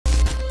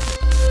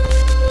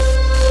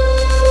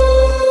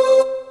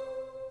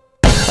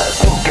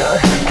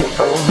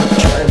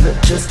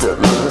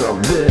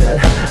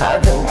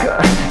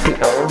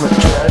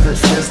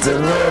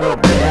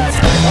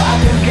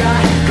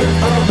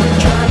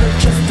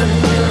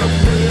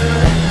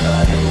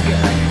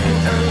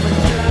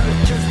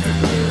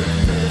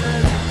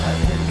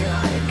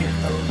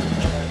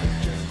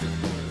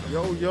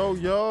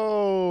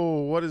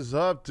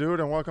up, dude?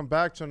 And welcome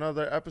back to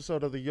another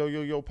episode of the Yo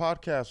Yo Yo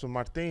podcast with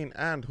Martin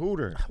and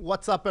Hooter.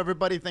 What's up,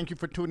 everybody? Thank you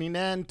for tuning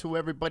in. To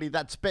everybody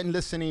that's been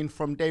listening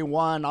from day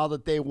one, all the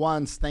day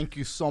ones, thank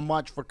you so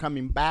much for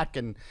coming back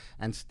and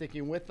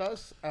sticking with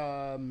us.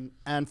 And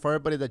for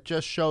everybody that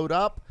just showed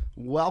up,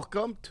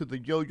 welcome to the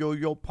Yo Yo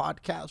Yo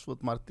podcast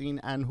with Martin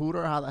and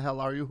Hooter. How the hell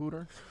are you,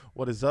 Hooter?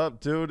 What is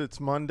up, dude? It's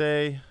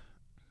Monday.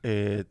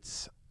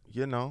 It's,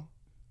 a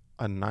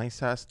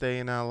nice-ass day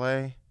in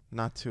L.A.,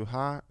 not too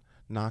hot,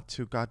 not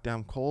too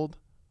goddamn cold.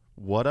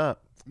 What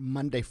up?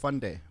 Monday fun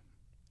day.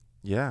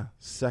 Yeah,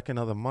 second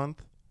of the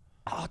month.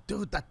 Oh,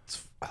 dude,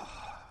 that's...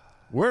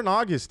 We're in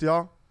August,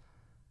 y'all.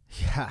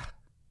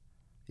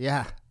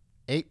 Yeah.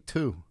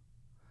 8-2.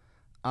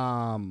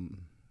 I'm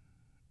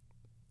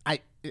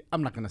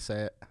not going to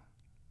say it.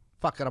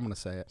 Fuck it, I'm going to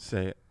say it.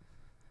 Say it.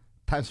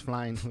 Time's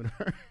flying,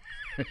 Hooter.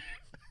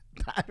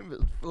 Time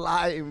is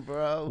flying,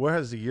 bro. Where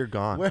has the year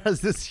gone? Where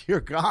has this year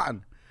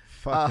gone?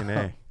 Fucking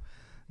A.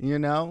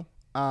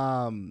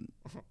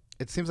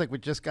 It seems like we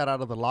just got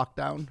out of the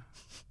lockdown.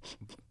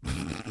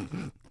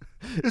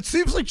 It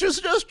seems like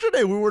just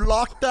yesterday we were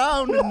locked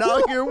down, and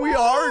now here we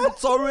are, and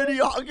it's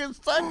already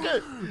August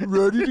 2nd.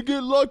 Ready to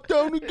get locked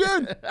down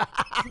again.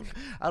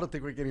 I don't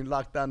think we're getting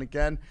locked down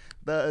again.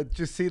 Did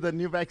you see the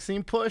new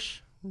vaccine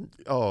push?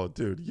 Oh,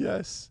 dude,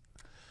 yes.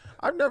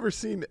 I've never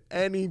seen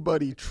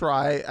anybody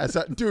try as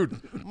that. Dude,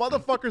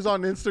 motherfuckers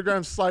on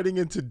Instagram sliding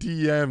into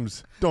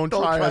DMs. Don't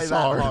try as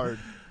hard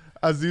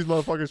as these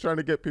motherfuckers trying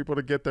to get people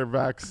to get their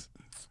vax.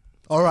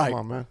 All right. Come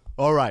on, man.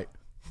 All right.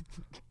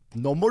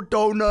 No more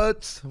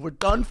donuts. We're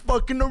done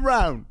fucking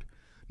around.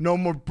 No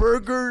more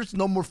burgers.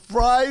 No more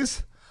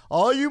fries.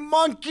 All you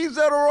monkeys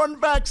that are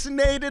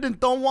unvaccinated and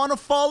don't want to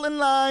fall in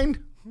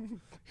line.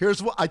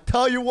 Here's what I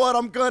tell you what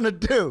I'm going to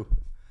do.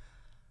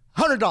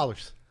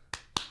 $100.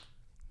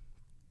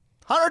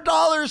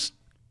 $100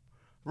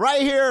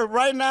 right here,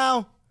 right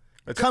now.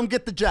 Come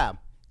get the jab.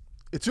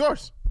 It's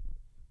yours.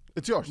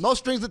 It's yours. No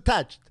strings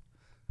attached.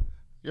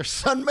 Your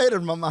son made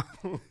it, mama.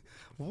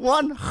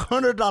 $100.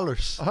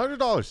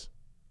 $100.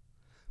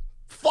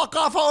 Fuck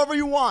off however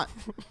you want.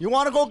 You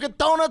want to go get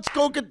donuts?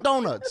 Go get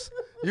donuts.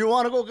 You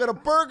want to go get a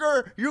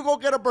burger? You go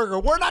get a burger.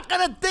 We're not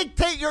going to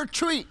dictate your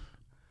treat.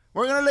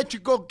 We're going to let you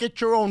go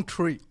get your own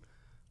treat.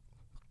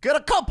 Get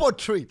a couple of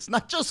treats,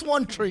 not just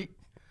one treat.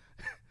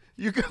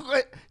 You can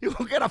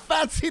get a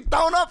fancy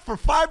donut for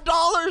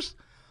 $5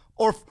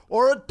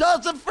 or a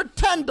dozen for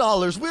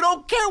 $10. We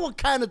don't care what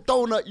kind of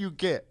donut you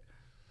get.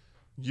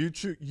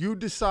 You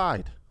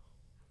decide.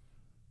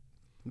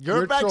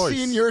 Your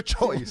vaccine, choice. Your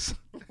choice.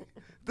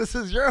 This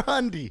is your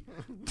hundy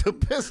to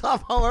piss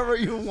off however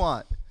you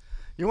want.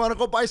 You want to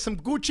go buy some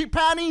Gucci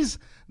panties?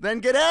 Then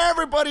get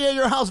everybody at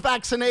your house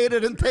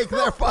vaccinated and take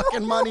their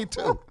fucking money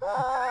too.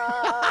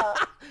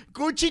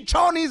 Gucci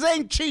chonies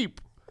ain't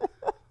cheap.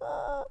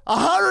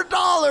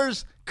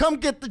 $100. Come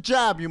get the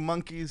jab, you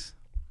monkeys.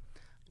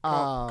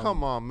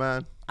 Come on,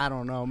 man. I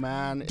don't know,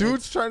 man.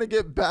 Dude's trying to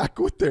get back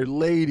with their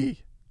lady.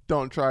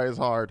 Don't try as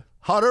hard.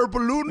 Hot air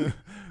balloon?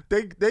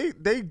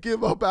 They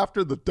give up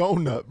after the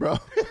donut, bro.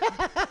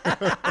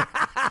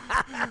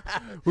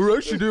 Well, I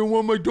actually didn't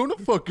want my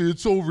donut. Fuck it,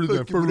 it's over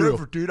then, for whatever,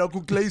 real. Dude, I'll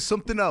go glaze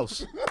something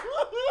else.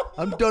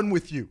 I'm done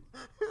with you.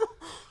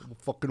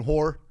 Fucking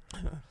whore.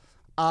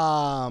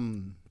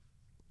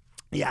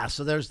 Yeah,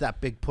 so there's that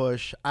big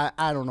push.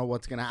 I don't know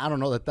what's gonna. I don't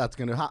know that's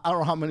gonna. I don't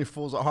know how many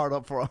fools are hard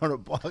up for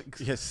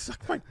 $100. Yeah,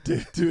 suck my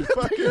dick, dude.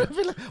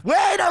 Fucking.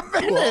 Wait a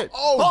minute!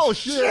 Oh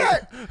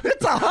shit!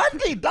 It's a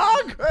hundy,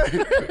 dog.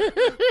 Hey,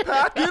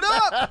 pack it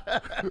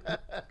up.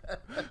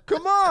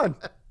 Come on.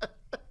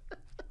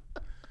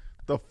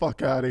 The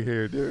fuck out of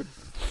here, dude.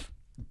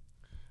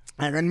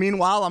 And then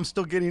meanwhile, I'm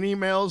still getting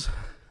emails.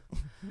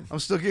 I'm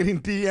still getting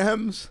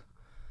DMs.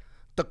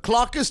 The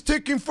clock is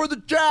ticking for the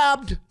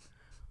jabbed.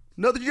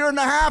 Another year and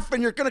a half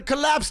and you're going to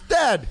collapse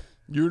dead.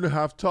 Year and a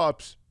half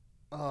tops.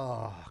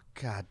 Oh,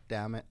 God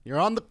damn it. You're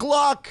on the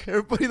clock.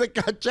 Everybody that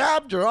got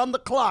jabbed, you're on the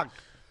clock.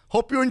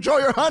 Hope you enjoy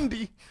your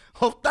hundy.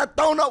 Hope that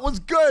donut was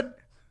good.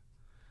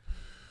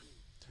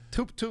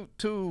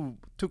 Too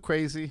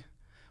crazy.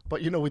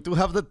 But, we do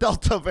have the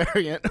Delta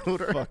variant,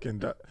 Hooter.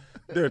 Fucking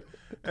dude.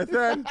 And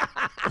then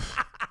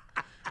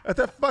at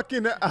that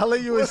fucking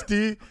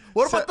LAUSD.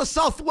 What about the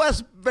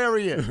Southwest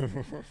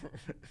variant?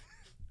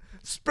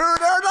 Spirit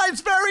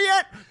Airlines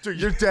variant?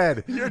 Dude, you're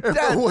dead. You're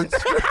dead. When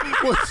Spirit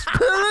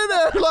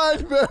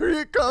Airlines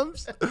variant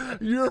comes,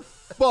 you're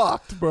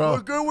fucked, bro.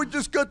 We're good. We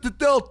just got the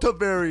Delta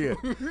variant.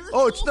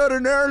 Oh, it's not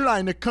an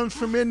airline. It comes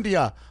from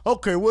India.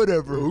 Okay,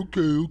 whatever.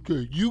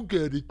 Okay. You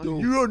get it, though.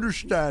 You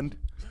understand.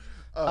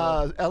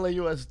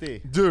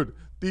 LAUSD. Dude,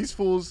 these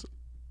fools,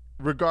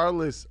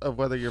 regardless of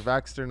whether you're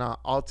vaxxed or not,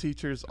 all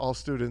teachers, all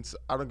students,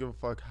 I don't give a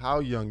fuck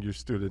how young your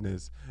student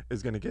is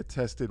going to get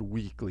tested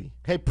weekly.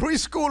 Hey,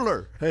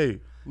 preschooler. Hey,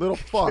 little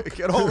fuck.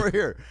 Get over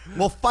here.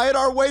 We'll fight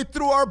our way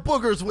through our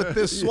boogers with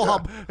this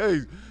swab. Yeah.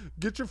 Hey,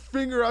 Get your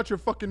finger out your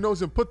fucking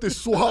nose and put this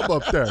swab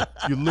up there,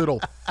 you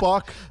little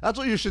fuck. That's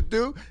what you should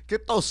do.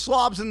 Get those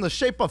swabs in the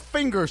shape of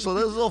fingers so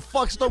those little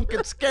fucks don't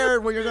get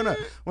scared when you're gonna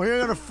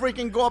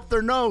freaking go up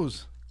their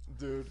nose.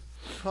 Dude,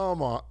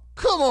 come on.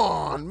 Come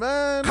on,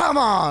 man. Come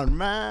on,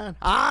 man.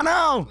 I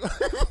know.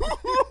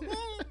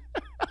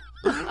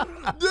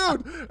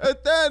 Dude, and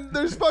then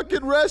there's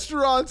fucking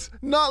restaurants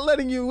not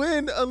letting you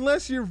in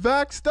unless you're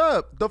vaxxed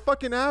up. The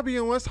fucking Abbey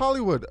in West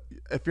Hollywood.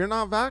 If you're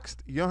not vaxxed,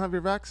 you don't have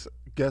your vax,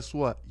 guess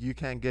what? You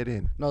can't get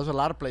in. No, there's a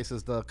lot of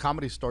places. The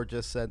Comedy Store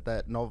just said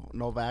that no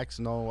vax,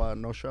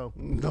 no show.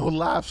 No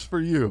laughs for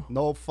you.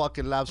 No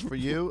fucking laughs for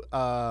you.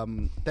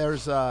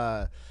 There's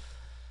a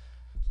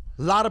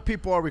lot of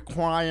people are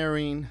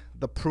requiring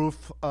the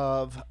proof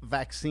of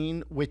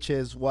vaccine, which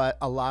is what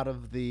a lot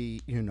of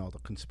the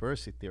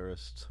conspiracy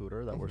theorists,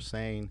 Hooter, that were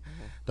saying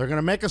they're going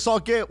to make us all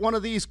get one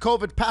of these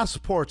COVID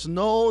passports.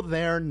 No,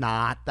 they're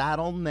not.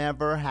 That'll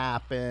never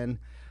happen.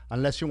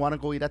 Unless you want to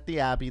go eat at the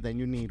Abbey, then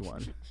you need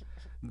one.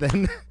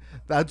 Then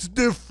that's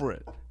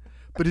different.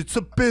 But it's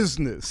a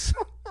business.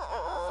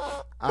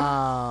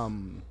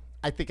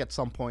 I think at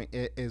some point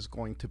it is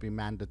going to be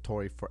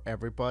mandatory for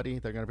everybody.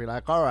 They're going to be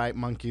like, all right,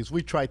 monkeys,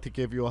 we tried to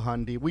give you a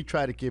 $100. We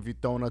tried to give you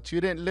donuts.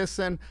 You didn't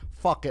listen.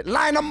 Fuck it.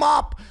 Line them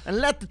up and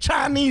let the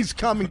Chinese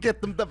come and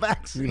get them the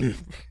vaccine.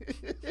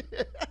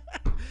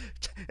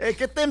 Hey,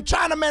 get them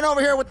Chinamen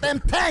over here with them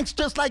tanks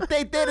just like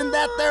they did in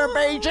that there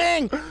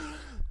Beijing.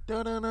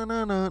 Bro,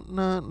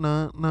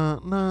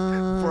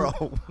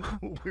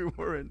 we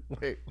were in.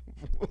 Wait,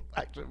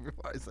 actually,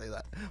 before I say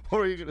that, what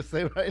were you going to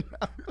say right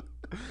now?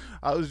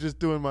 I was just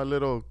doing my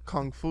little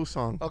kung fu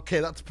song. Okay,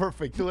 that's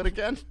perfect. Do it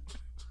again.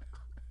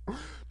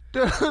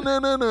 Ding!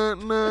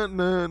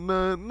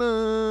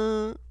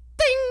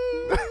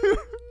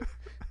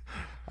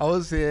 I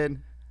was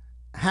in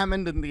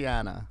Hammond,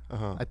 Indiana.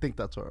 Uh-huh. I think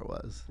that's where it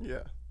was.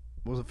 Yeah.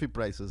 It was a few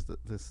places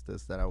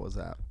that I was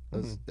at. I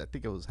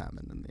think it was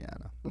Hammond,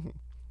 Indiana.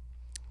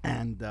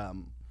 And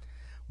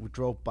we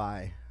drove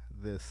by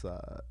this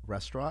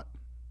restaurant,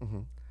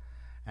 and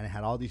it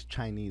had all these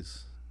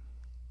Chinese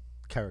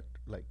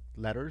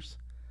letters,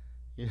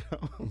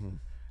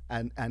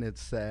 and it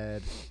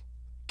said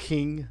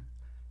King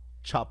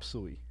Chop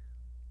Suey.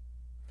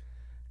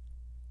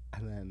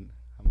 And then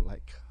I'm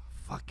like,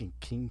 fucking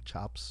King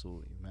Chop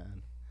Suey,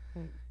 man.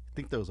 I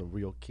think there was a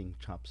real King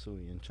Chop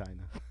Suey in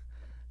China.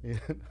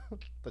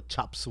 The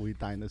Chop Suey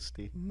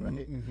dynasty,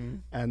 right?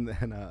 And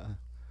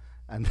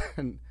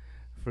then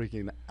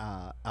freaking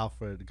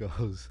Alfred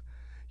goes,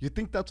 you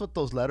think that's what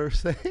those letters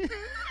say?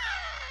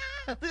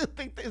 Do you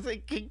think they say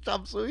King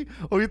Chop Suey?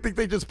 Or you think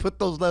they just put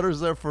those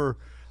letters there for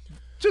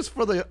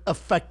the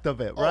effect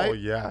of it, right? Oh,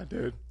 yeah,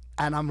 dude.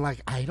 And I'm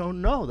like, I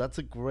don't know. That's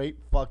a great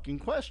fucking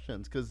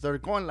question. Because they're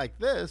going like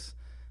this.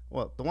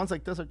 Well, the ones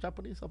like this are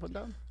Japanese up and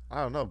down?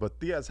 I don't know, but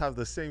Diaz have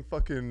the same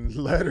fucking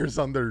letters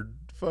on their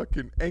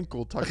fucking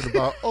ankle talking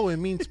about, oh, it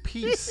means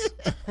peace.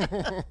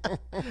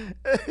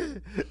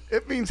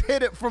 It means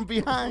hit it from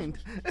behind.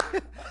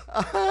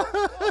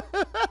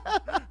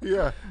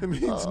 Yeah, it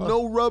means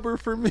no rubber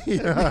for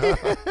me.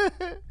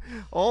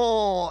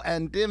 Oh,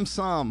 and dim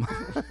sum.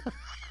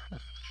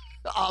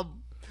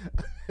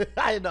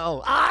 I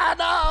know.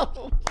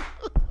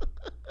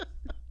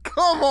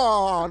 Come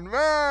on,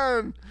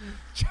 man.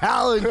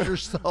 Challenge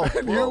yourself.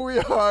 And here we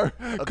are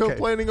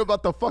complaining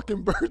about the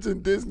fucking birds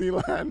in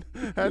Disneyland.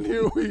 And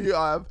here we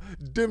have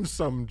dim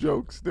sum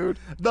jokes, dude.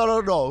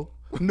 No.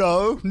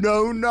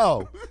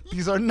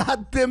 These are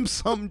not dim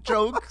sum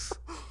jokes.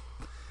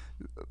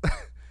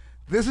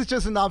 This is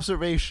just an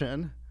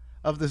observation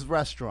of this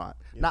restaurant.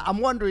 Yeah. Now, I'm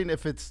wondering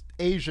if it's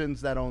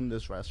Asians that own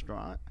this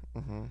restaurant.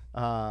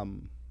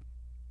 And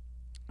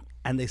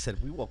they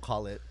said, we will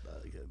call it,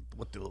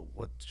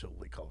 what should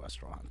we call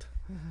restaurant?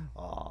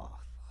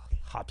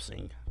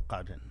 Hopsing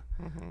Garden.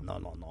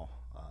 No.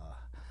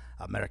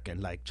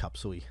 American like Chop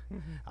Suey.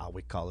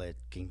 We call it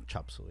King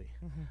Chop Suey.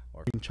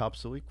 Or Queen Chop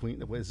Suey.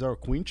 Is there a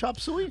Queen Chop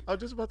Suey? I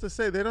was just about to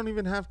say, they don't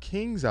even have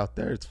kings out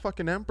there. It's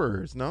fucking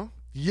emperors, no?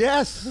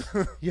 Yes.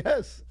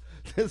 Yes.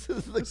 This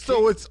is the So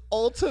king. it's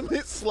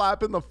ultimate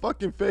slap in the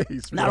fucking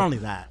face, bro. Not only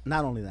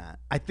that.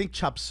 I think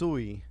Chop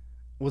Suey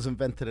was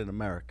invented in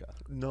America.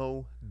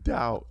 No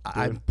doubt, dude.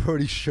 I'm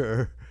pretty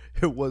sure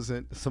it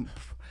wasn't some...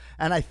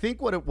 And I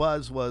think what it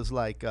was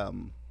like,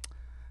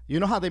 you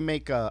know how they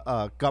make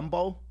a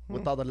gumbo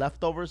with all the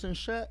leftovers and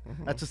shit?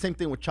 That's the same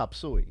thing with Chop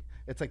Suey.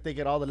 It's like they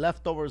get all the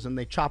leftovers and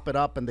they chop it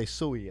up and they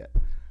suey it.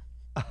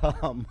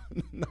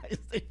 Nice,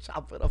 they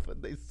chop it up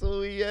and they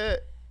suey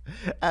it.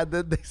 And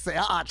then they say,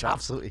 Chop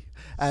Suey.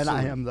 And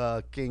I am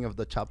the king of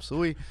the Chop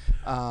Suey.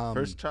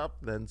 First chop,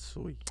 then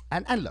suey.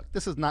 And look,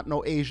 this is not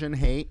no Asian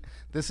hate.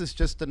 This is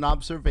just an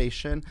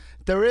observation.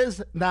 There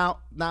is now,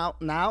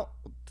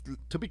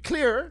 to be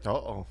clear,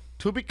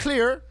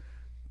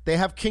 they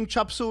have King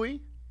Chop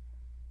Suey,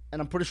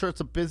 and I'm pretty sure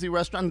it's a busy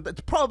restaurant.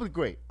 It's probably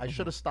great. I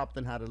should have stopped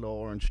and had a little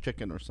orange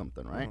chicken or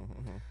something, right?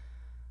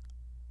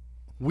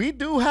 We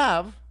do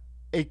have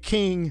a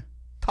King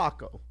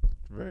Taco.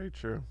 Very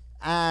true.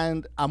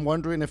 And I'm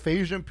wondering if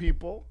Asian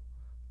people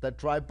that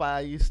drive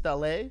by East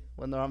LA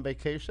when they're on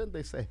vacation,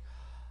 they say,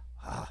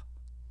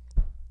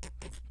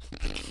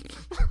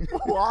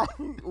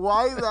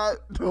 Why that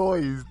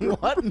noise?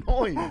 what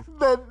noise?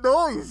 That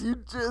noise you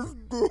just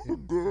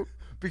did, dude.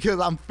 Because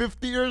I'm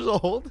 50 years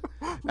old,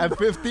 and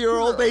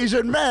 50-year-old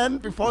Asian men,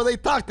 before they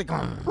talk, they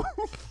go,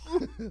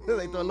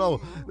 they don't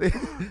know. They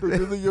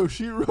do the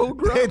Yoshiro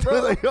grunt, They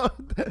do bro.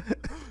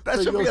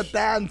 that should be a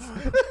dance.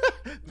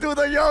 Do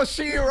the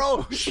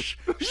Yoshiro.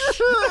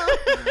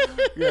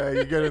 Yeah,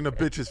 you get in a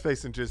bitch's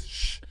face and just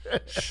shh.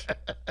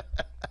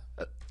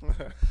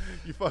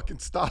 You fucking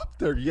stop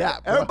their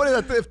yap, bro.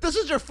 Everybody, if this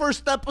is your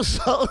first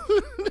episode,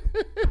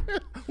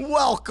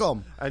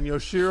 welcome. And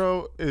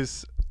Yoshiro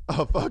is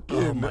a fucking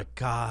Oh my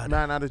God.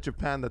 man out of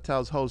Japan that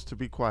tells hoes to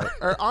be quiet.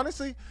 Or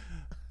honestly,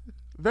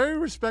 very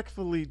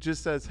respectfully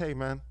just says, hey,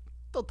 man,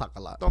 Don't talk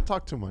a lot. don't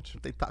talk too much.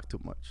 They talk too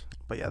much.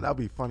 But yeah, that'd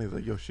be funny,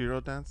 the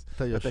Yoshiro dance.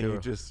 The But then you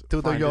Yoshiro. just Do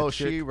the find a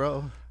chick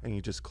Yoshiro. and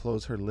you just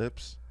close her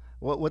lips.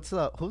 Who's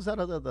that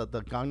other, the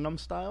Gangnam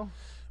Style?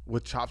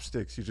 With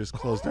chopsticks, you just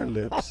close their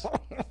lips.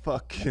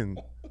 Fucking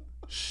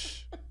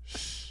shh,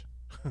 shh.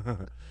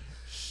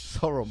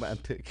 So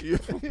romantic. You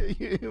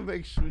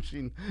make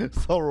sushi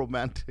so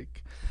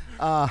romantic.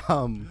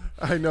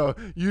 I know.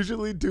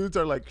 Usually dudes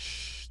are like,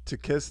 shh, to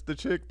kiss the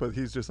chick, but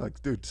he's just like,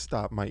 dude,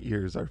 stop. My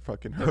ears are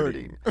fucking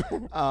hurting.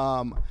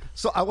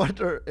 So I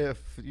wonder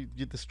if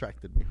you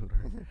distracted me,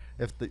 Hooter.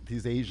 If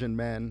these Asian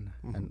men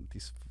and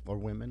these or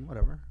women,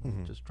 whatever,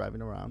 just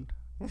driving around.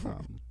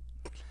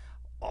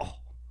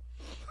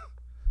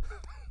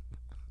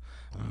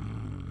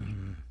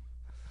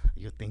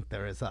 You think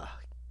there is a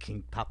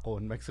King Taco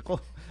in Mexico?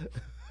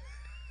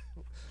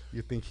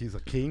 You think he's a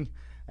king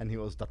and he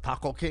was the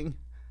Taco King?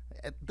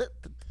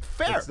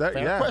 Fair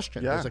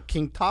question. Yeah. There's a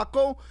King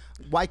Taco.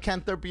 Why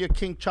can't there be a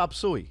King Chop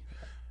Suey?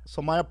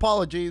 So my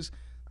apologies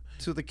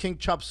to the King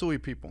Chop Suey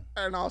people.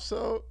 And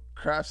also,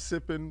 Craft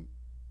Sippin'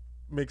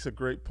 makes a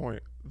great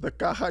point. The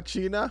caja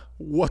china,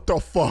 what the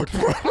fuck,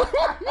 bro?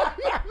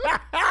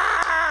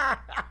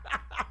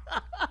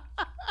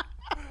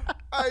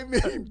 I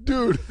mean,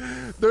 dude,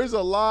 there's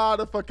a lot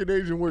of fucking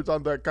Asian words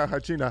on that caja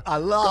china. A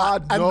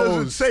lot. God knows.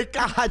 And does it say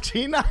caja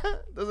china?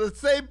 Does it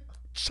say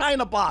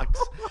China box?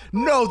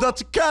 No,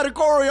 that's a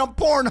category on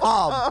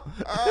Pornhub.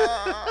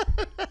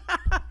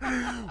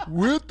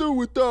 With or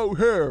without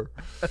hair?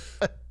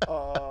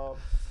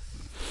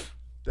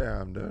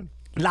 Damn, dude.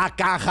 La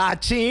caja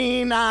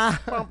china.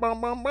 Bum,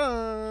 bum, bum,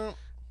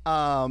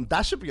 bum.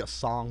 That should be a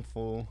song,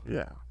 fool.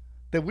 Yeah.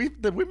 Did we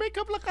make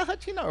up La Caja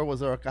China, or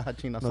was there a Caja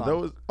China song? No, there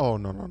was. Oh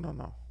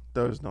no.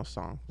 There was no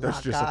song. There's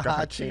La just a Caja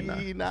caja china.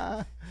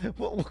 China.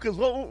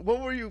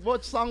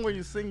 What song were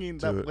you singing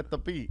that Dude. with the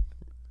beat?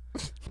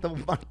 The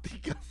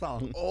Martica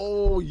song.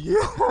 Oh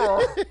yeah.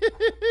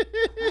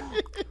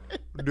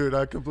 Dude,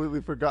 I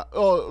completely forgot.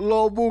 Oh,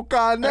 Lo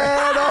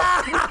Bucanero.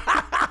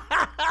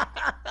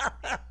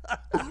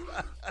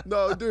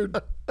 No, dude.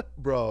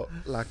 Bro,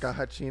 La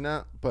Caja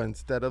China, but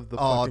instead of the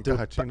fucking dude,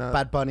 Caja China,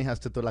 Bad Bunny has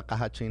to do La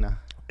Caja China.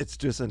 it's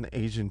just an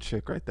Asian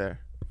chick right there.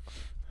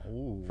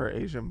 Ooh. For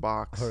Asian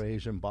box. Her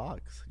Asian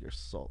box. You're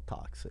so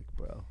toxic,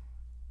 bro.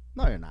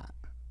 No, you're not.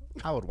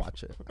 I would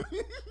watch it.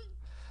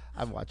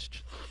 I've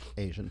watched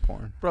Asian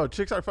porn. Bro,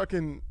 chicks are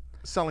fucking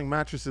selling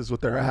mattresses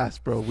with their ass,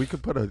 bro. We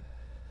could put a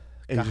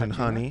Asian Caja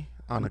honey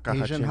on a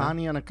Caja Asian China.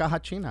 honey on a Caja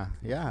China.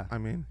 Yeah. I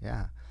mean,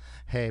 Yeah.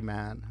 Hey,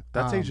 man.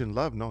 that's Asian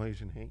love, no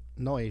Asian hate.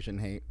 No Asian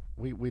hate.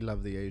 We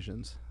love the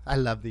Asians. I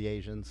love the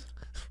Asians.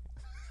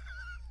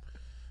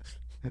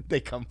 They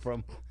come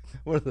from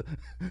where the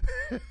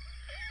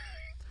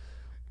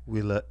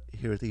We love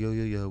here at the Yo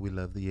Yo Yo. We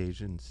love the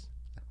Asians.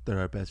 They're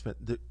our best friends.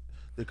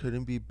 There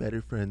couldn't be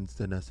better friends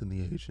than us and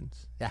the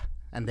Asians. yeah,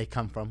 and they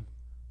come from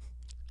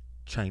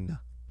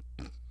China.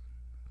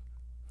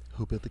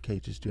 Who built the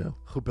cages, Joe?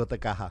 who built the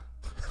caja?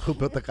 Who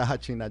built the Caja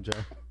China, Joe?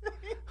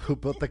 Who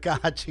built the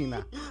Caja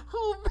China?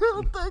 Who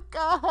built the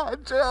caja,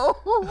 Joe?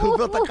 Who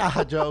built the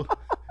Caja, Joe?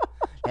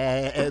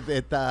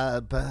 The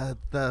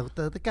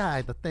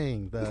guy, the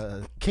thing,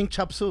 the King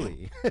Chop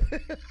Suey.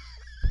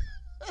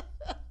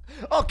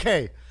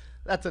 Okay,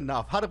 that's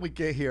enough. How did we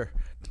get here?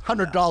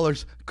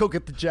 $100. Go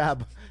get the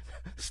jab.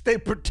 Stay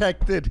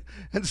protected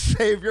and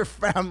save your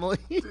family.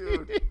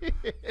 Dude,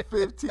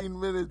 15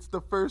 minutes. The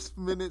first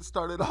minute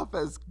started off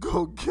as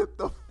go get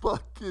the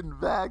fucking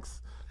vax.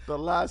 The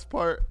last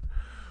part,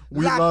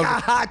 we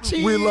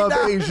love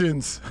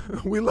Asians.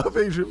 We love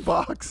Asian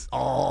box.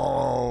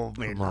 Oh,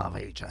 we love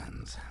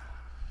Asians.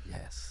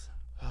 Yes.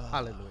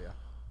 Hallelujah.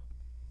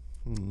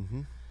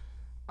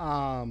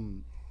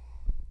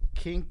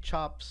 King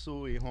Chop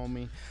Suey,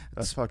 homie.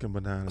 That's fucking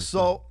bananas.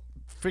 So,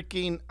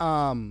 freaking,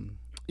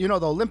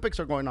 the Olympics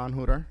are going on,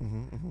 Hooter.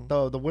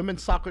 The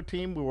women's soccer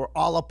team, we were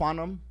all up on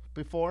them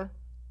before,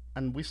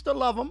 and we still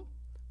love them,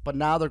 but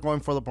now they're going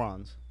for the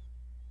bronze.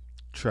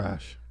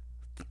 Trash.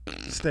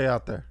 Stay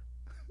out there.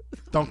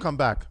 Don't come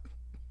back.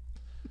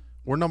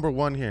 We're number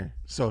one here.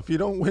 So if you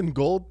don't win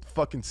gold,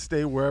 fucking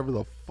stay wherever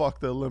the fuck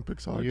the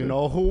Olympics are. You dude.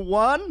 know who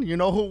won? You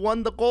know who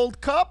won the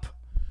gold cup?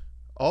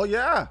 Oh,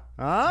 yeah.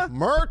 Huh?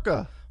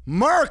 Merca.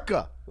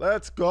 Merca.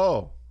 Let's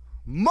go.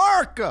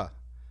 Merca.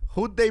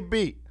 Who'd they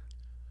beat?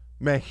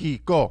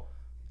 Mexico.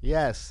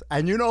 Yes.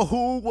 And you know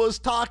who was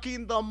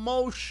talking the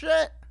most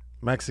shit?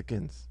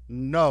 Mexicans.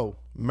 No.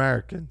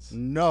 Americans.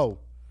 No.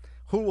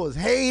 Who was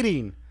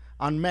hating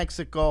on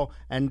Mexico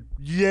and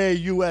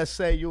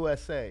USA,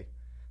 USA.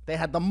 They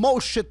had the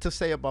most shit to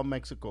say about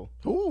Mexico.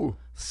 Ooh.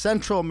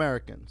 Central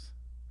Americans.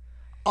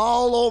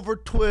 All over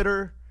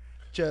Twitter,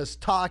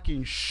 just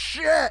talking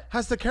shit.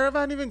 Has the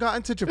caravan even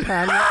gotten to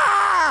Japan yet?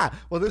 Ah!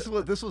 Well, this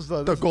was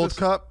the Gold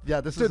Cup?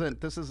 Yeah, this is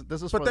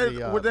for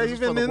the were they this is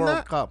even for the in World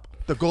that? Cup.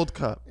 The Gold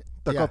Cup.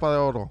 The Yeah. Copa de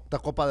Oro. The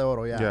Copa de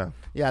Oro, yeah. Yeah.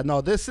 Yeah,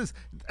 no, this is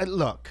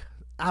look,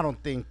 I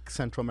don't think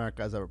Central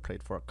America has ever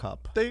played for a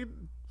cup. They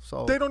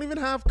don't even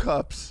have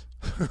cups.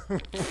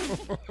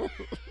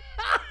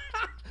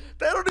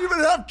 They don't even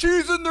have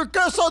cheese in their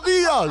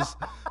quesadillas.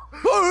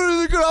 How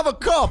are they gonna have a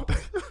cup?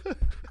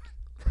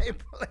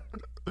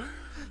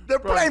 They're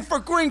playing for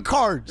green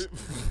cards.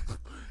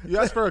 You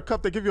ask for a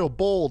cup, they give you a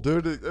bowl,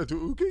 dude.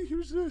 Okay,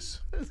 here's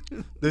this.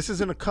 This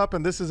isn't a cup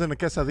and this isn't a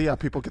quesadilla.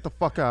 People, get the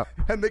fuck out.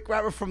 And they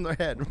grab it from their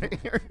head right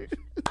here.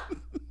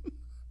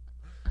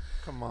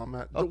 Come on,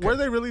 man. Okay. Were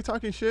they really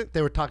talking shit?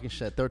 They were talking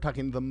shit. They were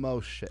talking the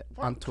most shit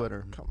on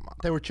Twitter. Come on.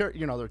 They were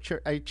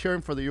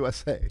cheering for the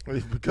USA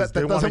Because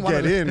they want to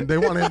get in. They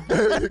want to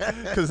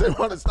because they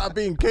want to stop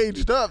being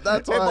caged up.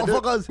 That's Hey, why.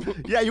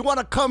 motherfuckers, yeah, you want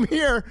to come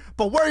here,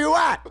 but where you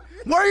at?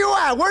 Where you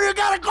at? Where you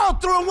gotta go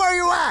through and where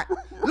you at?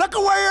 Look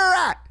at where you're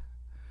at.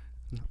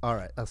 All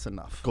right, that's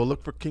enough. Go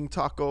look for King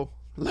Taco.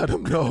 Let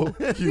him know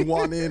you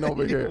want in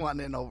over here. You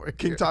want in over here.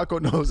 King Taco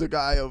knows a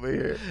guy over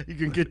here. You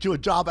can get you a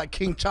job at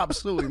King Chop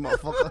Suey,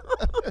 motherfucker.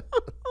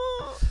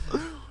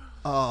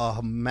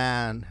 Oh,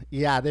 man.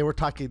 Yeah, they were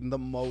talking the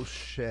most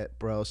shit,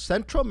 bro.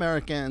 Central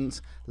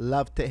Americans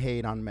love to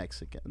hate on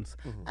Mexicans.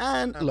 Mm-hmm.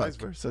 And look, vice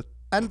versa.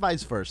 And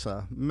vice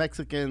versa.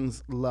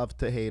 Mexicans love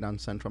to hate on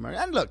Central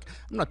America. And look,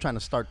 I'm not trying to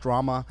start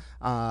drama.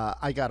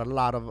 I got a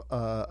lot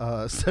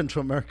of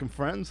Central American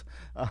friends.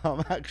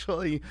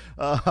 Actually,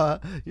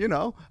 you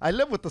know, I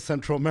live with the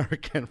Central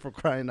American, for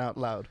crying out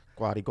loud.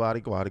 Guadi,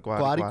 guadi, guadi, guadi.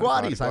 Guadi,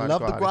 guadis. I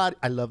love the guadi.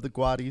 I love the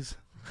guadis.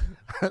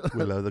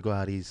 We love the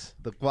guadis.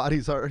 The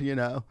guadis are, you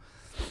know,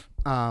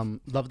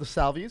 love the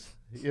salvies.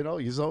 You know,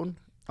 his own.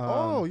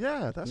 Oh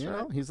yeah, that's right.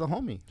 Know, he's a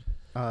homie.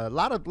 A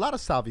lot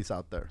of salvies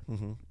out there.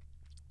 Mm-hmm.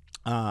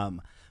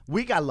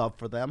 We got love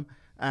for them,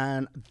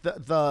 and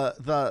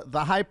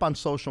the hype on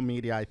social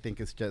media, I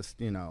think, is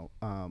just, you know,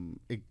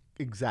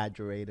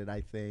 exaggerated. I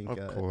think,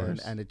 of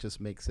course, and it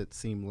just makes it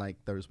seem like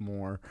there's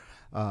more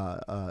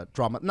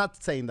drama.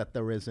 Not saying that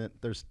there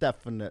isn't. There's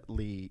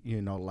definitely,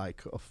 you know,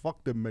 like, oh,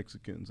 fuck the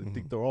Mexicans. I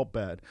think they're all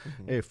bad.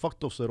 Hey,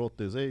 fuck those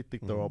cerotes. I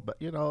think they're all bad.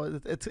 You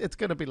know, it's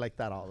gonna be like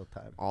that all the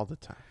time. All the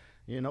time.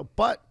 You know,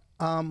 but.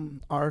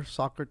 Our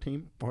soccer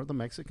team, or the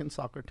Mexican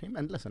soccer team,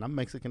 and listen, I'm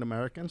Mexican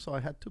American, so I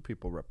had two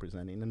people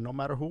representing, and no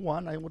matter who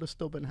won, I would have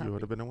still been happy. You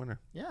would have been a winner.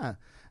 Yeah,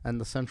 and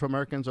the Central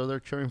Americans are there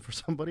cheering for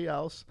somebody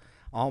else,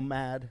 all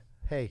mad.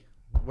 Hey,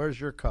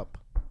 where's your cup?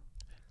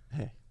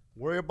 Hey,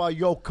 worry about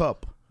your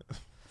cup.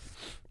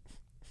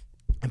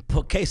 And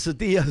put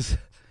quesadillas.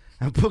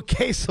 And put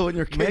queso in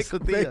your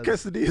quesadillas. Make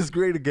quesadillas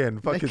great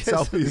again. Fucking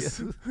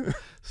selfies.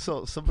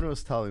 So somebody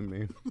was telling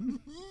me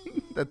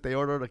that they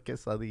ordered a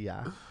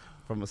quesadilla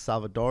from a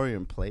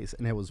Salvadorian place,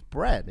 and it was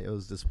bread. It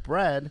was this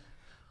bread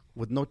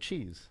with no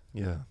cheese.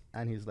 Yeah.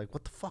 And he's like,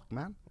 what the fuck,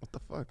 man? What the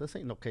fuck? This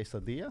ain't no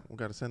quesadilla. We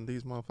got to send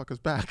these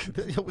motherfuckers back.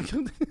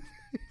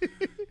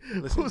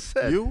 Who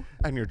said? You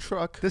and your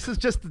truck. This is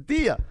just a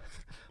dia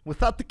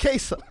without the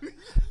queso.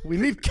 We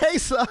need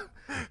queso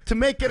to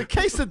make it a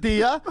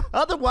quesadilla.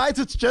 Otherwise,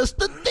 it's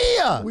just a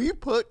dia. We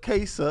put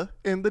queso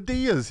in the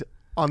dias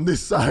on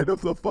this side of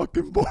the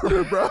fucking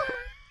border, bro.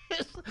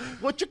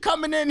 What you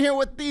coming in here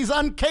with these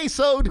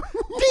unquesoed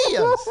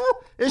dias?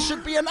 It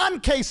should be an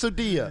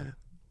unquesodilla.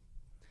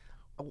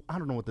 I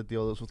don't know what the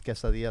deal is with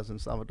quesadillas and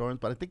Salvadorans,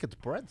 but I think it's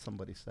bread,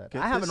 somebody said.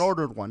 I haven't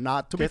ordered one.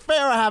 To be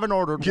fair, I haven't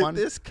ordered one.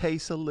 Get this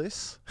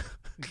quesoless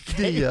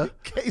dia.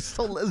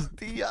 Quesoless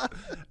dia.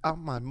 Out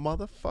my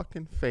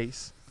motherfucking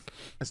face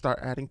and start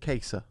adding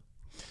queso.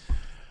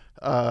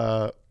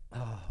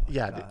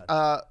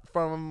 Yeah.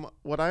 From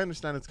what I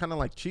understand, it's kind of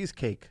like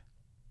cheesecake,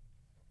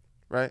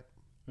 right?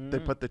 They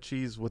put the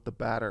cheese with the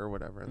batter or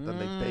whatever, and then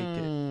they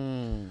bake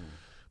it.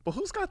 But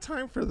who's got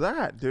time for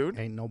that, dude?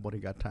 Ain't nobody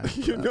got time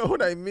for You know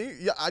what I mean?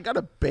 Yeah, I got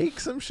to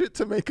bake some shit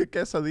to make a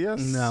quesadilla.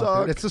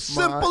 No, dude, it's the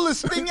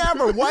simplest thing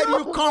ever. Why do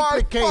you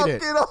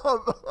complicate it?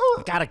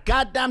 Got a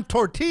goddamn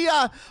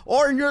tortilla,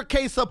 or in your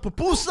case, a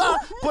pupusa,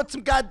 put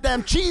some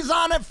goddamn cheese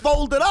on it,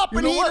 fold it up,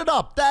 and heat it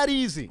up. That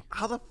easy.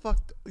 How the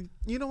fuck?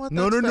 You know what?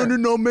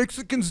 No.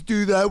 Mexicans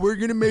do that. We're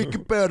going to make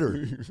it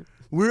better.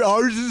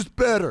 Ours is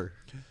better.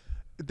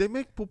 They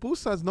make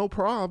pupusas, no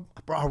problem.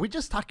 Bro, are we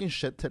just talking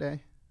shit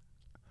today?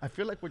 I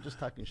feel like we're just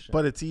talking shit.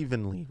 But it's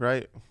evenly,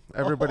 right?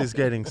 Everybody's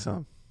getting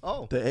some.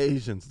 Oh. The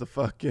Asians, the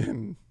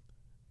fucking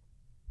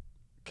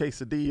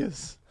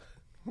quesadillas.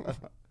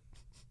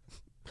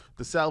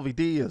 The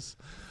salvidillas.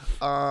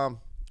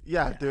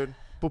 Yeah, dude.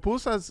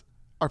 Pupusas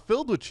are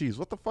filled with cheese.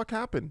 What the fuck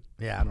happened?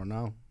 Yeah, I don't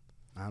know,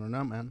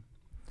 man.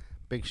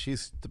 Big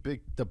cheese, the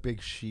big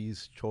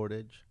cheese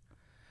shortage.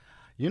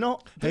 You know,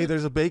 Hey,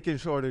 there's a bacon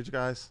shortage,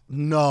 guys.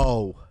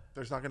 no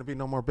There's not gonna be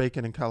no more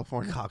bacon in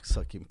California.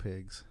 cocksucking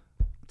pigs.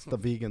 It's the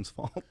vegans'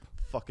 fault.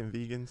 Fucking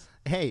vegans.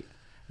 Hey,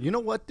 you know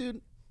what,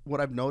 dude?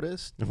 What I've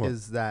noticed What?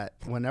 is that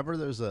whenever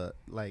there's a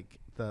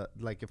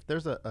if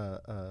there's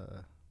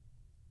a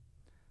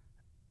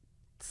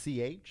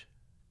CH,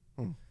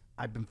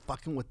 I've been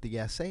fucking with the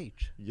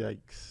SH.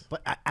 Yikes.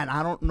 But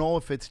I don't know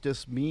if it's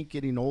just me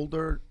getting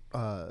older,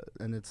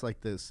 and it's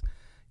like this,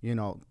 you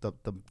know, the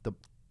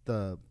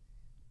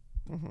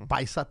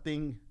paisa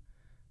thing,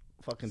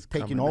 fucking It's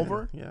taking coming in.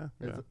 over. Yeah.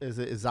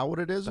 Is that what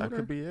it is? That Hooter?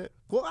 could be it.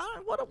 Well,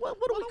 what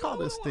do we call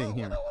this thing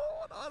here?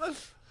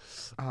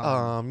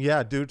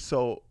 Yeah, dude.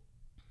 So,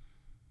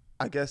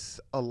 I guess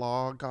a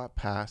law got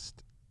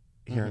passed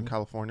here in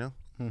California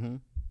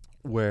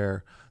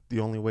where the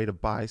only way to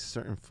buy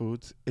certain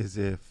foods is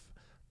if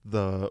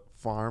the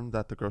farm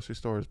that the grocery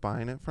store is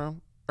buying it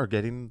from or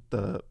getting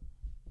the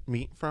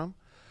meat from,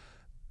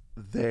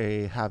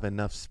 they have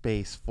enough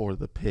space for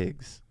the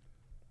pigs.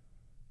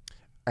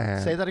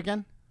 And Say that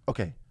again.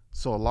 Okay,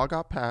 so a law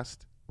got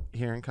passed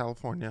here in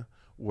California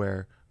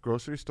where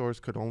grocery stores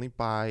could only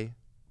buy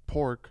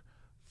pork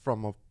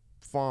from a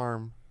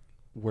farm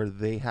where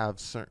they have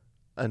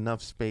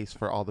enough space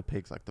for all the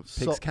pigs. Like the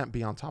pigs can't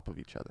be on top of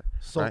each other.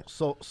 So right?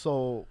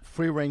 so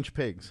free range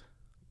pigs,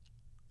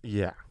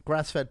 Yeah,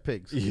 grass fed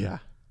pigs. yeah.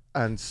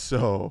 And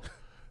so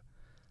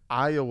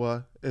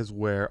Iowa is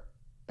where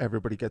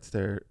everybody gets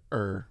their,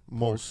 or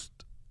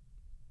most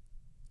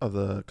of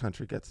the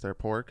country gets their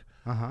pork.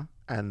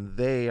 And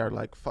they are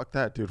like, fuck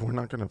that, dude. We're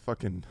not going to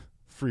fucking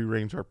free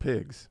range our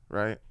pigs,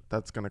 right?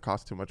 That's going to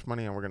cost too much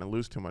money and we're going to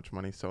lose too much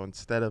money. So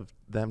instead of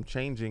them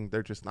changing,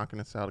 they're just not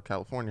going to sell to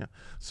California.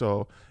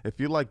 So if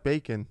you like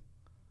bacon,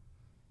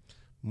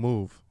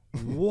 move.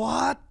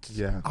 What?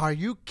 Yeah. Are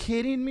you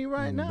kidding me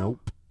right now?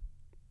 Nope.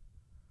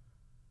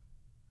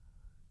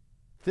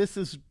 This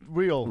is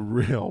real.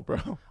 Real,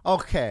 bro.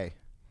 Okay.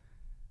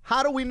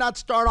 How do we not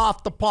start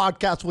off the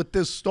podcast with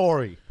this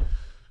story?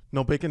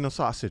 No bacon, no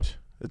sausage.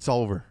 It's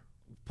over.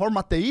 Por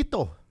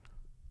Mateito.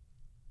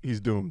 He's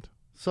doomed.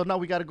 So now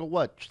we got to go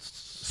what?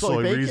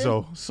 Soy bacon?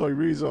 rizo. Soy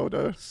rizo,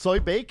 dude. Soy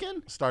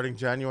bacon? Starting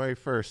January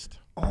 1st.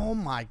 Oh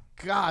my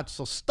God.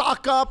 So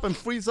stock up and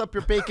freeze up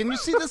your bacon. You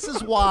see, this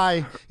is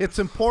why it's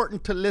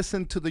important to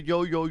listen to the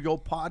Yo Yo Yo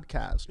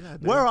podcast. Yeah,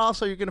 dude. Where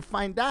else are you going to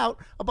find out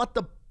about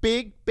the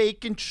big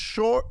bacon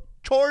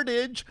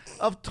shortage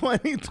of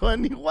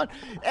 2021?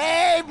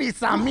 Hey,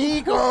 mis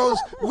amigos,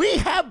 we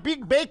have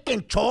big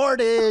bacon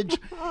shortage.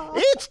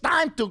 It's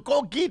time to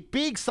go get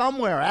big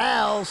somewhere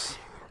else.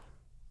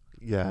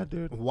 Yeah,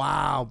 dude.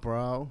 Wow,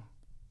 bro.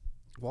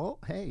 Well,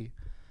 hey.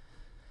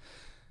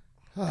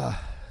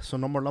 So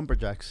no more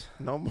lumberjacks.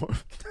 No more.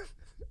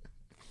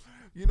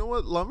 You know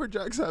what?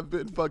 Lumberjacks have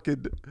been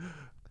fucking...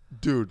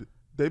 Dude,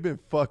 they've been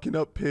fucking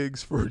up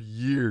pigs for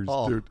years,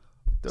 dude.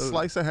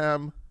 Slice of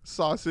ham,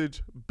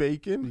 sausage,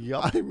 bacon.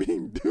 Yup. I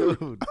mean,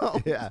 dude.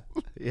 Yeah.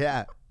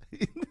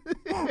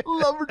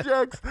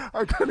 Lumberjacks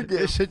are gonna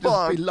get It should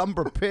fucked. just be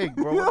lumber pig,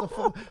 bro. What the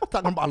fuck?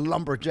 Talking about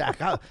lumberjack.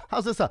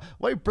 How's this? Why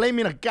are you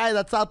blaming a guy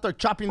that's out there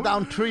chopping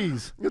down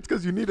trees? It's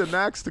because you need an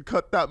axe to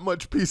cut that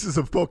much pieces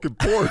of fucking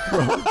pork,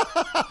 bro.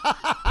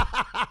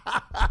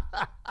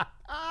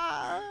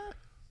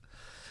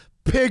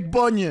 Pig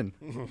bunion.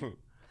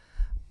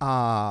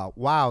 Wow.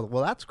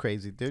 Well, that's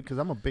crazy, dude, because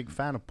I'm a big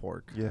fan of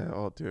pork. Yeah,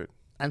 oh, dude.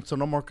 And so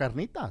no more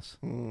carnitas.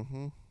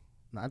 Mm-hmm.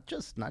 Not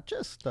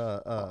just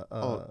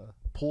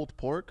Pulled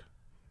pork,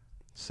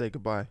 say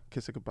goodbye.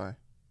 Kiss it goodbye.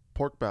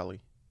 Pork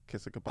belly,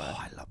 kiss it goodbye. Oh,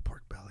 I love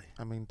pork belly.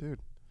 I mean, dude.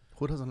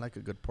 Who doesn't like a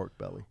good pork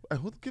belly?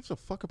 Who gives a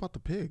fuck about the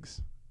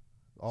pigs?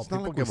 Oh, It's not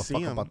people like we give a see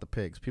fuck 'em. about the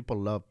pigs. People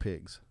love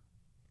pigs.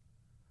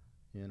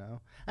 You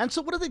know? And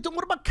so what do they do?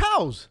 What about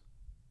cows?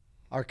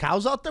 Are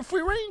cows out there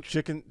free range?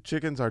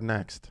 Chickens are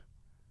next.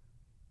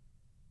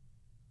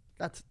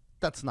 That's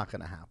not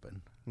going to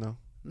happen. No.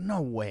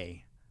 No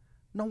way.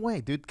 No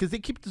way, dude. Because they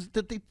keep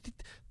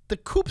the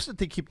coops that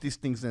they keep these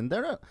things in.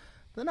 They're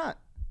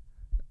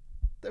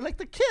like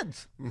the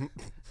kids.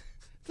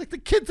 It's like the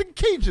kids in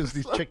cages.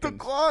 These chickens.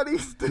 The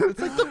guadis, dude. It's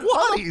like the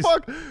How guadis.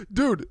 fuck?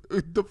 Dude,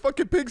 the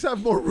fucking pigs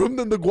have more room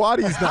than the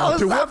guadis now. How is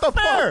dude. that What the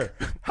fair?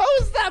 fuck? How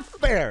is that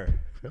fair?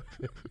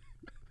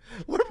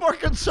 We're more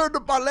concerned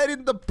about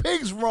letting the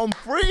pigs roam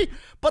free,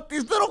 but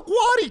these little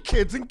guadi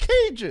kids in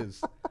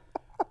cages.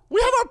 We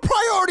have our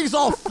priorities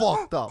all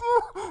fucked up.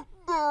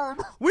 Dude.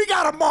 We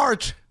gotta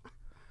march.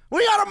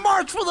 We gotta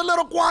march for the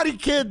little guadi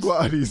kids.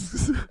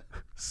 Guadis,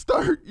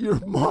 start your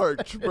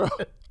march, bro.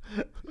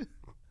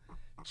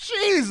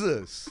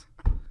 Jesus.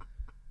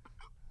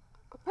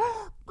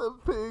 The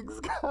pigs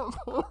got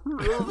more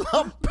room.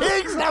 The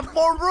pigs have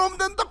more room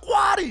than the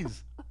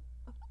guadis.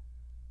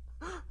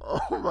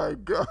 Oh my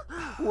god,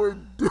 we're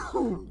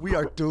doomed. We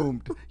are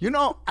doomed. You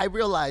know, I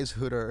realize,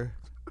 Hooter,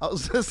 I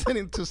was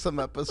listening to some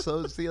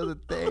episodes the other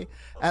day,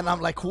 and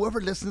I'm like, whoever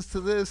listens to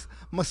this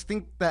must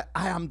think that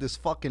I am this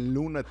fucking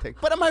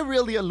lunatic. But am I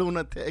really a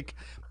lunatic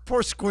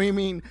for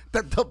screaming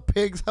that the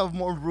pigs have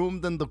more room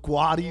than the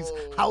guatis?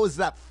 How is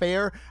that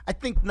fair? I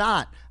think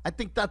not. I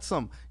think that's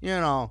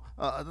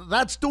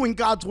that's doing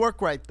God's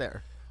work right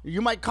there.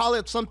 You might call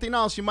it something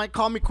else. You might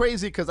call me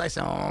crazy because I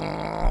say,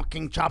 oh,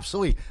 King Chop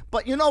Suey.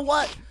 But you know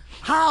what?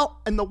 How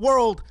in the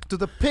world do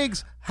the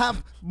pigs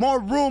have more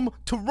room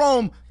to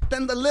roam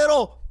than the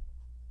little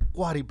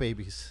guati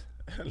babies?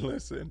 And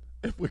listen,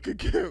 if we could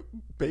get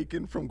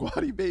bacon from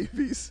guati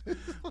babies,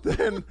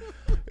 then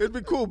it'd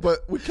be cool, but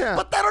we can't.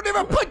 But they don't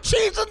even put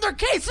cheese in their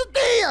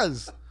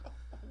quesadillas.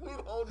 We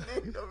don't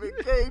need them in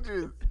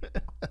cages.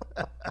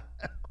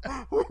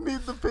 We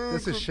need the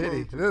pigs. This is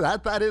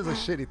shitty. That is a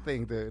shitty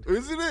thing, dude.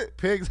 Isn't it?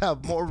 Pigs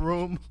have more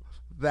room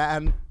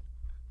than...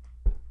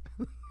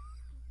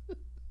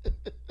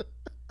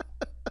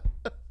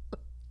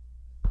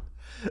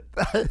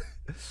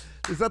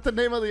 Is that the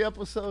name of the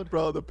episode?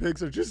 Bro, the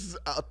pigs are just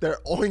out there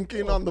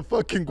oinking on the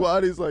fucking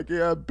guatis like,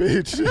 yeah,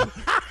 bitch.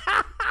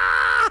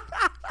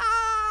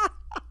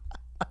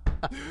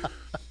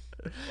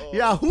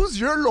 Yeah, who's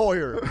your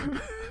lawyer?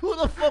 Who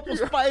the fuck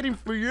was fighting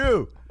for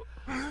you?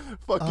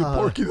 Fucking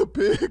Porky the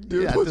Pig,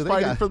 dude, yeah, was dude,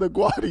 fighting for the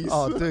guatis.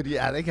 Oh, dude,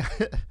 yeah, they got...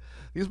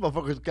 These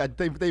motherfuckers got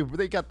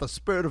they got the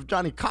spirit of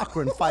Johnny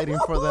Cochran fighting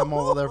for them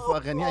over there.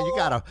 Fucking yeah, you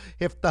gotta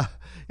if the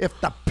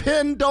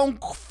pin don't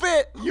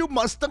fit, you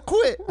must have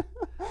quit.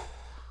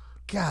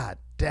 God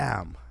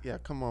damn. Yeah,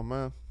 come on,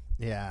 man.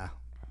 Yeah.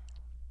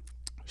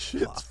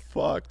 Shit's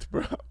fucked,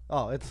 bro.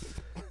 Oh, it's.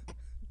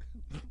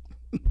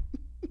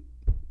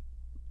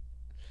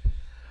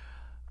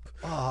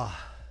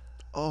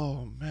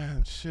 Oh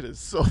man, shit is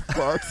so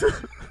fucked.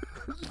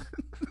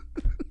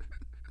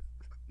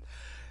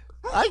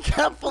 I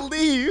can't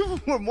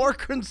believe we're more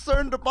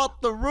concerned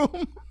about the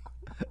room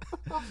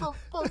Of the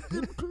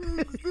fucking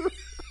pigs, dude.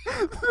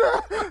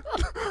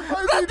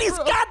 than these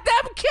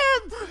goddamn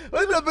kids.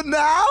 But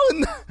now,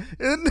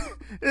 in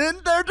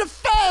their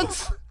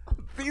defense,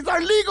 these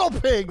are legal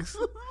pigs.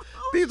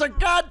 These are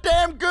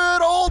goddamn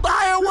good old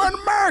Iowa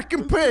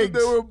American pigs.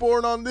 They were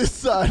born on this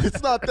side.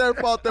 It's not their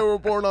fault they were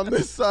born on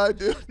this side,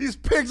 dude. These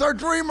pigs are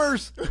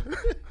dreamers.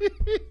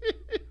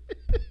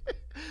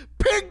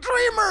 Pig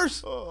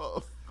dreamers.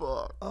 Oh,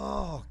 fuck.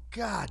 Oh,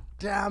 god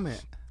damn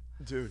it.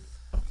 Dude,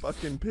 a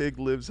fucking pig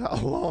lives how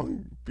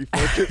long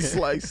before it gets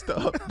sliced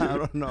up, dude? I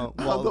don't know.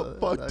 How the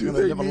fuck do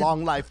they they have a need,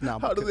 long life now?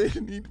 How do they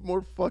need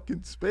more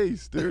fucking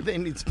space, dude? They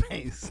need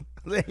space.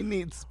 They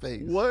need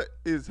space. What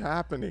is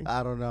happening?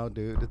 I don't know,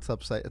 dude. It's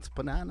upside. It's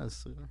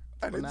bananas.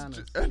 And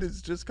Bananas.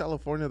 it's just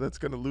California that's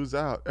gonna lose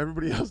out.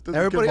 Everybody else doesn't.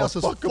 Everybody give else a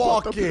is fuck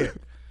about the fucking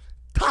pig.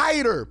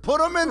 tighter. Put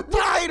them in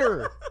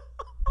tighter.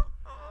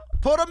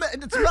 Put them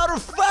in. It's a matter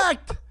of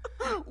fact.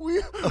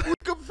 We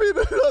could fit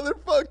another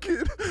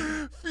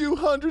fucking few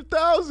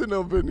 100,000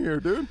 of them in here,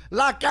 dude.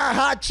 La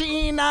caja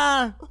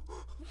china.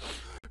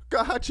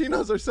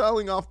 Cajachinas are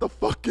selling off the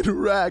fucking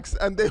racks,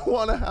 and they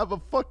want to have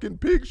a fucking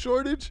pig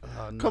shortage.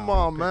 Come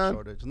on, man.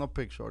 Shortage. No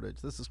pig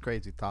shortage. This is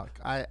crazy talk.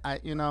 I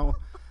don't know.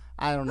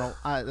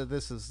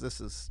 This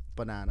is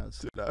bananas.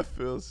 Dude, I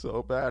feel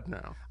so bad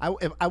now.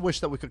 I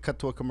wish that we could cut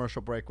to a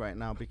commercial break right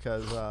now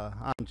because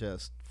I'm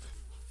just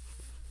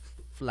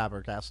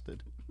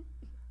flabbergasted.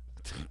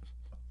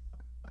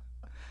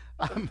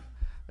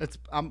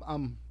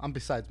 I'm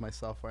besides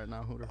myself right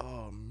now, Hooter.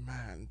 Oh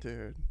man,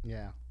 dude.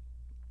 Yeah.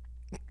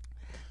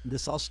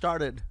 This all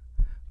started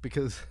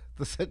because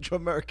the Central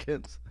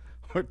Americans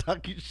were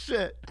talking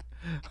shit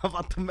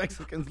about the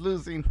Mexicans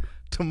losing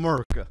to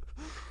America.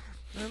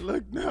 And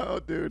look now,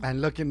 dude. And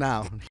looking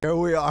now, here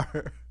we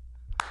are,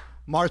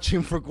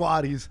 marching for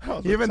guatis.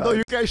 How's Even it though tight?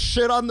 you guys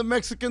shit on the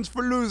Mexicans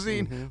for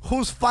losing,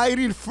 who's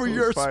fighting for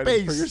your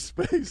space? For your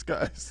space,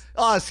 guys.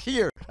 Us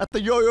here at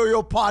the Yo Yo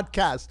Yo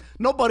podcast.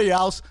 Nobody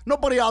else.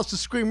 Nobody else is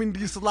screaming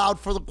these loud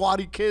for the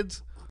guati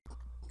kids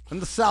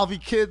and the Salvi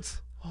kids.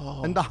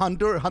 And the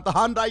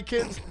Hyundai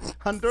kids,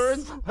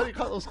 Hondurans. How do you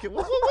call those kids?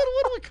 What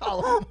do we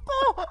call them?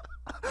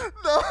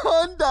 The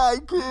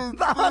Hyundai kids.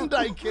 The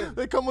Hyundai kids.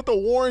 They come with a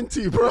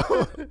warranty, bro.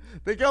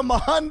 They get them a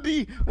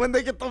Hyundai when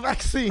they get the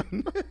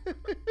vaccine.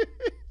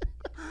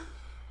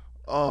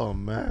 Oh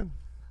man.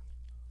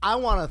 I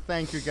want to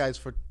thank you guys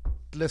for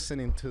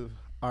listening to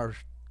our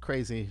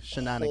crazy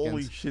shenanigans.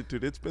 Holy shit,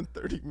 dude! It's been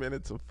 30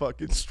 minutes of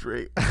fucking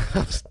straight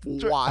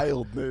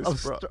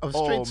wildness, bro. Of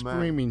straight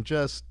screaming.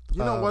 Just You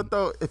know what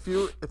though? If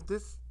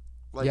this,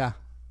 like, yeah.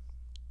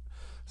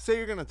 say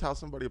you're gonna tell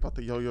somebody about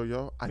the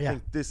yo, I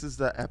think this is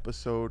the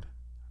episode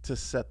to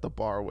set the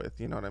bar with.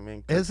 You know what I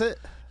mean? Is it?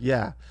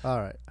 Yeah. All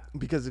right.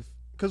 Because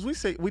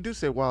we do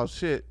say wild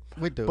shit.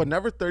 We do. But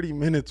never 30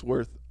 minutes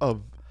worth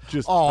of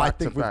just. Oh, I back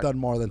to think we've back. done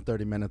more than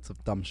 30 minutes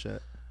of dumb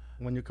shit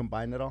when you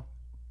combine it all.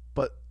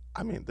 But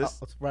I mean, this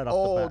it's right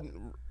off the bat.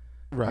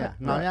 Right. Yeah.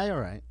 No, right. yeah,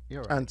 you're right.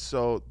 You're right. And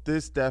so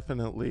this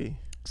definitely.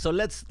 So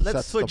let's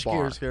sets switch the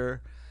bar. gears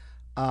here,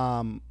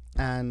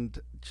 and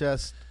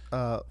just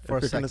for If a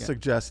you're gonna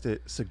second.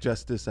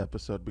 suggest this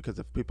episode, because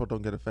if people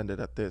don't get offended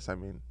at this, I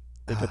mean,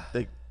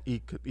 He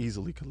could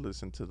easily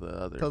listen to the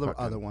other,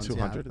 other ones.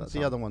 200 Yeah.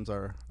 The other ones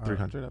are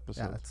 300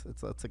 episodes.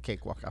 Yeah, it's a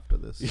cakewalk after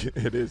this.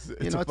 It is.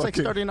 It's like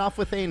starting off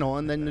with anal,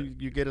 and then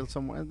you get it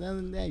somewhere, and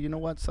then you know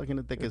what? Sucking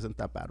a dick isn't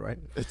that bad, right?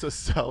 It's a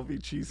Salvi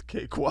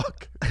cheesecake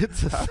walk.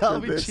 It's a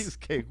Salvi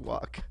cheesecake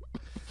walk.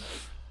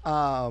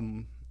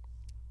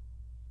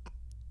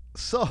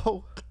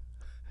 So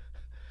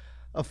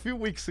a few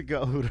weeks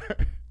ago,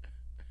 Hooter.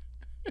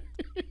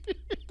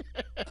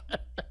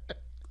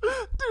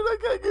 Dude, I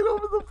can't get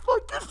over the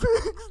fucking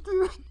pigs,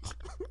 dude.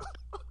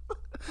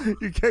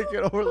 You can't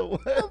get over the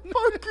what? The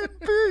fucking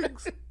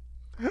pigs.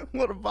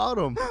 What about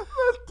them?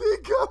 That thing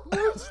got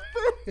more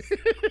space.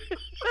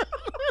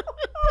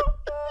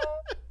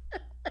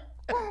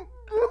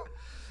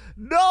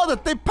 No,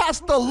 that they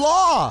passed the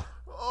law.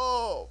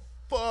 Oh,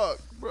 fuck,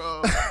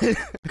 bro.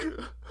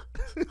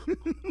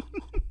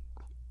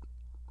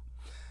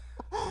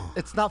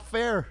 It's not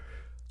fair.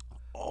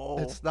 Oh,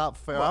 It's not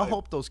fair. I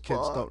hope those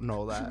kids don't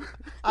know that.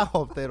 I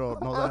hope they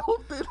don't know I that.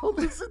 hope they don't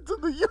listen to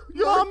the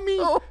yo-yo. Mommy,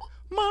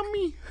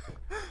 Mommy,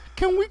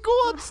 can we go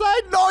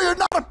outside? No, you're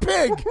not a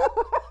pig.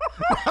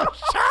 Now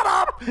shut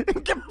up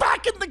and get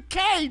back in the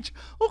cage.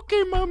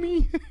 Okay,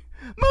 Mommy.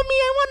 Mommy,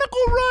 I want to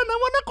go run. I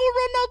want to go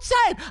run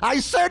outside. I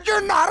said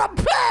you're not a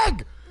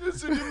pig.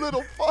 Listen, you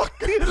little fuck.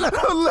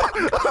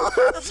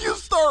 Unless you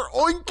start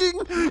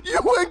oinking, you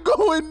ain't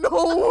going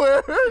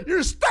nowhere.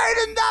 You're staying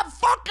in that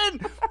fucking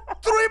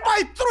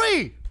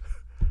 3x3.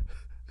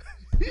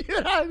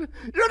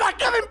 You're not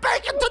giving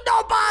bacon to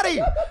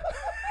nobody.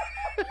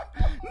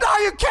 No,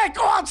 you can't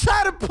go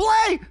outside and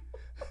play.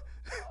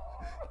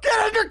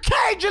 Get in your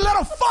cage, you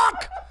little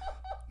fuck.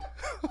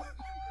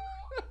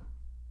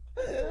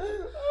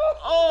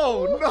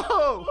 Oh,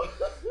 no.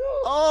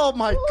 Oh,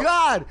 my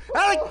God.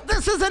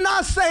 This isn't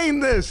us saying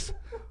this.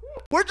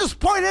 We're just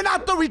pointing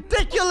out the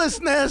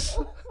ridiculousness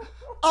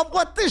of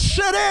what this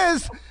shit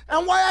is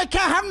and why I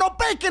can't have no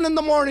bacon in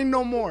the morning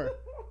no more.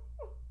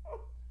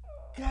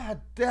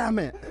 God damn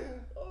it.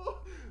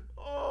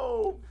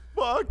 Oh,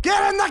 fuck.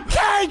 Get in the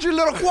cage, you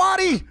little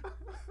guati.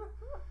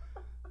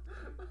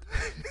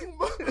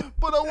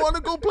 But I want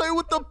to go play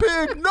with the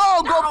pig.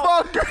 No, go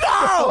fuck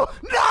yourself.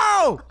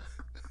 No.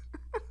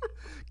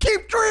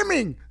 Keep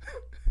dreaming.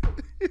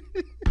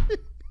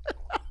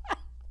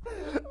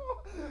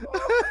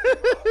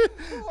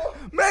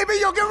 Maybe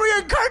you'll get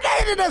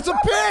reincarnated as a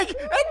pig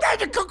and then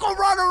you could go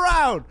run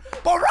around.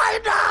 But right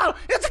now,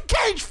 it's a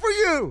cage for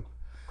you.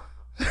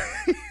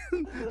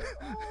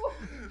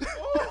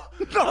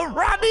 No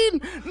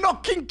running, no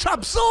King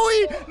Chop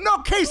Suey, no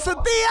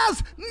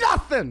quesadillas,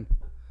 nothing.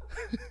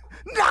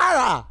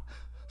 Nada.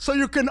 So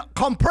you can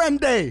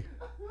comprende.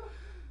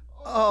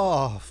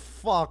 Oh,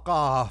 fuck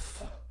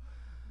off.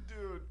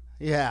 Dude.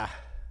 Yeah.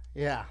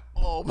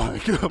 Oh my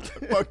God,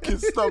 my fucking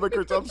stomach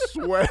hurts. I'm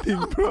sweating,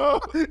 bro.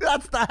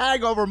 That's the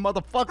hangover,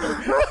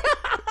 motherfucker.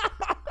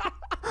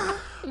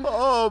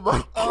 Oh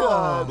my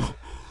God. Oh,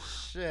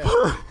 shit.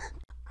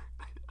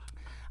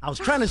 I was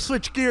trying to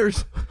switch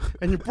gears,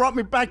 and you brought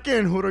me back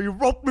in, Hooter. You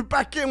roped me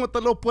back in with the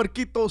little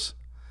puerquitos.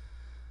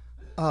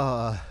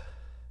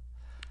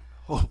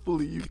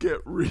 Hopefully you get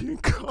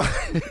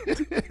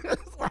reincarnated.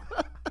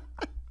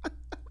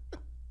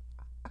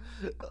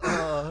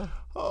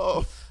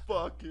 Oh,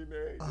 fucking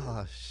A.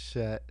 Oh,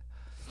 shit.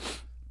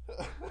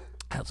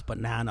 That's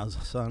bananas,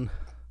 son.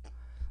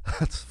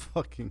 That's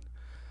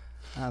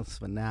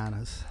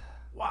bananas.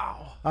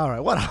 Wow. All right,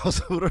 what else,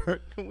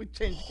 Hooter? Can we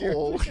change gears?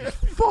 Holy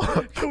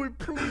fuck. Can we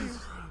please?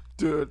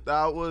 Dude,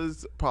 that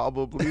was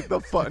probably the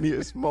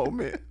funniest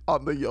moment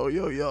on the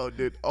yo-yo-yo,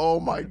 dude. Oh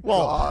my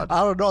God.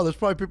 I don't know. There's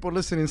probably people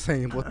listening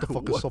saying, what the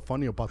fuck is so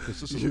funny about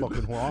this? This is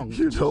fucking wrong.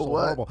 You This is know so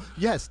what? horrible.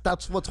 Yes,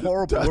 that's what's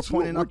horrible. That's we're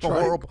pointing what out the we're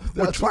trying- horrible.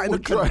 We're that's trying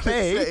what to we're trying to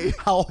convey say.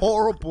 how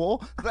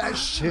horrible that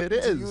shit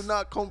is. Do you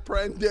not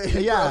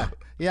comprende? Yeah, bro?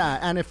 yeah.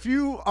 And if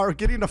you are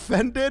getting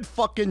offended,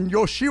 fucking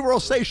Yoshiro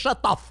say,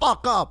 shut the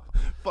fuck up.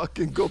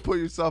 Fucking go put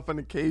yourself in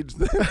a cage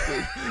then,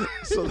 dude,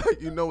 so that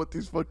you know what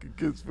these fucking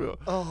kids feel.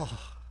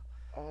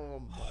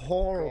 Oh, my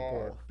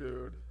horrible. God,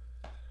 dude.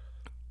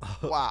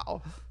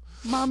 Wow.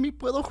 Mami,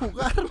 ¿puedo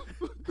jugar?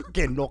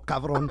 Que no,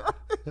 cabrón.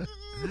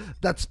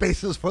 That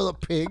space is for the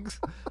pigs.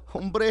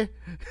 Hombre.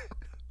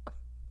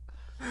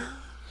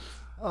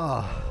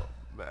 Oh,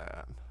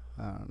 Man.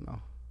 I don't know.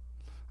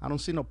 I don't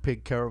see no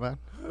pig caravan.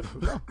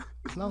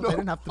 No, they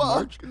didn't have to fuck,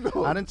 march.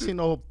 no, I didn't see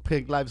no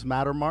Pig Lives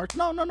Matter march.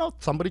 No.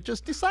 Somebody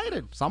just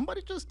decided.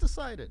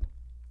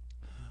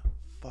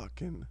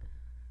 Fucking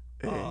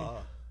A.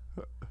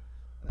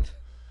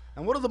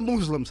 And what do the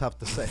Muslims have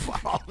to say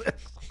about all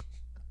this?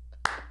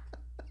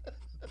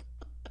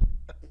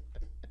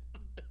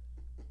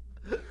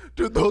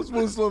 Dude, those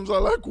Muslims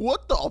are like,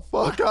 what the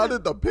fuck? How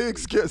did the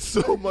pigs get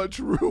so much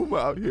room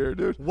out here,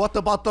 dude? What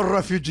about the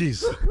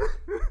refugees?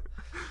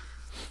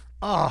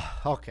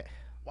 Okay.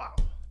 Wow.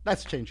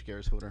 Let's change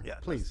gears, Hooter. Yeah,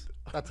 please.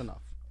 That's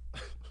enough.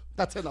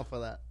 That's enough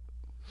of that.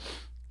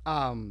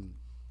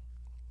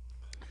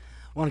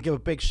 I want to give a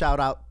big shout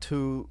out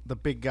to the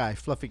big guy,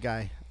 Fluffy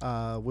Guy.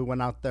 We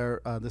went out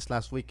there this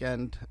last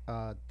weekend,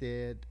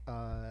 did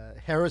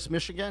Harris,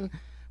 Michigan.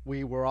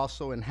 We were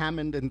also in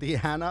Hammond,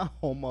 Indiana,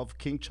 home of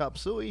King Chop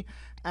Suey.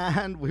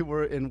 And we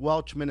were in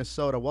Welch,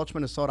 Minnesota. Welch,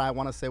 Minnesota, I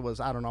want to say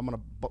was, I don't know, I'm going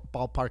to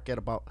ballpark it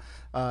about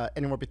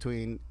anywhere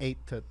between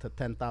 8,000 to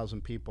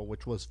 10,000 people,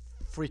 which was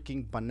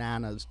freaking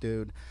bananas,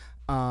 dude.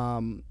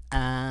 And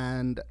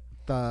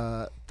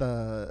the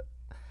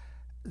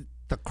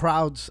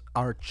crowds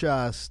are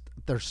just,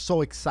 they're so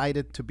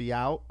excited to be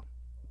out.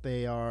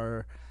 They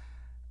are,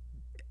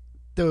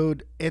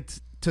 dude,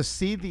 it's to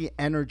see the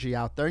energy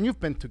out there. And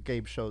you've been to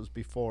Gabe shows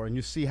before, and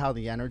you see how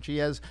the energy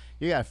is.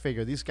 You got to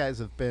figure these guys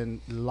have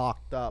been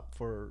locked up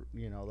for,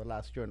 the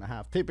last year and a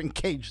half. They've been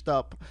caged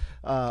up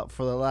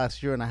for the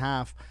last year and a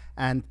half.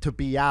 And to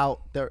be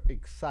out, they're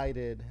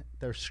excited.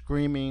 They're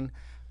screaming.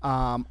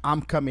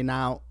 I'm coming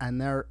out,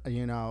 and they're,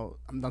 I'm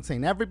not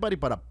saying everybody,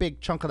 but a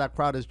big chunk of that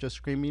crowd is just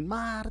screaming,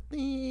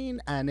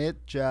 Martin. And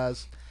it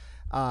just,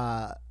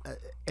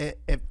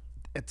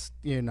 it's,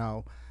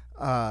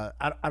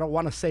 I don't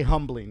want to say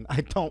humbling.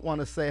 I don't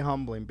want to say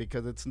humbling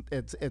because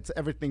it's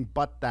everything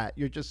but that.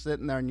 You're just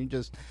sitting there and you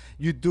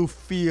do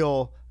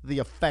feel the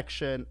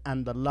affection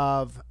and the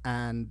love.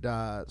 And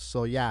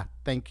so, yeah,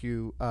 thank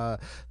you.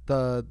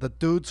 The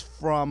dudes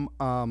from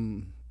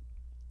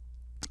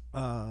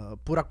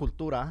Pura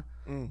Cultura,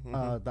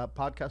 that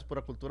podcast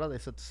Pura Cultura, they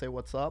said to say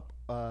what's up.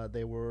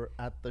 They were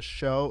at the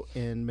show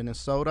in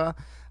Minnesota.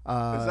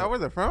 Is that where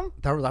they're from?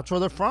 That's where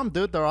they're from,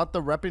 dude. They're out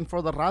there repping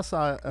for the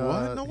raza.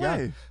 What? No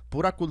way.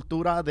 Pura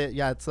Cultura.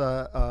 It's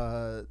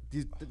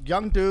these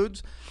young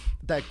dudes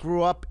that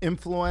grew up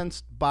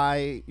influenced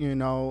by,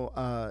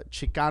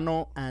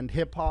 Chicano and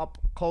hip hop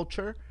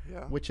culture,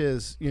 which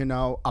is,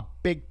 a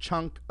big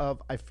chunk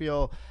of, I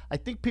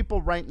think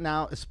people right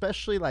now,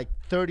 especially like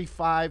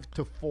 35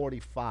 to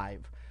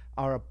 45,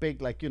 are a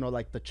big, like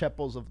the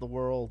Chepos of the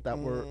world that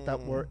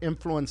were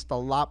influenced a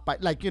lot by,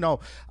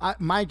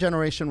 my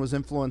generation was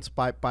influenced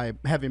by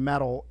heavy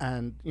metal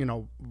and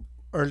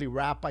early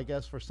rap, I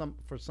guess, for some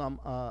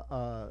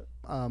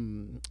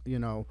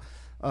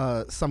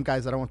some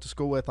guys that I went to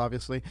school with,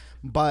 obviously.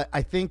 But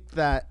I think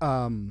that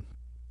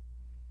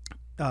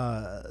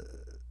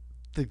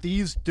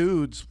these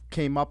dudes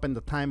came up in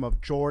the time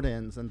of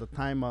Jordans and the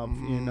time of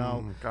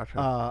gotcha.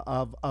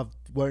 of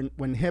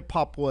when hip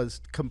hop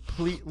was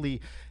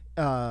completely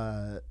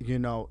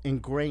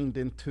ingrained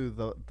into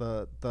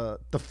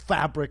the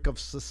fabric of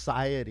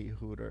society,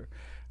 Hooter.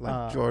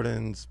 Like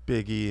Jordan's,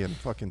 Biggie, and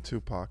fucking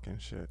Tupac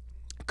and shit.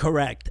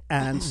 Correct.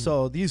 And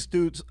so these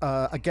dudes,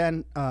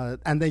 again,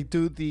 and they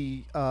do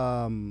the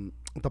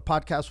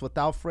podcast with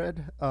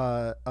Alfred,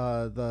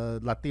 the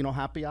Latino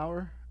Happy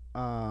Hour.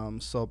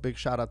 So big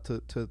shout out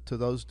to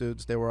those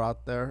dudes. They were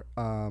out there.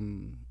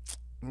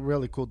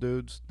 Really cool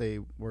dudes. They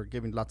were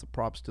giving lots of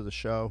props to the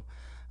show.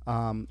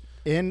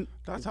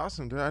 That's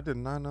awesome, dude. I did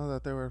not know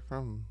that they were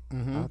from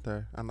out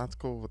there, and that's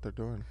cool what they're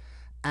doing.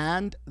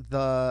 And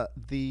there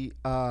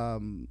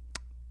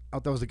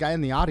was a guy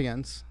in the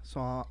audience,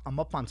 so I'm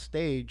up on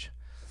stage,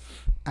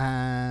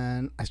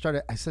 and I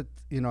said,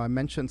 I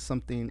mentioned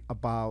something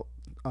about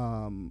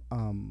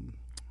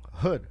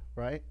hood,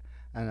 right?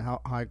 And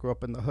how I grew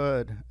up in the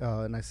hood,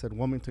 and I said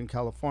Wilmington,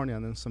 California,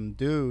 and then some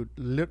dude,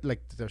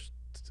 there's,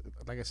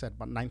 like I said,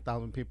 about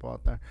 9,000 people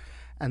out there,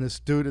 and this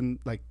dude in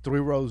like 3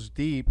 rows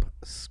deep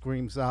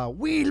screams out,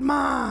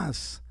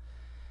 Wilmas!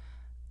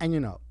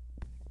 And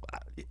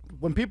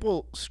when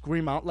people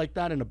scream out like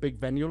that in a big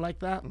venue like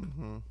that,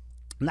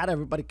 not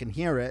everybody can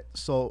hear it,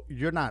 so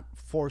you're not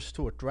forced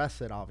to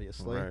address it,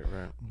 obviously. Right.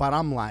 But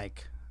I'm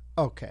like,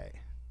 okay,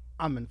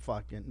 I'm in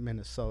fucking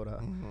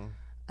Minnesota,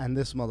 and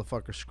this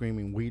motherfucker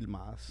screaming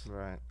Wilmas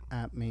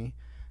at me.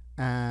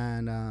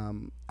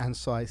 And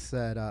so I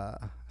said,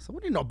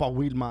 what do you know about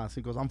Wilmas?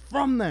 He goes, I'm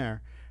from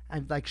there.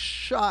 I'm like,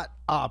 shut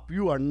up.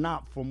 You are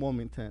not from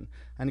Wilmington.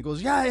 And he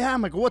goes, yeah, I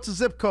am. I go, what's the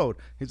zip code?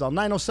 He's all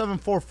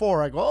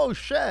 90744. I go, oh,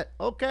 shit.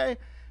 Okay.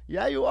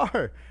 Yeah, you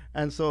are.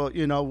 And so,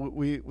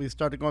 we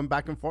started going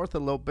back and forth a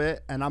little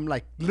bit. And I'm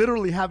like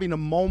literally having a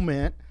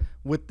moment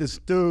with this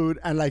dude.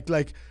 And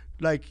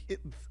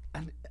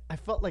and I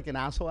felt like an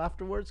asshole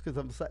afterwards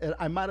because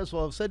I might as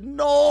well have said,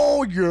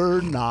 no,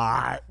 you're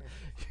not.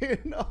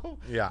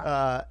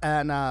 Yeah.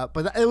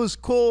 But it was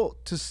cool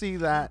to see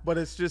that. But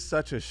it's just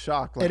such a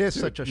shock. Like, it is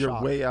such a you're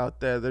shock. You're way out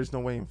there. There's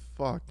no way in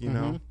fuck, you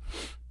know?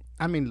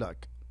 I mean,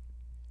 look,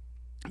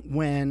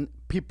 when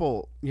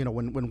people,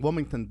 when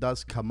Wilmington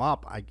does come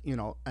up,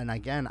 and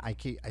again, I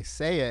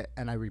say it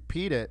and I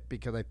repeat it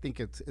because I think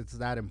it's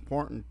that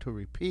important to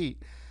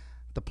repeat.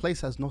 The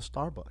place has no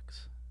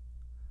Starbucks.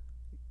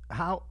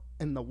 How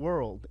in the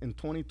world in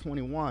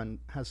 2021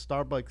 has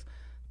Starbucks?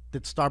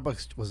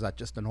 Was that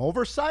just an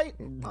oversight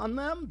on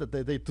them?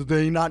 Did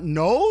they not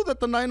know that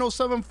the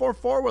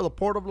 90744 where the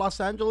Port of Los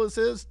Angeles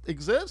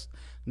exists?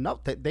 No,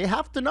 they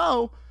have to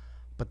know,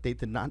 but they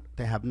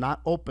have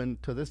not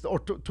opened to this, or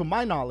to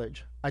my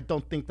knowledge, I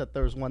don't think that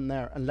there's one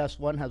there unless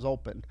one has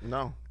opened.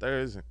 No, there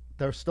isn't.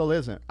 There still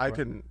isn't.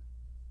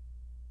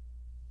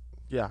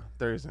 Yeah,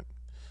 there isn't.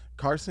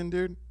 Carson,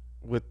 dude,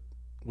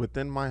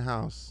 within my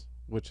house,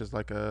 which is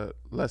like a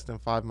less than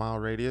 5 mile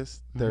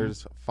radius,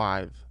 there's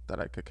 5 that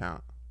I could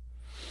count.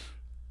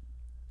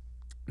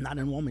 Not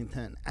in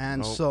Wilmington.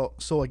 And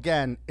Nope. so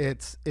again,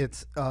 it's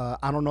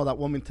I don't know that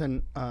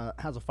Wilmington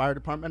has a fire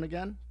department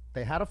again.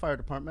 They had a fire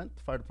department.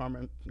 The fire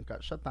department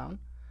got shut down.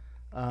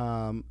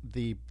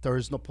 There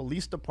is no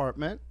police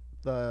department.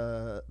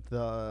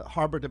 The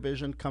Harbor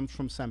Division comes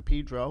from San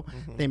Pedro.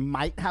 They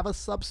might have a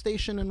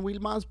substation in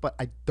Wilmas, but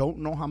I don't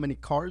know how many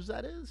cars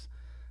that is.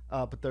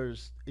 But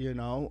there's,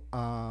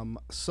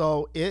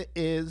 so it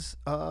is,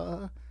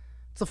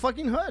 it's a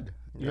fucking hood,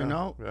 you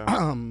know?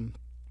 Yeah.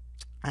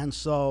 And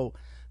so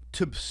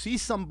to see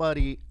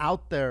somebody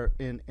out there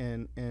in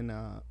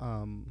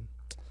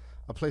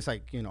a place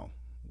like,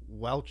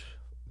 Welch,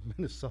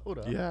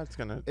 Minnesota, Yeah, it's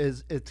going to be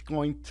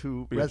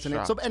a resonate.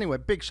 shock. So anyway,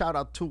 big shout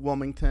out to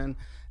Wilmington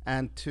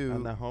and to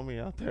and the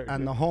homie out there. and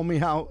dude. the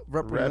homie out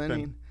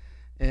representing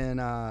in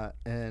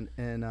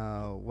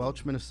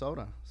Welch,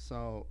 Minnesota.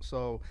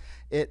 So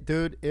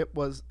it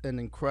was an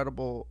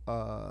incredible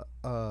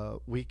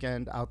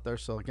weekend out there.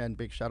 So again,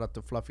 big shout out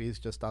to Fluffy. He's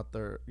just out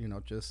there,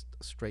 just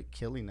straight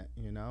killing it,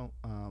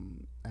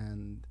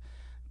 and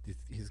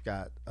he's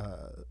got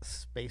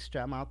Space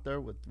Jam out there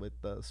with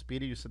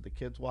Speedy. You said the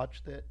kids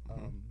watched it.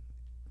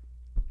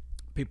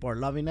 People are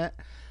loving it.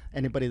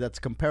 Anybody that's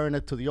comparing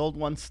it to the old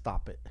one,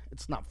 stop it.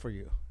 It's not for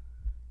you.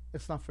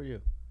 It's not for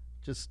you.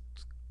 Just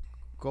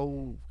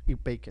go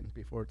eat bacon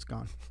before it's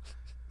gone.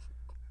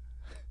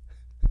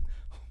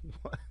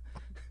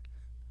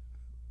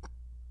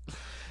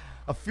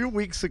 A few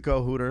weeks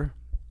ago, Hooter,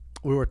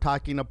 we were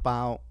talking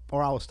about,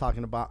 or I was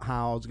talking about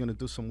how I was going to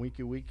do some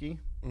wiki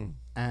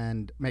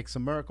and make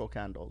some miracle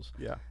candles.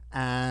 Yeah.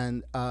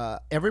 And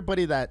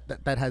everybody that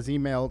has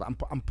emailed,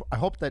 I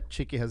hope that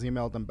Chiki has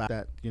emailed them back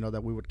that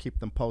that we would keep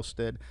them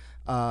posted.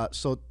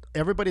 So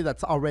everybody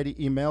that's already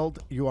emailed,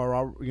 you are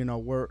all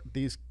we're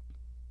these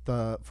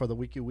for the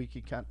wiki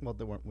well,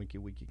 they weren't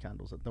wiki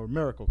candles, they were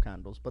miracle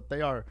candles, but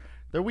they're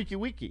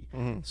wiki.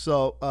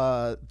 So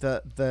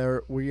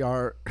we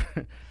are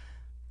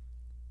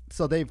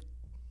so they've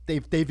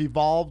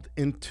evolved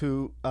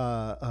into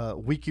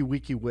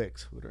wiki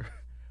wicks, Hooter.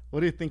 What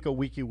do you think of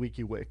wiki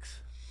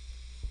wicks?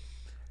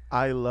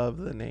 I love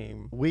the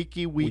name.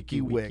 Wiki wicks.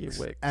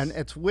 Wicks. And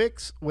it's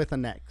wicks with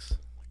an X.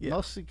 Yeah. No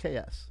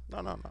CKS.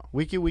 No.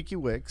 Wiki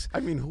wicks. I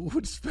mean, who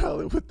would spell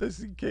it with the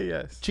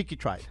CKS? Chiki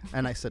tried.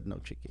 And I said, no,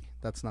 Chiki.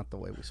 That's not the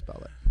way we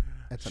spell it.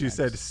 It's an She X.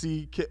 said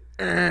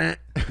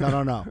CK.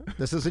 No.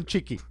 This isn't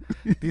Chiki.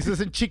 This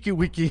isn't Chiki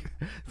Wiki.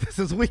 This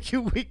is Wiki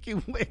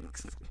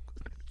Wicks.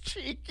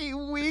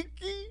 Chiki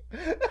Wiki.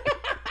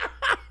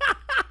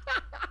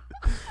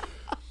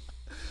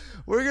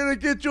 We're going to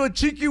get you a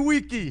Chiki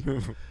Wiki.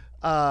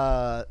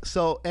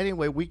 So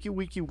anyway, Wiki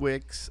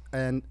Wicks.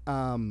 And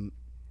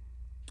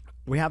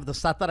we have the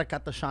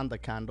Satarakata Shanda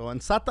candle.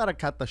 And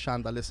Satarakata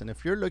Shanda, listen,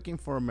 if you're looking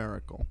for a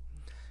miracle,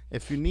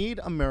 if you need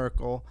a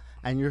miracle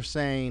and you're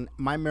saying,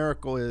 my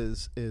miracle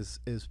is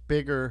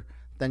bigger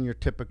than your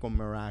typical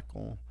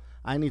miracle,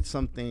 I need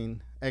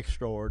something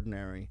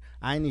extraordinary.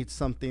 I need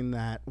something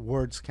that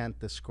words can't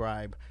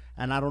describe.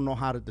 And I don't know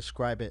how to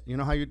describe it. You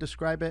know how you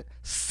describe it?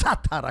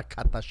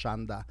 Satarakata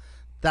Shanda.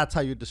 That's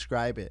how you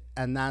describe it.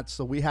 And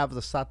so we have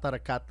the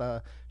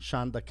Satarakata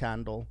Shanda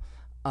candle.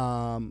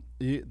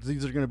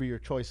 These are going to be your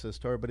choices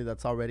to everybody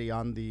that's already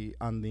on the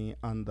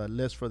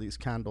list for these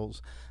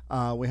candles.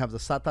 We have the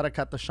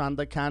Satarakata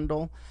Shanda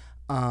candle.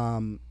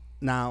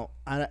 Now,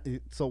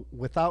 so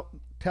without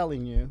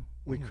telling you,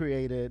 we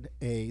created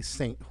a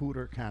Saint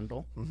Hooter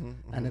candle,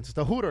 and it's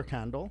the Hooter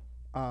candle.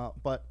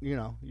 But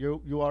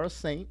you are a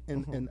saint,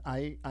 and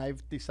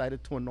I've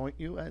decided to anoint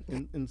you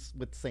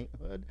with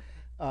sainthood.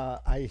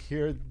 I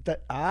hear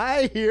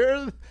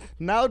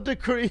now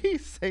decree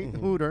Saint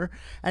Hooter,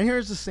 and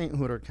here's the Saint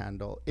Hooter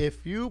candle.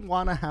 If you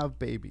want to have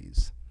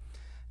babies,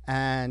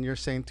 and you're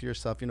saying to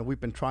yourself, we've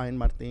been trying,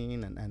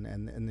 Martin,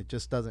 and it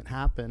just doesn't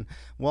happen.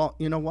 Well,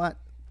 you know what?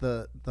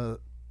 The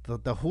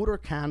Hooter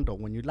candle,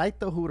 when you light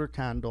the Hooter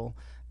candle,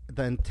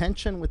 the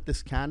intention with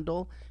this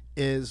candle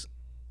is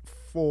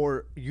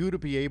for you to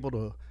be able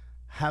to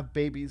have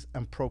babies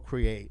and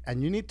procreate.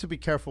 And you need to be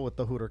careful with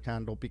the Hooter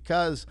candle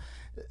because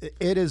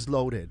it is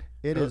loaded.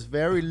 It is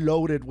very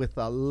loaded with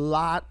a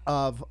lot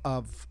of a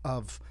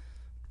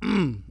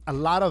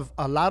lot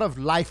of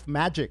life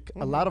magic,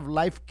 a lot of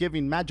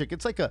life-giving magic.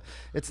 It's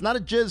not a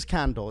jizz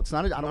candle. It's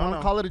not. I don't want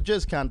to call it a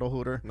jizz candle,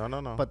 Hooter.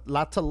 No. But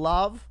lots of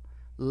love,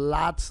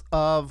 lots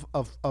of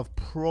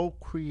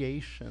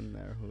procreation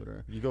there,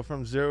 Hooter. You go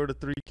from 0 to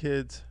 3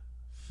 kids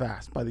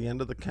fast by the end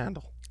of the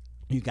candle.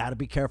 You got to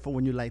be careful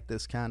when you light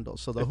this candle.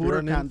 So the If Hooter you're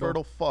an candle,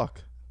 infertile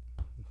fuck,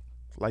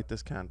 light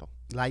this candle.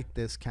 light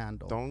this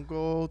candle. Don't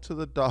go to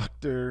the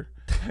doctor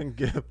and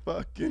get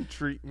fucking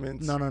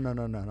treatments.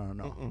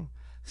 No.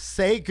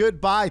 Say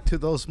goodbye to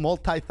those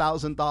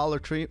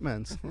multi-$1,000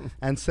 treatments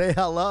and say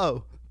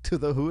hello to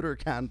the Hooter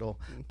candle.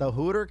 The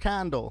Hooter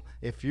candle.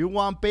 If you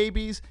want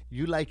babies,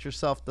 you light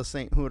yourself the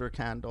St. Hooter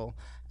candle.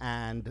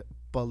 And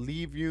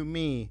believe you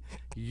me,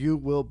 you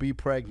will be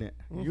pregnant.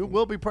 You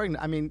will be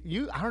pregnant. I mean,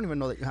 I don't even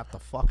know that you have to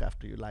fuck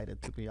after you light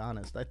it, to be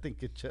honest. I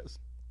think it just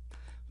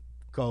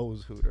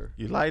goes, Hooter.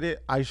 You light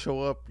it, I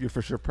show up, you're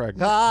for sure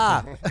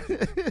pregnant.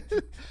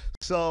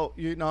 So,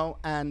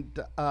 and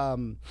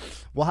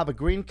we'll have a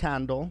green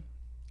candle.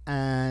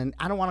 And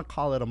I don't want to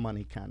call it a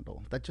money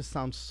candle. That just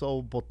sounds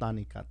so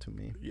botanica to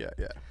me. Yeah.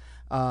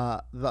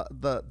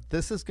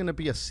 This is going to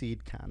be a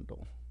seed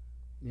candle,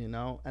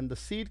 and the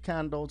seed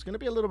candle is going to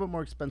be a little bit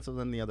more expensive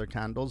than the other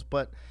candles,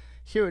 but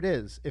here it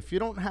is. If you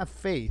don't have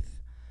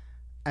faith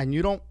and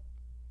you don't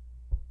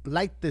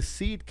light the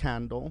seed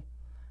candle,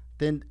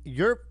 then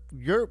your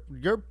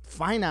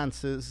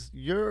finances,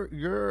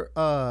 your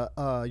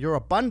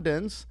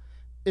abundance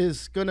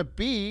is going to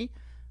be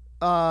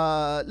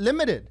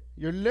limited.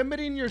 You're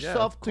limiting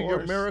yourself to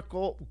your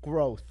miracle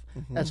growth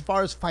as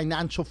far as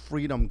financial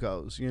freedom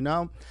goes,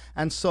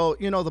 And so,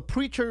 the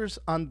preachers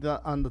on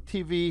the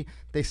TV,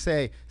 they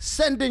say,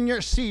 send in your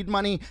seed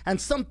money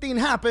and something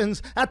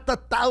happens at the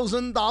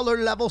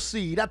 $1,000 level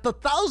seed. At the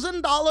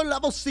 $1,000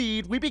 level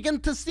seed, we begin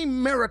to see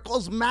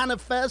miracles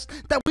manifest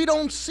that we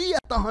don't see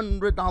at the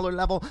 $100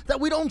 level,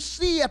 that we don't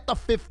see at the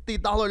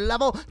 $50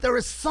 level. There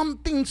is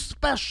something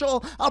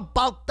special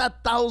about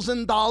that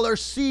 $1,000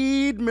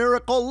 seed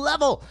miracle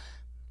level.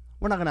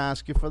 We're not going to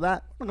ask you for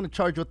that. We're not going to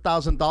charge you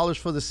 $1,000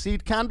 for the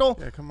seed candle.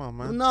 Yeah, come on,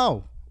 man.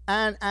 No.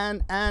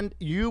 And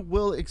you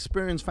will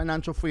experience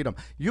financial freedom.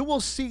 You will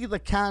see the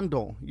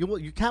candle.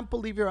 You can't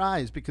believe your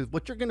eyes, because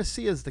what you're going to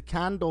see is the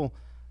candle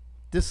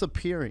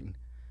disappearing.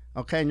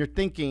 Okay, and you're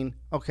thinking,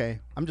 okay,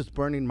 I'm just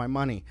burning my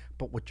money.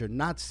 But what you're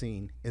not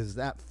seeing is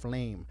that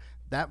flame.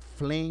 That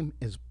flame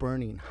is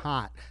burning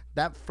hot.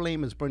 That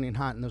flame is burning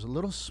hot, and there's a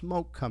little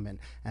smoke coming.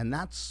 And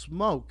that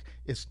smoke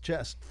is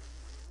just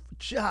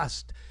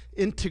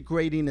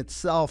integrating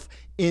itself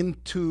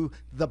into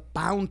the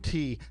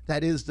bounty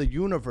that is the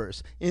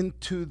universe,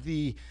 into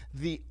the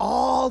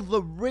all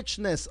the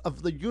richness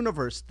of the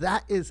universe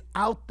that is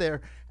out there.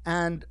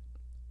 And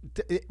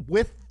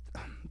with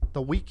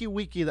the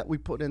wiki that we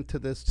put into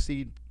this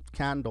seed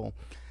candle,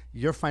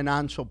 your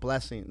financial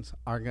blessings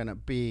are going to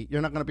be,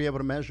 you're not going to be able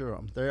to measure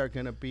them. They are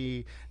going to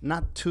be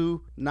not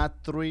 2,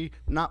 not 3,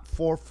 not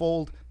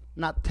 4-fold,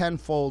 not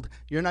 10-fold.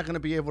 You're not going to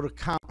be able to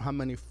count how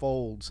many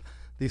folds.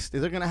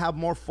 They're going to have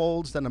more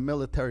folds than a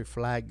military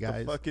flag,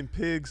 guys. The fucking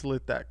pigs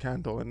lit that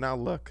candle, and now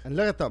look. And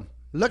look at them.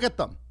 Look at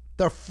them.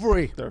 They're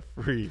free. They're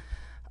free.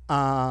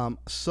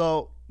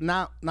 So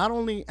now, not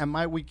only am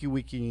I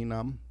wiki-wikiing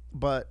them,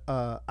 but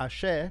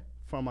Ashe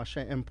from Ashe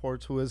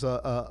Imports, who is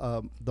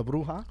the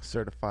bruja.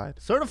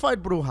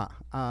 Certified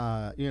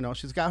bruja.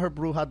 She's got her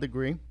bruja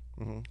degree.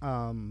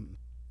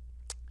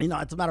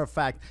 As a matter of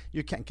fact,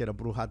 you can't get a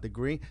bruja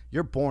degree.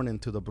 You're born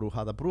into the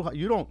bruja. The bruja,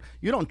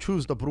 you don't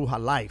choose the bruja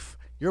life.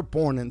 You're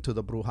born into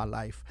the bruja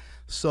life.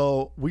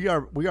 So we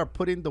are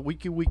putting the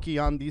wiki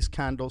on these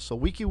candles. So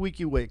wiki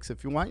wicks.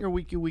 If you want your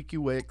wiki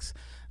wicks,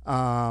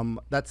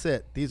 that's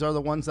it. These are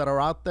the ones that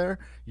are out there.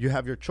 You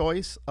have your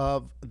choice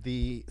of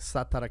the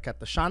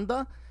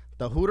Satarakatashanda,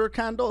 the Hooter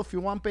candle if you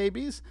want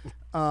babies,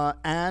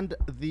 and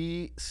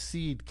the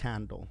seed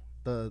candle,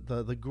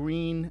 the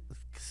green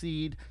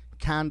seed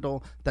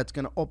candle that's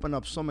going to open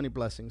up so many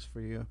blessings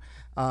for you.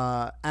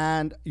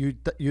 And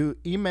you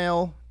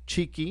email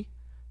Chiki,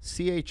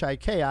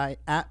 Chiki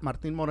at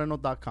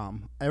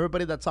martinmoreno.com.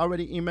 Everybody that's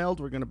already emailed,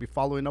 we're going to be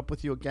following up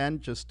with you again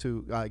just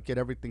to get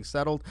everything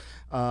settled.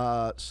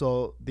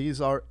 So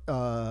these are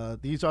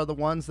the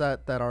ones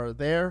that are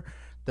there.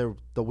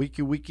 The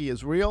wiki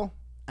is real,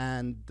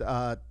 and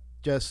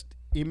just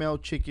email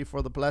Chiki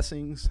for the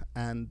blessings,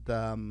 and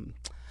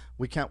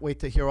we can't wait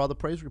to hear all the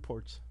praise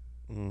reports.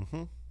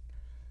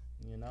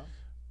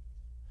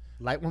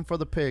 Light one for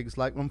the pigs,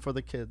 light one for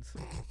the kids.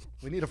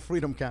 We need a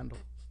freedom candle.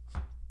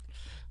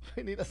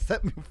 We need a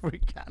set me free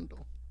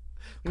candle.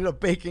 We need a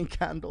baking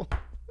candle.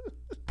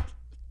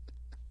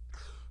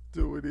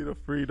 Dude, we need a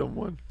freedom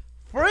one.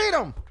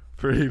 Freedom.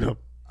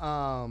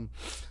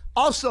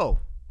 Also,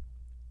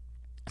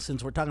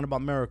 since we're talking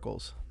about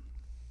miracles,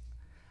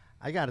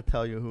 I got to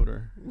tell you,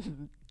 Hooter,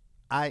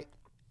 I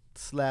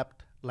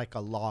slept like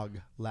a log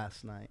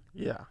last night.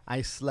 Yeah.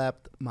 I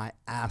slept my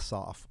ass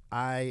off.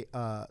 As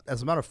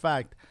a matter of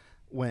fact,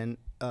 when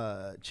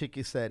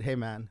Chiki said, "Hey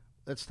man,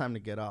 it's time to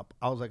get up,"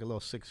 I was like a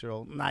little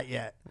 6-year-old. Not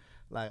yet.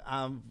 Like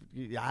I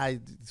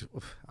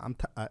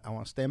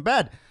want to stay in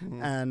bed.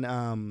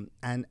 And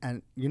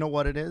you know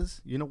what it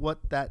is? You know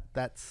what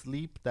that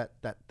sleep,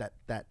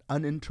 that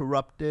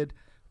uninterrupted,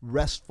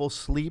 restful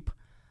sleep.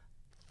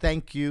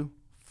 Thank you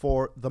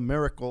for the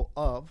miracle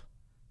of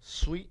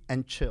Sweet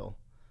and Chill.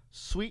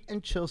 Sweet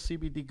and Chill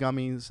CBD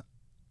gummies.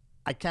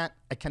 I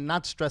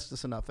cannot stress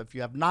this enough. If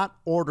you have not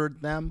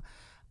ordered them,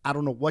 I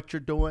don't know what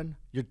you're doing.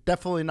 You're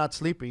definitely not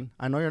sleeping.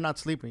 I know you're not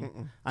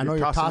sleeping. I know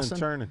you're tossing. And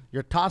turning.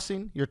 You're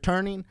tossing. You're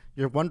turning.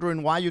 You're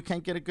wondering why you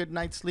can't get a good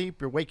night's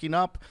sleep. You're waking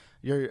up.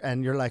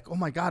 You're like, oh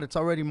my God, it's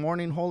already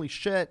morning. Holy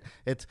shit!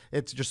 It's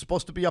you're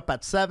supposed to be up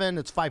at 7.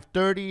 It's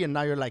 5:30, and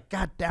now you're like,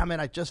 God damn it!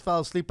 I just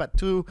fell asleep at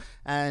 2.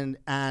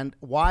 And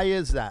why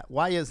is that?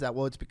 Why is that?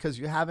 Well, it's because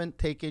you haven't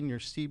taken your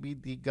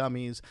CBD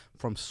gummies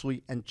from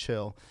Sweet and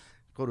Chill.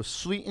 Go to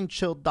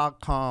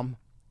sweetandchill.com.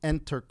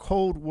 Enter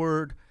code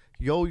word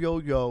yo yo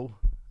yo.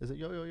 Is it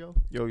yo yo yo?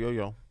 Yo yo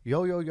yo.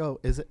 Yo yo yo.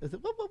 Is it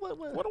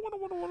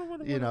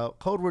what? You know,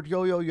 code word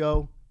yo yo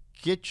yo.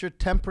 Get your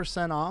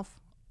 10% off.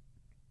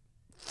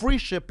 Free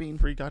shipping.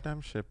 Free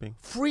goddamn shipping.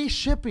 Free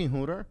shipping,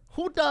 Hooter.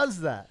 Who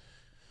does that?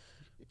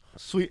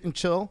 Sweet and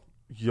Chill.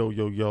 Yo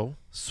yo yo.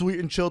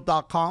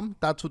 Sweetandchill.com.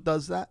 That's who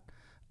does that.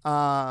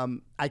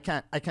 I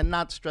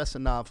cannot stress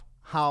enough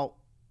how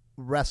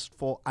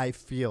restful I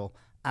feel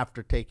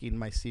after taking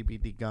my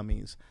CBD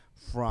gummies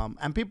from,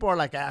 and people are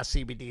like,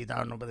 CBD, I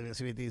don't know about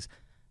CBDs.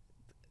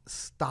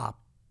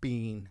 Stop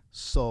being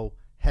so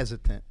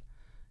hesitant.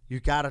 You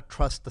got to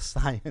trust the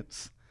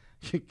science.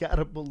 You got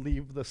to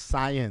believe the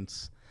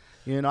science.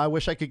 You know, I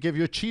wish I could give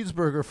you a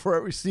cheeseburger for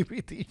every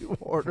CBD you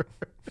order.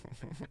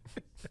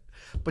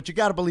 But you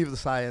got to believe the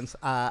science.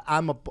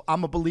 I'm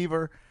a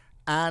believer,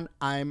 and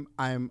I'm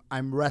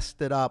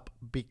rested up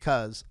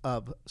because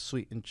of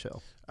Sweet and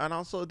Chill. And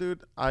also,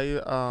 dude,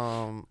 I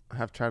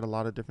have tried a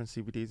lot of different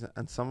CBDs,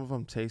 and some of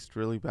them taste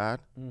really bad,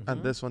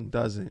 and this one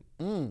doesn't.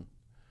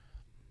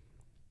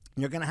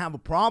 You're gonna have a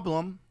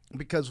problem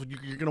because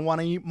you're gonna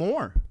want to eat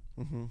more,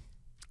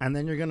 and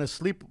then you're gonna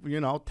sleep,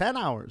 10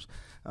 hours,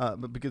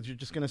 because you're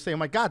just gonna say, "Oh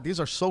my God, these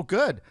are so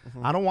good!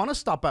 I don't want to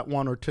stop at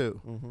 1 or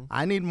 2.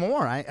 I need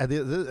more.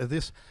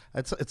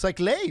 It's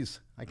like Lay's.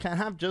 I can't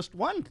have just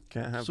one.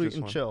 Can't have Sweet just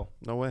and one. Chill.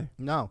 No way.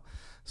 No.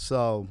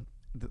 So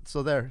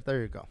there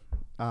you go.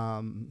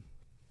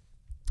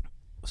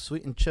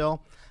 Sweet and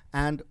Chill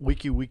and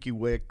Wiki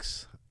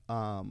Wicks.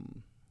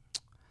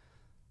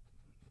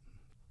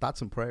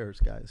 Thoughts and prayers,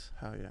 guys.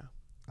 Hell yeah.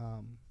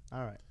 All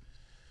right.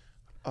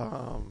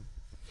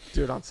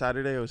 Dude, on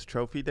Saturday it was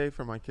trophy day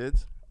for my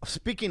kids.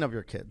 Speaking of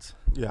your kids,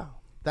 Yeah.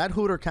 that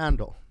Hooter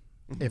candle.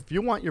 If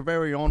you want your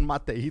very own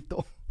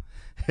mateito,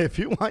 if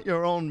you want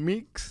your own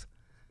mix,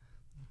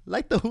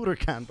 light the Hooter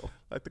candle.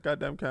 Like the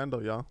goddamn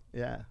candle, y'all.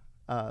 Yeah.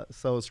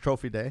 So it's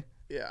trophy day.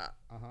 Yeah.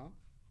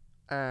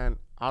 And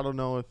I don't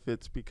know if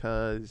it's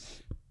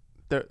because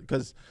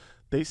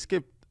they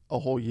skipped a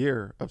whole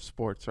year of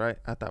sports, right,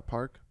 at that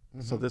park.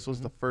 So this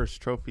was the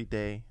first trophy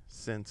day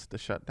since the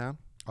shutdown.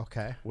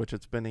 Okay. Which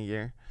it's been a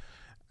year.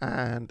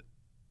 And,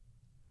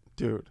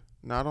 dude,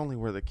 not only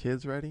were the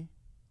kids ready,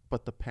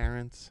 but the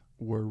parents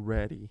were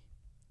ready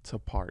to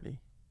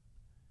party.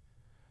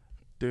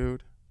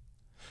 Dude.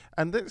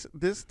 And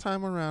this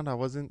time around, I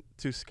wasn't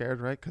too scared,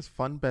 right? Because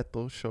Fun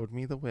Beto showed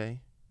me the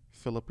way.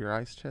 Fill up your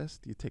ice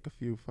chest. You take a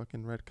few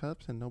fucking red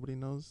cups, and nobody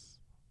knows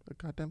a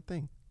goddamn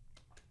thing.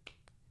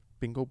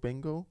 Bingo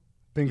bango.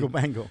 Bingo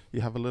bango.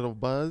 You have a little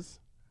buzz.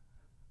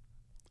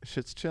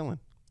 Shit's chilling.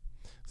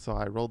 So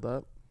I rolled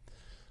up.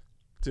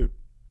 Dude,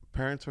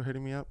 parents were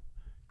hitting me up.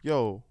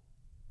 Yo,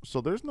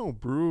 so there's no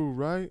brew,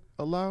 right,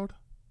 allowed?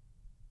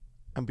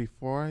 And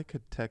before I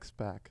could text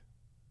back,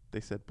 they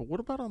said, but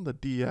what about on the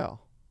DL?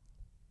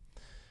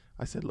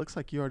 I said, looks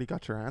like you already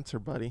got your answer,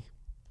 buddy.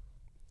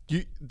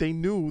 They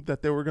knew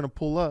that they were going to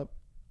pull up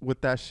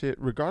with that shit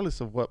regardless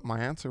of what my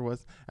answer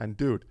was. And,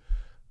 dude,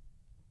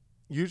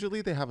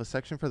 usually they have a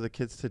section for the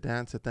kids to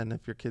dance. And then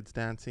if your kid's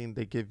dancing,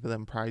 they give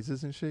them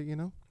prizes and shit,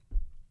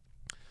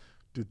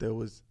 Dude, there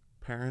was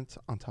parents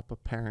on top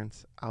of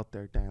parents out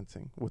there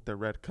dancing with their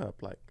red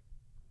cup,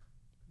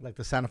 like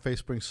the Santa Fe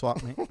Spring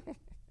Swap Meet.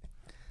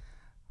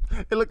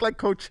 It looked like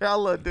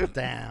Coachella, dude.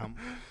 Damn.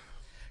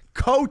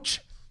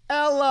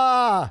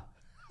 Coachella.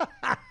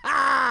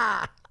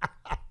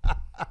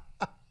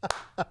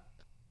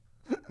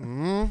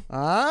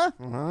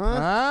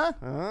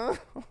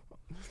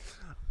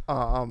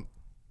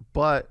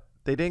 But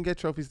they didn't get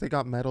trophies. They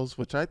got medals,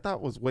 which I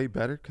thought was way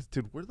better. Because,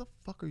 dude, where the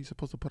fuck are you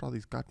supposed to put all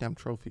these goddamn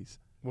trophies?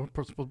 Where are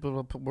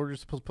you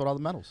supposed to put all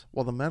the medals?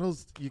 Well, the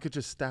medals, you could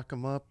just stack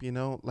them up,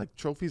 Like,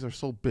 trophies are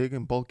so big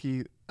and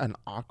bulky and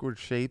awkward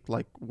shaped.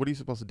 Like, what are you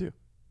supposed to do?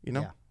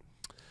 Yeah.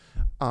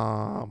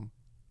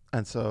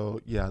 And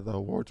so, yeah, the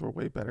awards were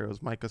way better. It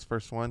was Micah's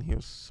first one. He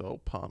was so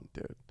pumped,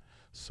 dude.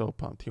 So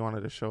pumped. He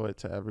wanted to show it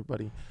to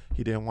everybody.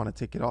 He didn't want to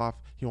take it off.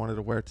 He wanted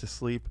to wear it to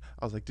sleep.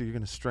 I was like, dude, you're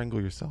going to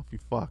strangle yourself. You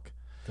fuck.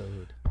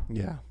 Dude.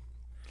 Yeah.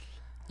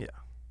 Yeah.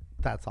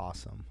 That's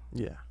awesome.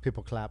 Yeah.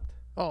 People clapped.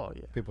 Oh,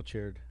 yeah. People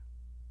cheered.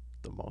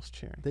 The most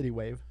cheering. Did he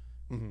wave?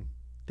 Mm-hmm.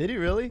 Did he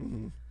really?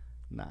 Mm-hmm.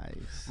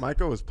 Nice.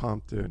 Micah was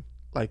pumped, dude.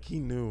 Like, he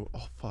knew,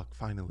 oh, fuck,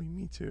 finally,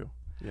 me too.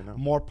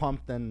 More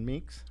pumped than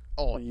Meeks?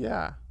 Oh,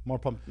 yeah. More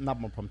pumped,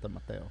 not more pumped than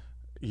Mateo.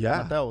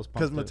 Yeah. Mateo was pumped.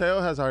 Because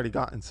Mateo has already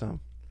gotten some.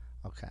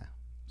 Okay.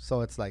 So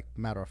it's like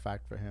matter of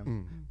fact for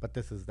him. But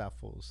this is that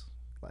fool's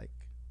like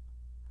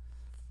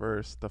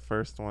the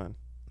first one.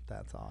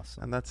 That's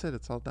awesome. And that's it.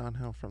 It's all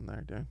downhill from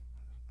there, dude.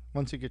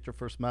 Once you get your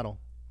first medal,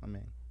 I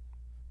mean,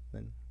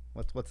 Then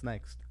what's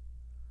next?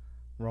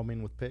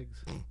 Roaming with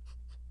pigs.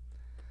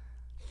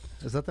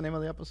 Is that the name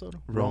of the episode?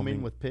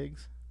 Roaming with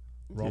pigs.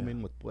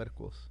 Roaming with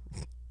puercos.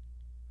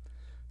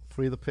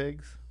 Free the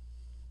pigs.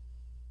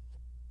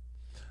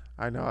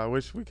 I know. I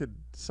wish we could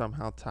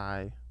somehow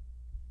tie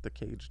the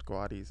caged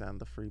guatis and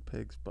the free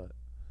pigs, but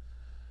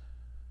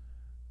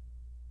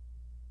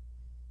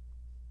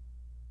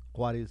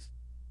Guatis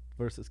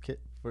versus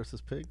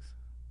pigs.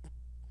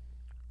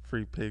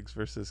 Free pigs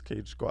versus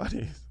caged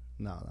guatis.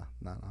 No.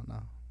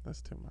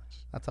 That's too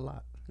much. That's a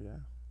lot. Yeah.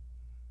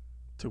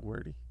 Too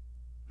wordy.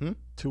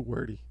 Too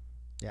wordy.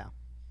 Yeah.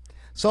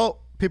 So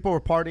people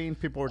were partying,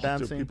 people were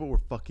dancing. Dude, people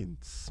were fucking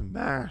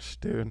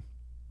smashed, dude.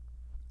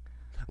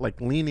 Like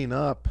leaning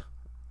up.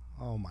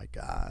 Oh my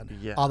God.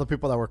 Yeah. All the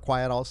people that were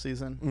quiet all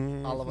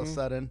season, all of a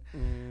sudden,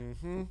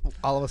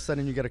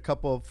 you get a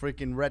couple of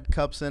freaking red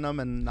cups in them,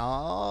 and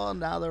now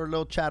they're a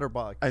little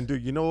chatterbox. And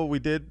dude, you know what we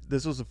did?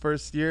 This was the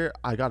first year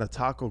I got a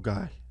taco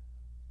guy.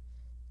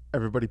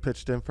 Everybody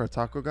pitched in for a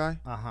taco guy.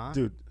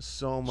 Dude,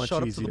 so much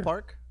Showed easier. up to the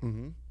park?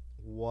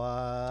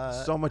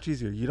 What? So much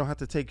easier. You don't have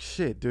to take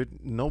shit,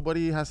 dude.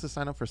 Nobody has to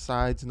sign up for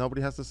sides. Nobody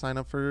has to sign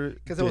up for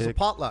because it was a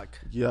potluck.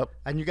 Yep.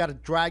 And you got to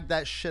drag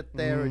that shit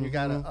there, and you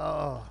got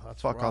to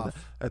that's fuck rough. all that.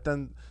 And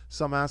then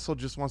some asshole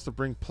just wants to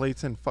bring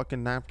plates and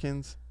fucking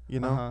napkins.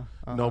 You know,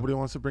 nobody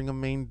wants to bring a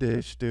main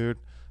dish, dude.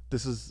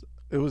 It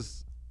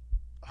was,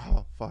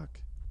 oh fuck.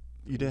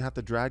 You didn't have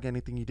to drag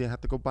anything. You didn't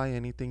have to go buy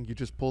anything. You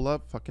just pull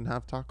up, fucking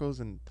have tacos,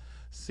 and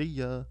see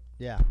ya.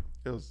 Yeah.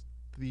 It was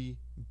the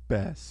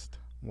best.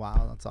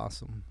 Wow, that's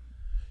awesome.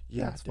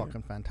 Yeah, that's dude.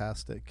 fucking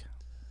fantastic.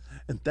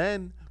 And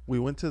then we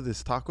went to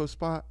this taco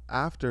spot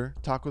after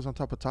tacos on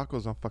top of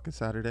tacos on fucking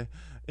Saturday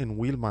in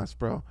Wilmas,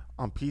 bro,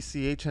 on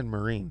PCH and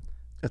Marine.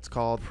 It's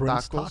called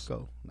Prince Tacos.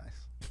 Taco.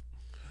 Nice.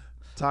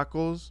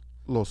 Tacos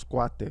Los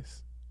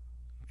Cuates.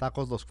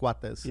 Tacos Los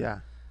Cuates. Yeah.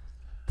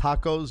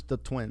 Tacos the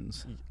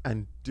twins.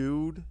 And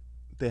dude,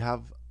 they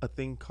have a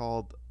thing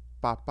called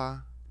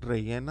papa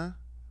rellena,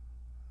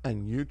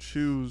 and you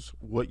choose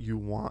what you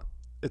want.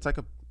 It's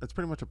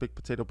pretty much a baked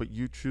potato, but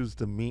you choose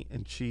the meat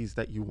and cheese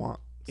that you want.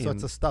 So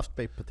it's a stuffed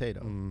baked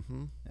potato.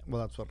 Mm-hmm.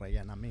 Well, that's what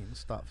rellena means,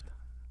 stuffed.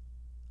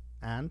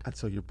 And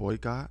so your boy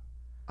got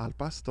al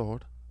pastor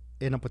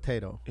in a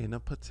potato. Oh,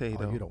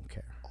 you don't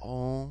care.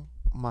 Oh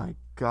my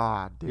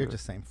God, dude. You're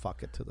just saying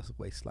fuck it to the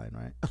waistline,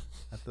 right?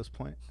 At this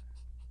point.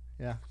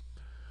 Yeah.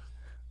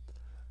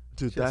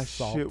 Dude, that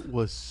salt. shit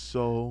was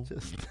so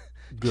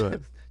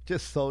good.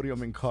 Just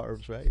sodium and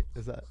carbs, right?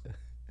 Is that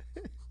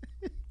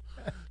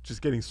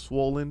just getting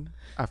swollen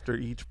after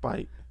each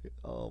bite.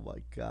 Oh my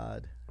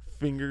God.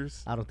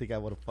 Fingers. I don't think I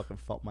would have fucking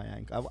felt my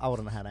ankle. I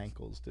wouldn't have had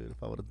ankles, dude,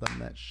 if I would have done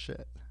that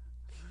shit.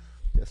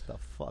 Just a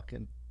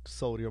fucking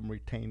sodium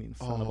retaining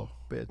son of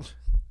a bitch.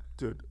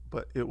 Dude,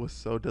 but it was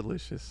so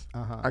delicious.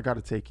 Uh-huh. I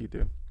gotta take you,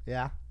 dude.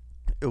 Yeah?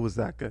 It was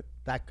that good.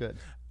 That good.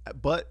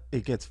 But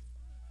it gets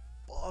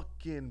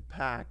fucking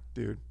packed,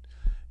 dude.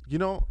 You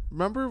know,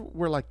 remember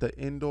where like the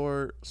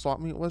indoor swap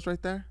meet was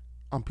right there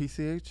on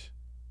PCH?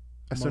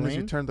 As soon as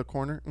you turn the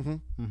corner.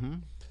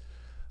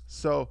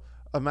 So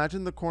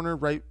imagine the corner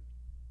right.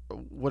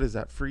 What is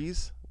that?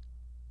 Freeze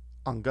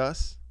on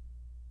Gus.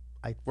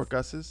 Where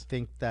Gus is?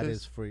 Think that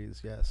is Freeze.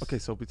 Yes. Okay,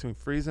 so between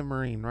Freeze and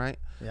Marine, right?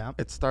 Yeah.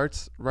 It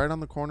starts right on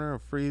the corner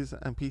of Freeze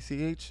and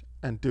PCH,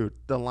 and dude,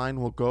 the line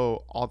will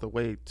go all the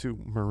way to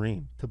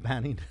Marine. To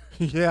Banning.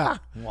 Yeah.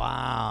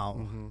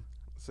 Wow.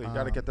 So you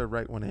got to get there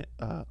right when it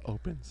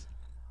opens.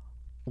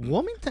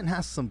 Wilmington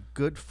has some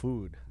good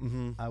food.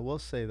 I will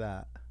say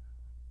that.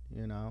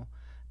 You know,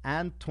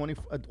 and I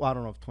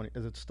don't know if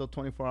is it still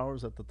 24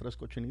 hours at the Tres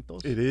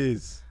Cochinitos? It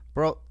is,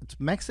 bro. It's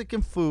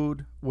Mexican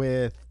food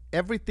with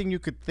everything you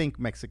could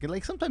think Mexican.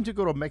 Like sometimes you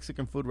go to a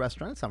Mexican food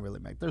restaurant, it's not really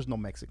there's no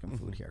Mexican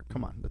food here.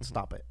 Come on, let's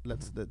stop it. I'm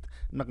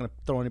not gonna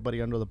throw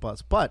anybody under the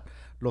bus. But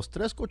Los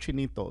Tres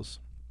Cochinitos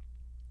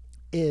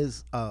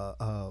is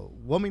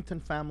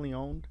Wilmington family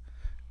owned,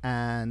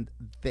 and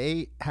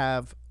they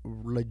have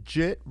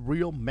legit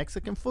real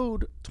Mexican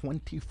food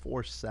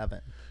 24/7.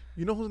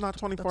 You know who's not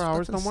 24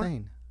 hours no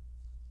more?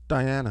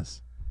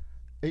 Diana's.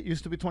 It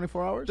used to be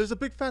 24 hours? There's a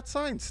big fat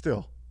sign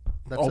still.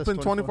 That Open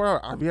 24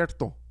 hours.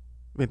 Abierto.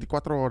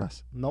 24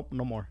 horas. Nope,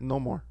 no more. No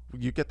more.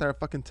 You get there at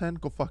fucking 10,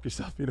 go fuck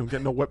yourself. You don't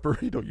get no wet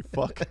burrito, you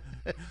fuck.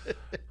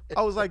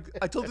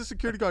 I told the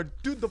security guard,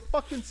 dude, the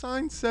fucking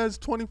sign says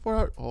 24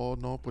 hours. Oh,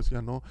 no, pues ya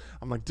no.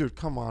 I'm like, dude,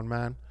 come on,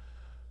 man.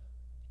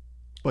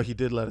 But he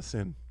did let us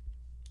in.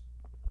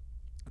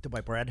 To buy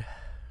bread?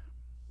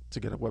 To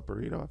get a wet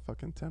burrito at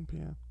fucking 10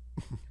 p.m.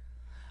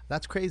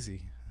 That's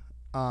crazy.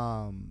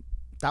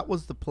 That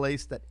was the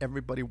place that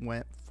everybody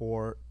went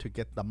to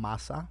get the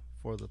masa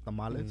for the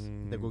tamales.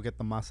 They go get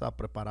the masa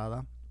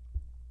preparada.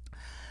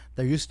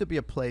 There used to be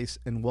a place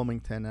in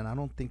Wilmington, and I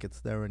don't think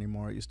it's there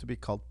anymore. It used to be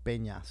called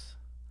Peñas.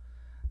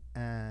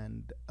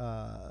 And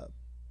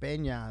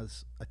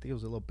Peñas, I think it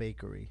was a little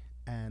bakery.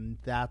 And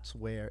that's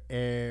where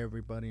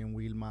everybody in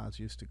Wilmas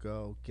used to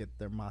go get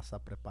their masa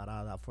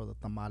preparada for the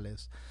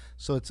tamales.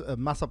 So it's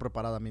masa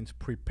preparada means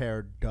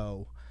prepared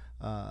dough.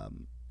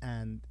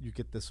 and you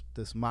get this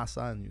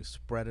masa, and you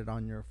spread it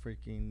on your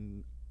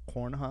freaking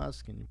corn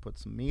husk, and you put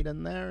some meat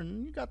in there,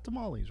 and you got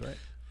tamales, right?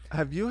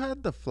 Have you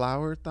had the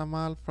flour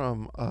tamal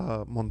from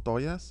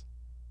Montoya's?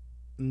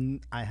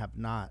 I have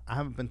not. I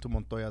haven't been to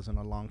Montoya's in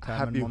a long time.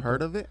 Have you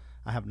heard of it?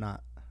 I have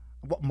not.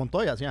 Well,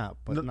 Montoya's, yeah,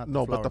 but not the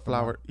flour. But the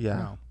flour, yeah.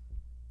 No.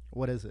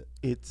 What is it?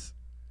 It's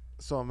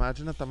so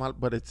imagine a tamal,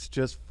 but it's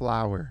just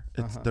flour.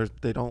 It's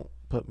they don't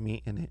put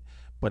meat in it,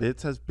 but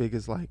it's as big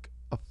as like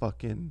a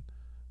fucking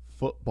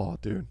football,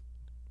 dude.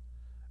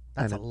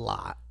 That's a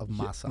lot of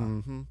masa. Yeah,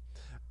 mm-hmm.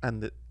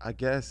 And I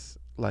guess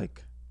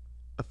like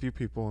a few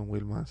people in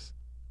Wilmas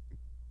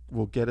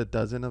will get a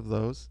dozen of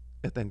those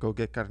and then go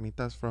get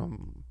carnitas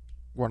from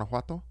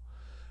Guanajuato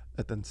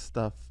and then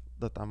stuff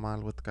the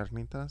tamal with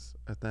carnitas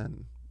and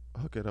then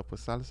hook it up with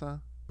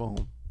salsa.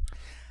 Boom.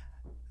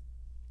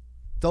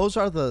 Those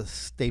are the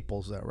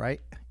staples there,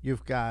 right?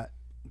 You've got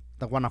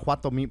the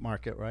Guanajuato meat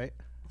market, right?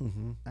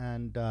 Mm-hmm.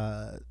 And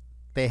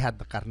they had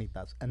the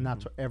carnitas, and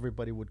that's where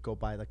everybody would go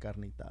buy the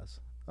carnitas.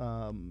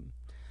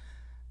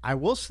 I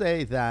will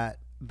say that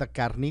the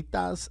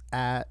carnitas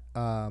at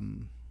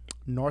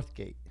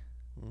Northgate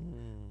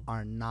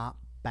are not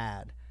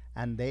bad,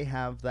 and they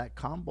have that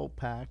combo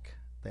pack.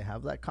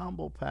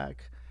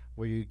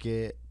 Where you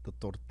get the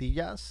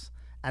tortillas.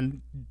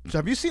 And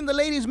have you seen the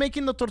ladies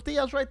making the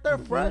tortillas right there?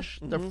 Fresh.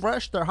 They're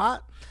fresh. They're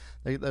hot.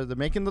 They're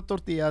making the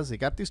tortillas. They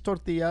got these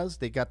tortillas.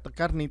 They got the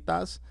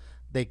carnitas.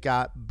 They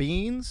got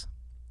beans.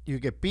 You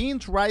get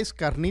beans, rice,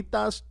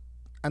 carnitas,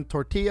 and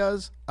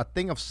tortillas, a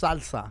thing of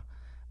salsa.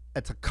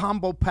 It's a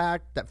combo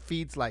pack that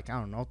feeds like, I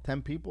don't know,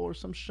 10 people or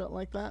some shit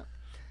like that.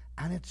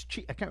 And it's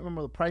cheap. I can't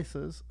remember the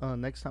prices.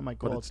 Next time I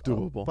go, but it's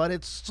doable. But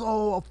it's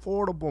so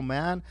affordable,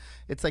 man.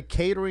 It's like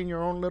catering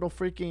your own little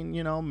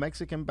freaking,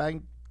 Mexican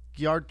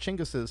backyard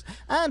chinguses.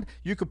 And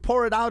you could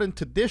pour it out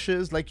into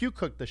dishes like you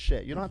cook the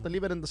shit. You don't have to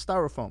leave it in the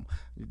styrofoam.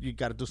 You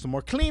got to do some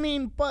more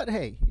cleaning. But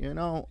hey,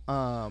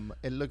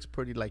 it looks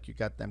pretty like you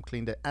got them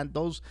cleaned it. And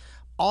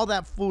all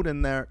that food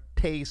in there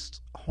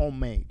tastes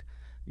homemade.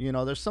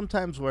 There's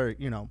sometimes where,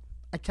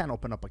 I can't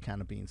open up a can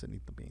of beans and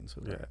eat the beans.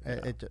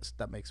 It just,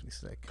 that makes me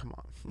sick. Come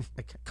on.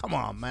 Come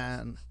on,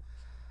 man.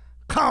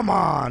 Come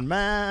on,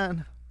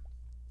 man.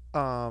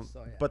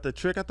 But the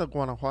trick at the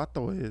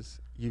Guanajuato is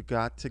you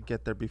got to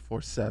get there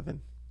before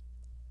 7.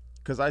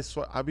 Because I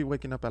swear, I'll be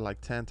waking up at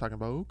like 10 talking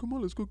about, oh, come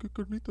on, let's go get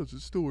carnitas.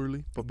 It's still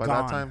early. But by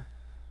that time,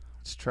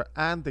 it's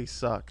and they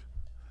suck.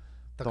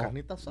 The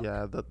carnitas suck?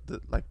 Yeah,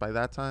 like by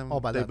that time,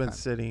 they've been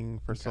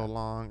sitting for so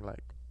long.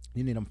 Like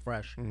you need them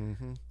fresh.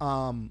 Mm-hmm.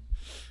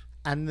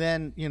 And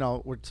then,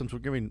 since we're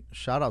giving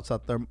shout outs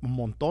out there,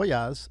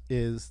 Montoya's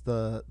is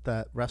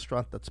that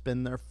restaurant that's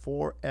been there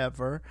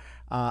forever.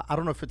 I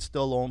don't know if it's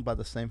still owned by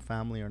the same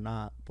family or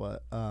not,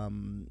 but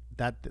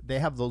that they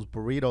have those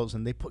burritos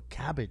and they put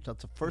cabbage.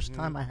 That's the first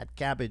time I had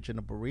cabbage in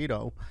a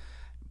burrito.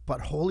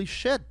 But holy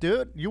shit,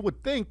 dude, you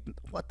would think,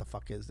 what the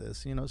fuck is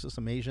this? Is this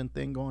some Asian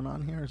thing going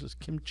on here? Is this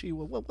kimchi?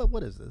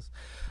 What is this?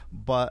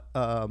 But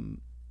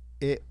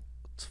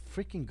it's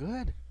freaking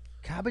good.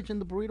 Cabbage in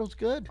the burrito's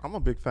good. I'm a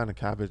big fan of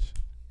cabbage.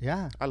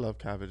 Yeah, I love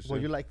cabbage. Well,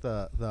 dude. You like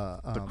the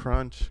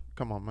crunch.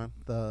 Come on, man.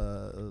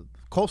 The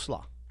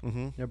coleslaw.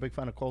 You're a big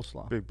fan of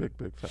coleslaw. Big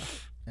fan.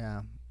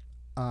 Yeah.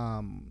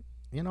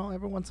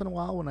 Every once in a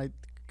while when I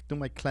do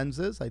my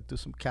cleanses, I do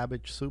some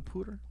cabbage soup,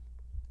 Hooter.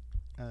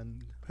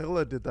 And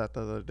Pilla did that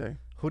the other day.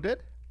 Who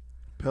did?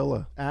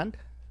 Pilla. And?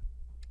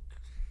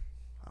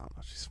 I don't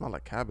know. She smelled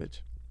like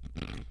cabbage.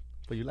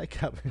 But you like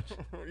cabbage.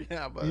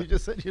 Yeah, but you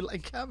just said you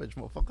like cabbage,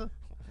 motherfucker.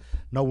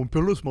 Now when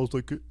Pilla smells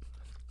like it.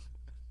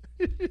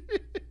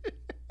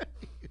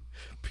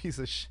 Piece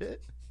of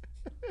shit.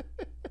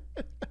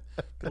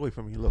 Get away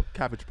from me, you little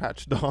cabbage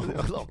patch dog.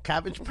 A little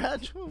cabbage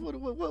patch?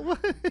 What?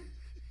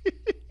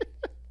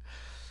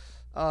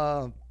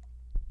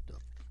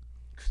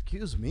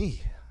 Excuse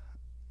me.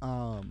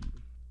 What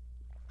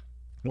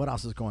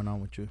else is going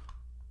on with you?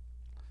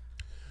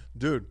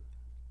 Dude,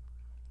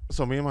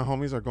 so me and my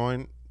homies are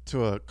going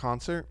to a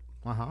concert.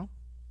 Uh-huh.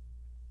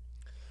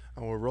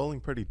 And we're rolling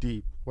pretty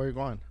deep. Where are you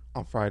going?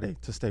 On Friday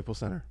to Staples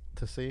Center.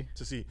 To see?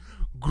 To see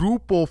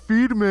Grupo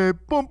Firme.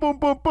 Bum, bum,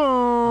 bum,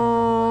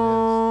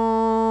 bum.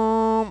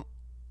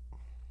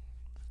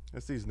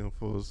 It's these new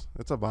fools.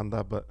 It's a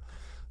banda, but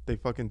they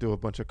fucking do a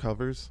bunch of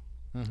covers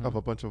of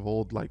a bunch of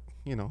old,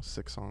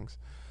 6 songs.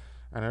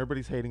 And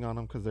everybody's hating on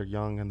them because they're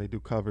young and they do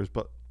covers.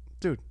 But,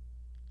 dude,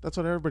 that's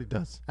what everybody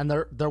does. And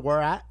they're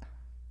where at?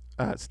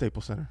 At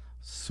Staples Center.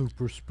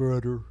 Super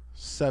spreader.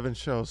 7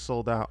 shows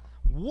sold out.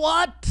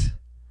 What?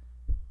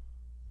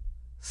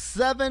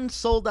 7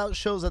 sold out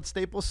shows at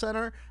Staples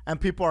Center,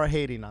 and people are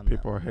hating on them.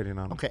 People are hating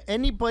on them. Okay,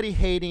 anybody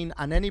hating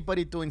on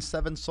anybody doing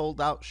 7 sold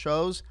out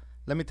shows,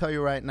 let me tell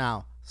you right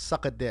now,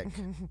 suck a dick.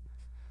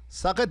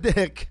 Suck a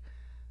dick.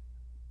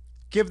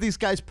 Give these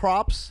guys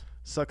props.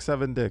 Suck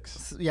 7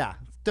 dicks. Yeah,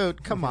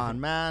 dude, come on,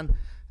 man.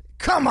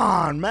 Come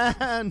on,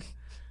 man.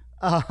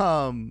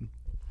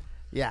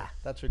 Yeah,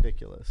 that's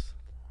ridiculous.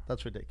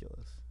 That's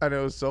ridiculous. And it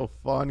was so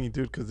funny,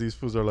 dude, because these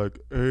fools are like,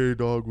 "Hey,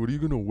 dog, what are you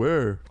gonna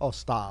wear?" Oh,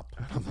 stop.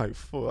 And I'm like,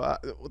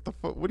 "What the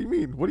fuck? What do you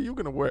mean? What are you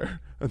gonna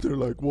wear?" And they're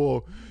like,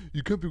 "Well,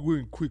 you can't be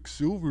wearing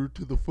Quicksilver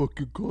to the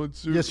fucking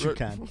concert." Yes, you right?"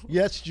 can.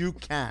 Yes, you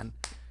can.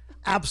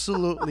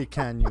 Absolutely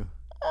can you.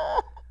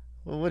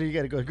 Well, what do you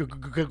got to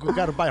go?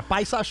 Got to buy a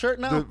Paisa shirt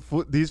now?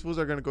 These fools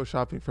are gonna go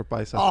shopping for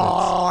Paisa.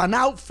 Oh, an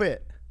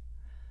outfit.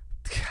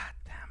 God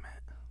damn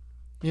it.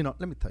 You know,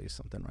 let me tell you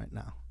something right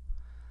now.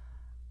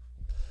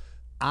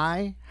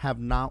 I have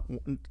not.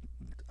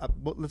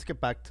 Well, let's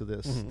get back to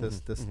this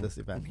this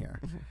event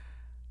here.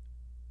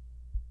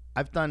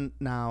 I've done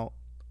now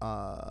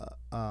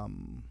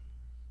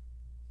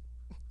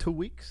 2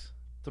 weeks,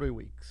 3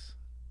 weeks,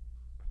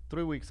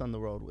 3 weeks on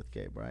the road with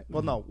Gabe, right?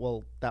 Well, no,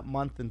 well that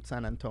month in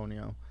San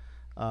Antonio,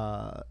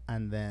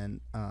 and then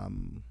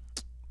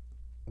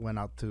went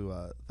out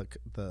to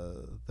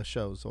the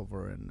shows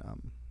over in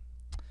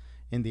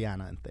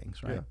Indiana and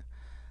things, right? Yeah.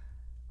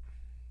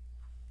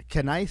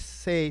 Can I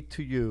say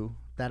to you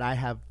that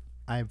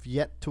I've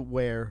yet to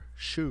wear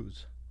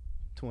shoes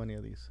to any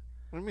of these?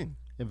 What do you mean?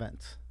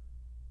 Events.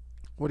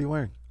 What are you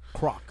wearing?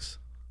 Crocs.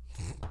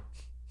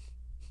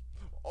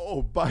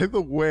 Oh, by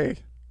the way,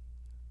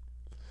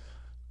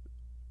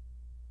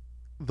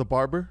 the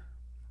barber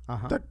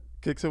that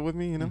kicks it with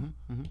me, you know,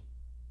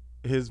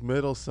 his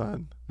middle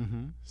son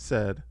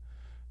said,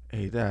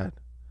 "Hey, Dad,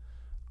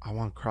 I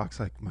want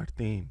Crocs like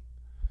Martin."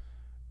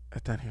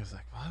 And then he was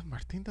like, "What?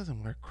 Martin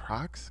doesn't wear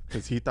Crocs?"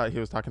 Because he thought he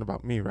was talking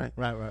about me, right?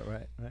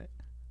 Right.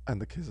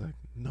 And the kid's like,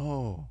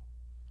 "No,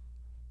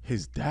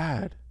 his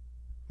dad,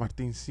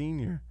 Martin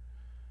Sr."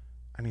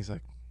 And he's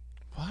like,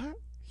 "What?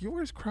 He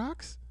wears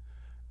Crocs?"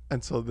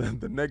 And so then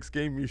the next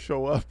game you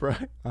show up,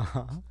 right?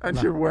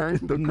 And you're wearing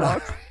the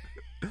Crocs.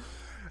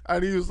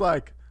 And he was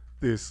like,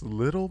 "This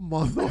little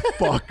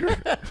motherfucker."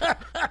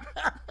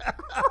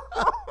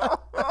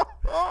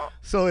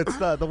 So it's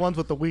the ones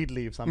with the weed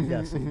leaves, I'm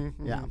guessing.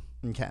 Yeah.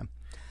 Okay.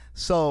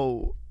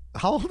 So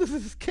how old is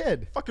this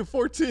kid? Fucking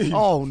 14.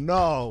 Oh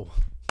no.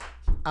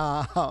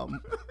 I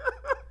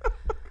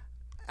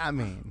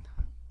mean,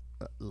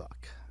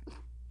 look.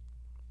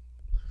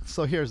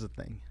 So here's the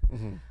thing.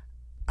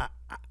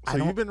 So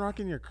you've been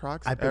rocking your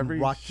Crocs I've been every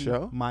rocking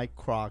show? my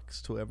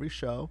Crocs to every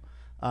show.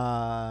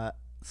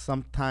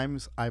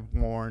 Sometimes I've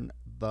worn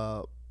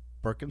the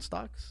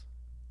Birkenstocks.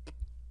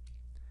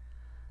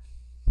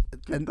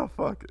 Get the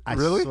fuck. I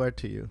Really? swear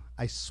to you.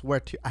 I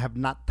have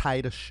not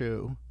tied a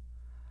shoe.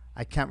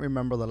 I can't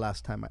remember the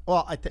last time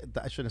I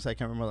shouldn't say I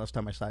can't remember the last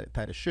time I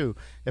tied a shoe.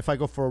 If I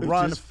go for a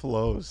run. It just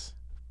flows.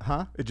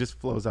 Huh? It just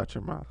flows out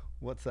your mouth.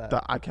 What's that?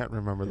 I can't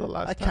remember the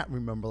last time. I can't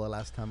remember the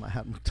last time I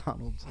had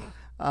McDonald's.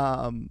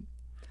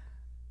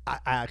 I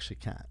actually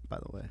can't, by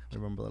the way.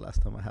 Remember the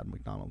last time I had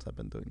McDonald's. I've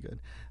been doing good.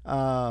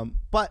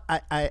 But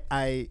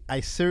I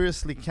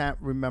seriously can't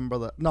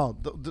remember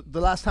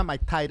the last time I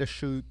tied a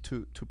shoe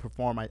to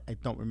perform. I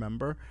don't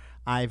remember.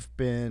 I've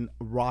been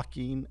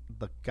rocking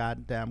the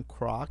goddamn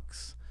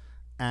Crocs,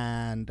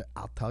 and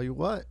I'll tell you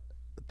what,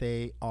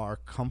 they are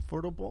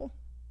comfortable.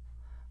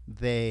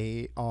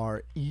 They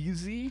are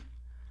easy,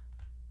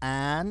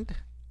 and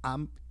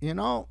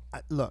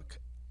look,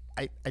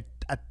 I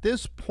at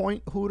this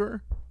point,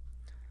 Hooter,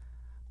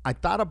 I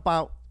thought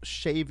about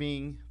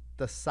shaving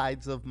the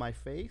sides of my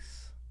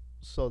face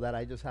so that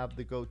I just have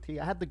the goatee.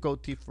 I had the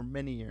goatee for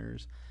many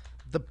years.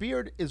 The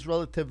beard is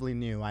relatively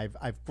new.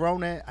 I've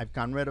grown it. I've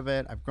gotten rid of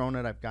it. I've grown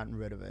it. I've gotten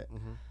rid of it.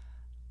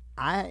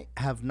 I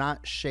have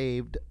not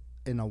shaved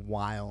in a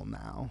while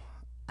now.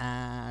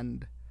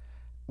 And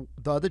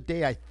the other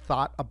day I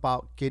thought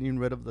about getting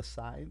rid of the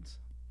sides.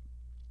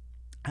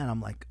 And I'm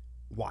like,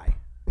 why?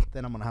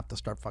 Then I'm going to have to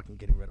start fucking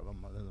getting rid of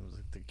them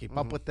to keep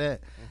up with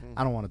it.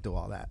 I don't want to do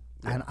all that.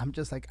 Yeah. And I'm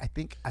just like, I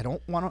think I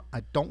don't want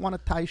to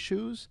tie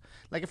shoes.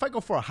 Like if I go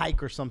for a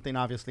hike or something,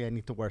 obviously I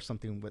need to wear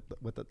something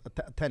with a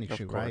tennis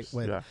shoe, right?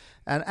 Yeah.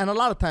 And a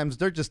lot of times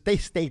they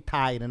stay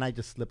tied, and I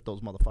just slip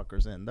those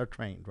motherfuckers in. They're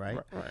trained, right?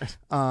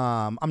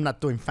 I'm not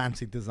doing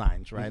fancy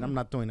designs, right? I'm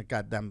not doing a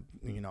goddamn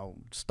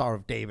Star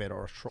of David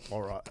or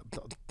a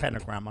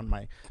pentagram on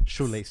my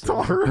shoelaces.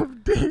 Star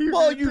of David.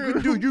 Well,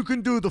 you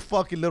can do the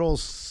fucking little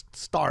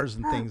stars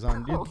and things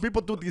on.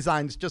 People do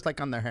designs just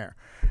like on their hair.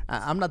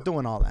 I'm not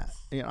doing all that.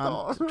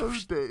 Star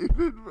of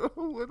David, bro.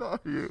 What are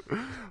you?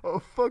 A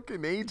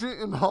fucking agent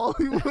in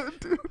Hollywood,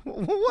 dude?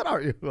 What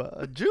are you?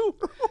 A Jew?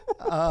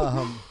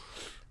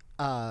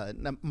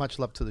 Much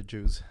love to the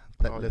Jews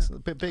that listen.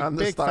 Big fan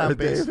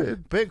base.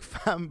 Big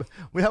fan.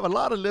 We have a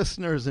lot of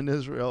listeners in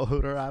Israel,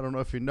 Hooter. I don't know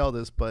if you know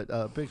this,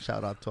 but big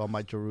shout out to all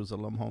my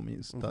Jerusalem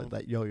homies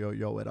that yo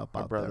it up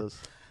my out brothers.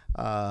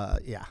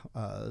 There.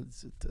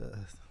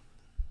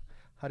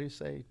 How do you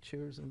say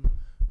cheers in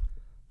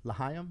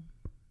L'chaim?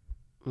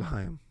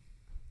 L'chaim.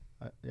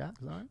 Yeah, is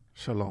that right?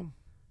 Shalom.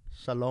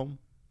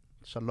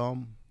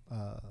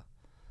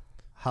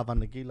 Hava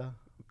Nagila.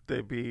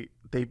 They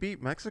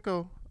beat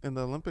Mexico in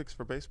the Olympics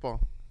for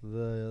baseball.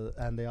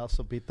 And they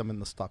also beat them in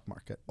the stock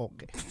market.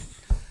 Okay.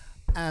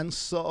 And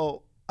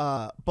so,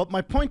 but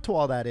my point to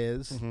all that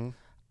is,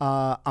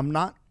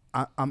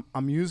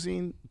 I'm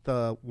using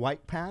the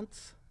white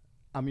pants.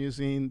 I'm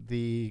using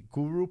the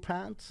guru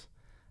pants.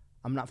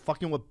 I'm not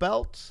fucking with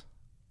belts.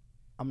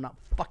 I'm not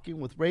fucking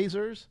with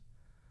razors.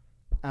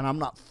 And I'm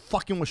not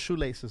fucking with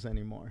shoelaces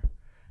anymore.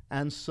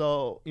 And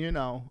so, you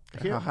know.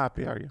 How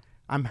happy are you?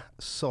 I'm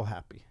so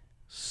happy.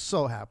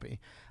 So happy.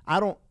 I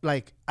don't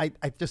like, I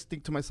just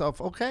think to myself,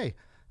 okay,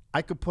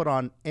 I could put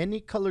on any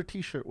color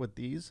t-shirt with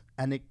these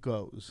and it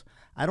goes.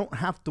 I don't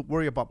have to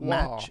worry about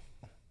match.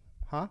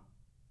 Huh?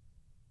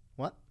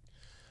 What?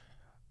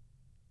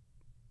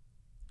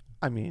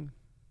 I mean,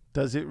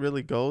 does it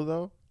really go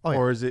though? Oh, yeah.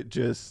 Or is it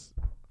just,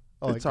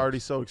 It already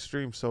goes. so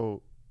extreme?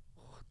 So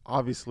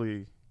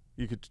obviously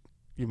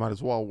you might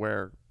as well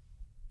wear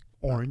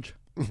Orange.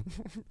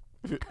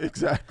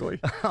 exactly.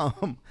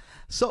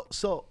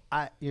 So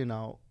I, you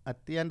know,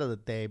 at the end of the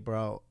day,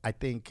 bro, I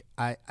think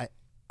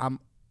I'm,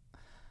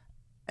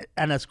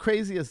 and as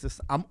crazy as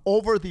this, I'm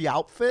over the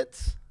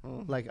outfits,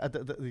 like,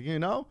 you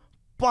know,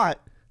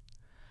 but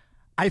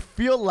I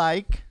feel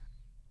like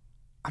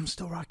I'm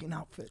still rocking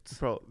outfits.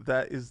 Bro,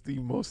 that is the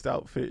most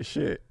outfit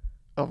shit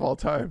of all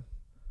time.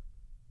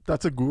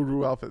 That's a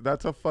guru outfit.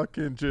 That's a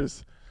fucking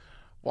just,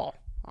 well,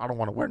 I don't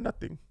want to wear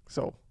nothing.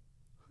 So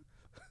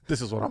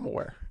this is what I'm going to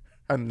wear.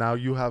 And now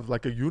you have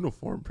like a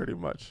uniform pretty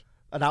much.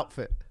 An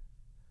outfit.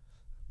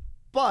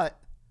 But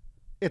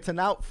it's an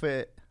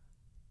outfit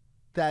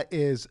that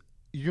is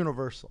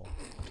universal.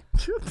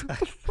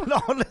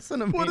 No, listen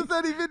to me. What does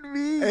that even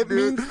mean? It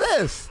dude? means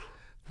this,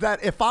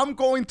 that if I'm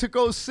going to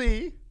go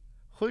see,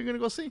 who are you going to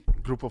go see?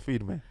 Grupo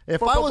Firme.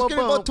 If I was going to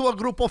go to a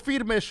Grupo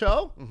Firme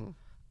show,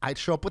 I'd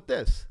show up with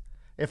this.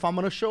 If I'm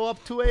going to show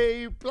up to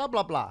a blah,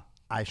 blah, blah,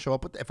 I show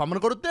up with this. If I'm going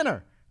to go to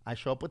dinner, I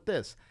show up with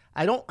this.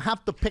 I don't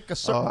have to pick a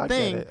certain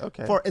thing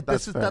for it.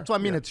 That's what I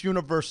mean. Yeah. It's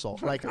universal.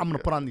 Like, I'm going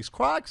to put on these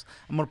Crocs.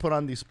 I'm going to put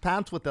on these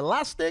pants with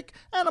elastic,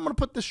 and I'm going to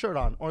put this shirt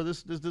on, or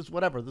this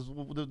whatever. This is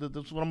what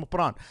I'm going to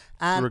put on.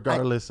 And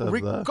regardless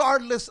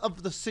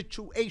of the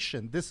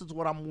situation, this is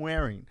what I'm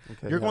wearing.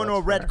 Okay, you're going to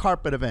a red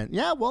carpet event.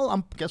 Yeah,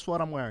 well, guess what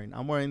I'm wearing?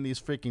 I'm wearing these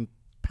freaking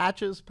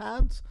patches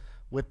pants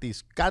with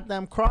these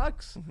goddamn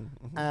Crocs,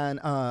 and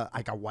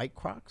I got white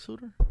Crocs,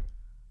 Hooter.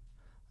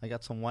 I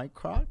got some white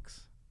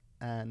Crocs,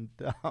 and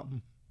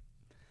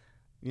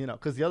you know,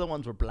 because the other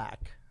ones were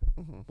black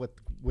with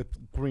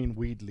green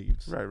weed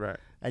leaves. Right.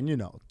 And you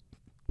know,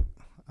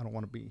 I don't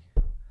want to be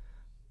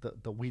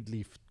the weed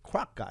leaf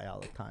Croc guy all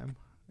the time.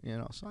 You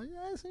know, so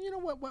yeah, I said, you know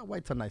what,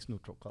 white's a nice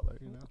neutral color.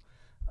 You know.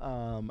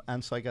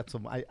 And so I got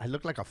some. I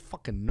look like a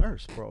fucking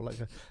nurse, bro. Like,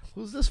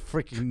 who's this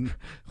freaking?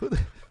 This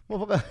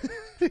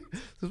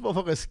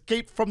motherfucker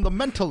escaped from the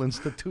mental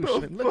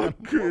institution. Look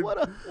at him.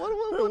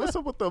 What's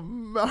up with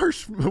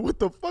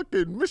the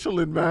fucking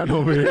Michelin man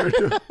over here?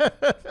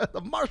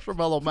 The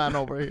marshmallow man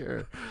over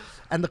here.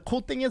 And the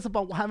cool thing is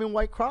about having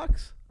white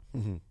Crocs,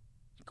 you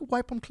can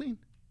wipe them clean.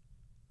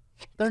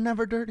 They're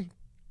never dirty.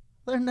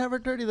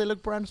 They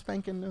look brand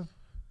spanking new.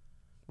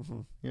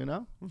 You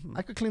know,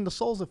 I could clean the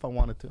soles if I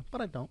wanted to,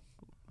 but I don't.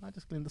 I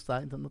just clean the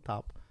sides and the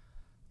top.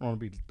 I don't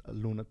want to be a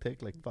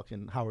lunatic like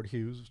fucking Howard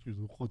Hughes.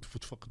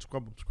 Fucking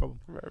scrub them.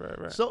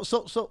 Right.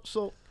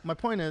 So my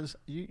point is,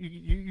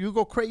 you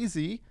go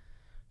crazy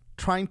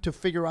trying to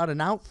figure out an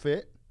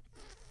outfit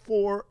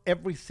for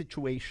every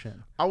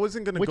situation. I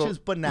wasn't gonna, which is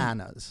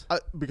bananas.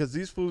 Because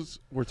these fools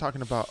were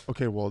talking about,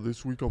 okay, well,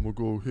 this week I'm gonna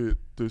go hit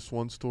this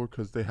one store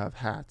because they have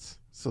hats.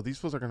 So these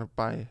fools are gonna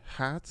buy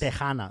hats.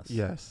 Tejanas.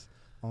 Yes.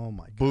 Oh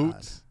my God.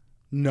 Boots.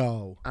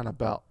 No. And a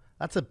belt.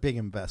 That's a big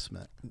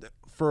investment.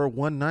 For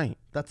one night.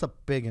 That's a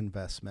big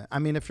investment. I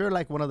mean, if you're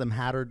like one of them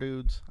hatter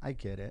dudes, I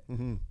get it.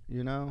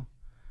 You know?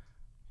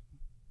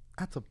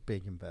 That's a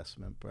big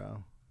investment,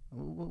 bro.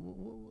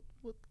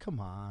 Come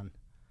on.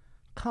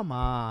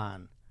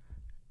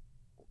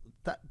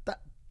 That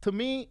to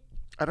me,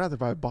 I'd rather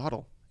buy a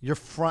bottle. You're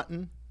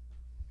fronting,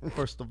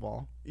 first of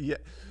all. Yeah.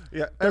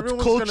 That's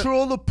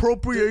cultural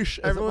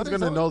appropriation. Everyone's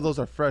gonna know those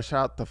are fresh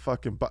out the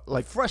fucking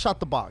like fresh out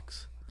the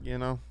box. You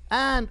know.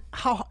 And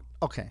how?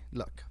 Okay,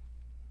 look.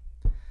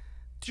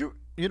 Do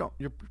you know,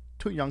 you're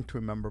too young to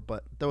remember,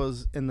 but there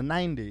was in the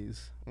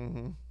 90s,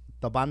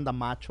 the Banda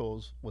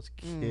Machos was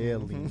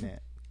killing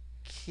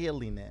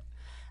it.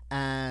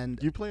 And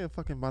you play a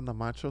fucking Banda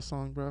Macho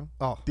song, bro?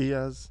 Oh,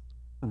 Diaz,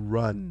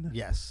 run.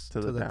 Yes,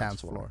 to the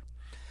dance floor.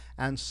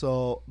 And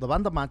so the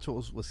Banda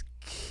Machos was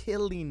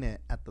killing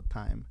it at the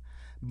time.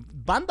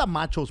 Banda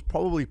Machos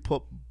probably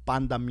put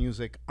banda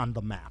music on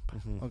the map.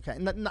 Okay,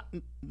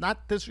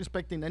 not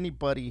disrespecting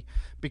anybody,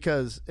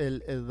 because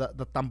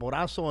the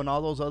tamborazo and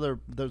all those other,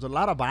 there's a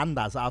lot of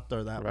bandas out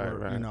there that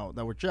were you know,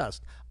 that were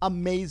just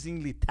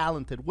amazingly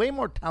talented, way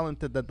more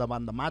talented than the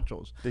Banda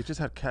Machos. They just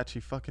had catchy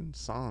fucking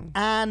songs,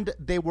 and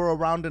they were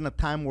around in a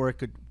time where it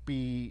could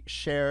be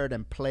shared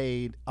and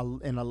played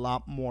in a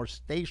lot more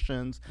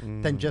stations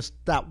than just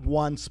that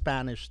one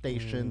Spanish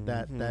station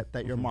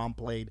that your mom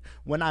played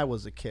when I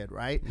was a kid,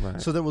 right?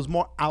 So there was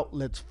more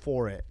outlets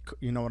for it,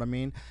 you know what I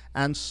mean?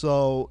 And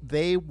so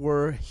they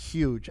were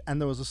huge.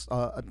 And there was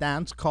a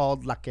dance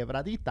called La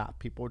Quebradita.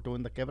 People were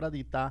doing the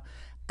Quebradita,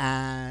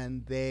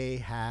 and they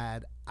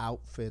had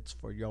outfits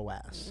for your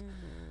ass.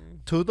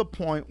 To the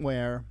point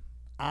where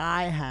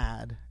I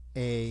had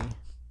a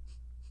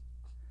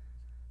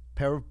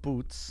pair of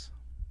boots,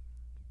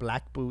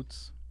 black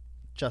boots,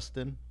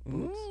 Justin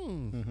boots.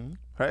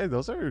 Hey,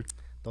 those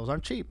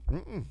aren't cheap.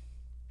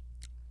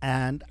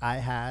 And I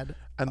had...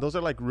 And those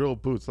are like real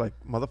boots. Like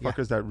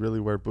motherfuckers that really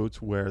wear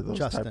boots wear those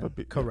Justin, type of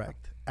boots.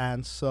 Correct. Yeah.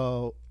 And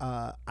so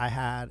I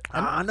had...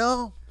 I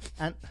know.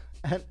 And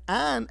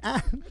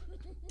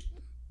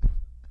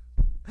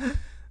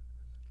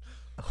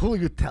who are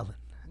you telling?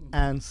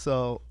 And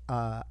so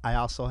I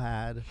also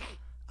had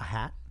a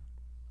hat.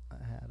 I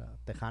had a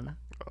tejana.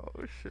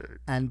 Oh, shit.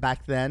 And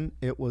back then,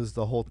 it was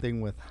the whole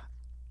thing with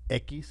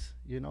X,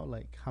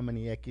 like how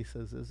many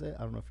X's is it?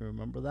 I don't know if you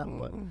remember that,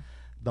 but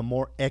the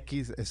more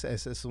X,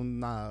 es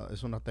una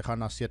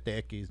tejana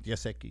 7X,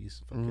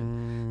 10X.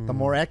 The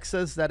more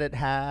X's that it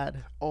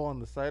had. Oh, on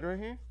the side right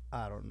here?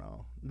 I don't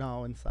know.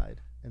 No, inside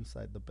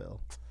the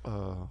bill.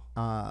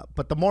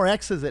 But the more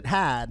X's it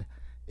had,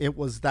 it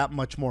was that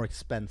much more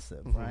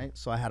expensive, right?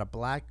 So I had a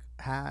black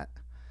hat.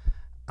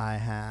 I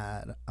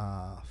had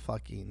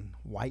fucking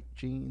white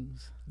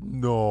jeans.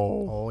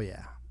 No. Oh,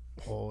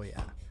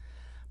 yeah.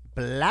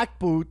 Black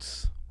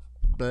boots,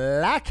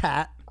 black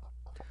hat,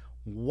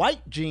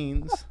 white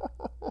jeans,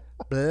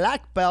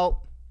 black belt,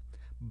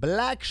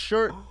 black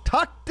shirt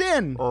tucked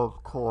in.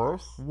 Of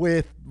course.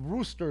 With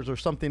roosters or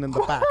something in the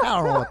back. I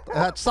don't know what.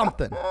 That's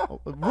something.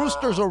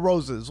 Roosters or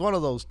roses. One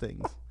of those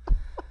things.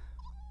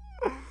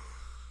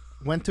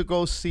 Went to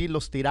go see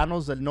Los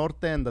Tiranos del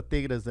Norte and the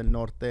Tigres del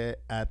Norte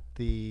at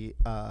the,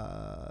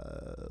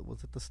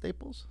 was it the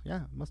Staples? Yeah,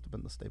 it must have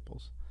been the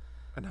Staples.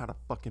 And had a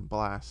fucking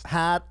blast.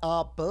 Had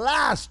a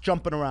blast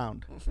jumping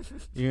around,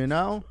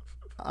 And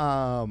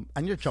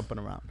you're jumping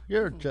around.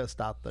 You're just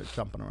out there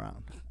jumping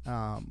around.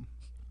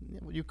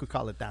 You could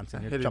call it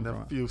dancing. You're hitting jumping a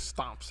around. few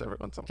stomps every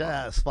once in a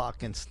while. Just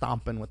fucking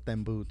stomping with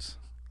them boots.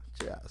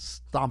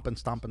 Just stomping.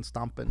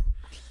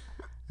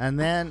 And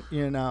then,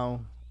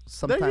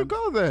 sometimes. There you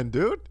go then,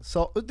 dude.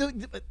 So,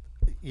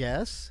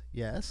 yes,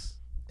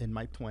 in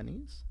my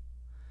 20s.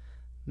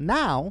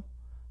 Now,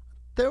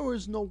 there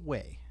was no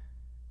way.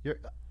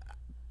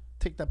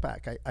 Take that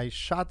back. I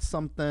shot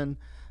something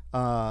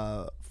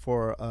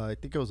for, I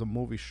think it was a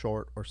movie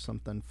short or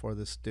something for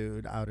this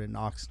dude out in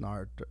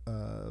Oxnard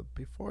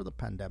before the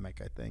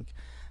pandemic, I think.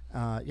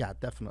 Yeah,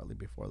 definitely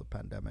before the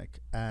pandemic.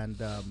 And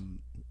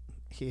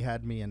he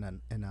had me in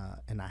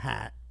a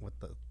hat with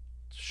the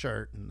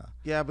shirt and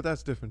yeah, but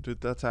that's different,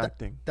 dude. That's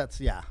acting. That's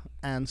yeah.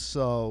 And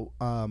so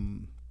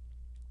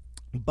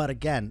but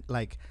again,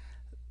 like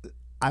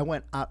I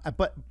went out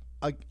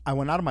I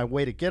went out of my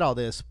way to get all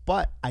this,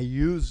 but I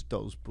used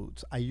those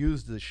boots. I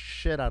used the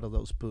shit out of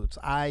those boots.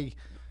 I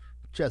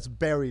just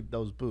buried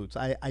those boots.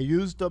 I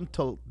used them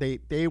till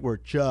they were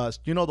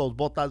just, those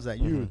botas that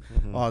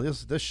oh,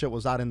 this shit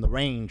was out in the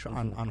range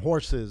on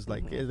horses.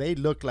 Like they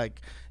looked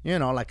like,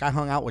 like I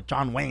hung out with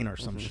John Wayne or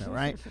some shit,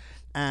 right?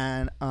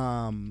 And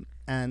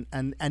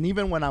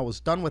even when I was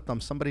done with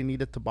them, somebody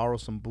needed to borrow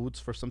some boots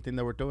for something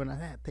they were doing. I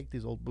said, take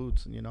these old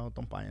boots and,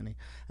 don't buy any.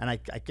 And I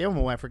gave them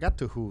away. I forgot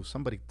to who.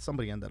 Somebody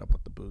ended up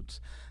with the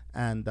boots.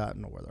 And I don't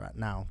know where they're at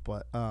now.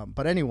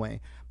 But anyway,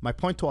 my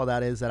point to all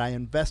that is that I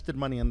invested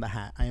money in the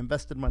hat. I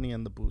invested money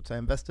in the boots. I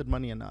invested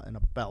money in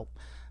a belt.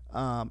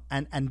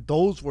 And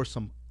those were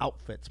some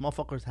outfits.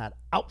 Motherfuckers had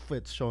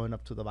outfits showing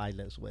up to the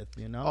bailes with,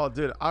 Oh,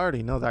 dude, I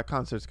already know that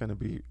concert's going to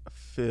be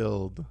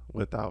filled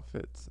with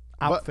outfits.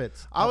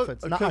 Outfits.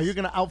 Now, are you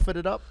gonna outfit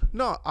it up?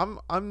 No,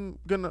 I'm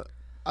gonna.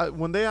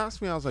 When they asked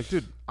me, I was like,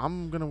 dude,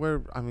 I'm gonna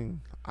wear. I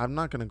mean, I'm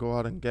not gonna go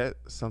out and get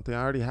something. I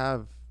already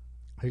have.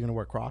 Are you gonna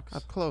wear Crocs? I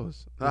have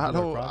clothes. I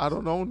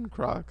don't own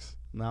Crocs.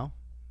 No.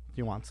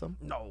 You want some?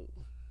 No.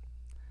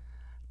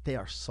 They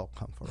are so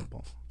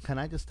comfortable. Can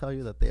I just tell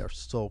you that they are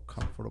so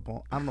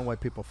comfortable? I don't know why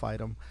people fight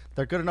them.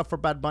 They're good enough for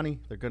Bad Bunny.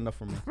 They're good enough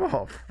for me.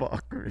 Oh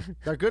fuck me.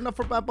 They're good enough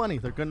for Bad Bunny.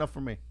 They're good enough for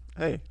me.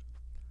 Hey.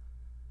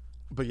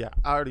 But yeah,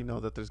 I already know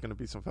that there's going to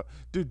be some fun.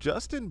 Dude,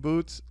 Justin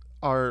boots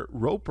are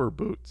roper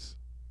boots.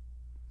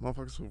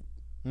 Motherfuckers who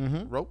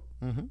rope.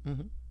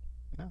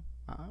 Yeah.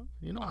 I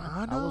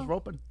know. was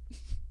roping.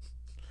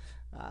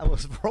 I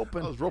was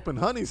roping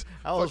honeys.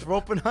 I was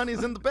roping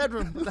honeys in the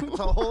bedroom. That's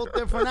a whole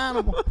different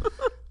animal.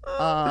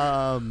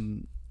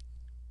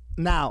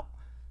 Now,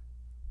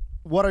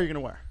 what are you going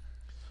to wear?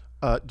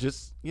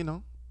 Just,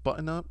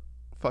 button up,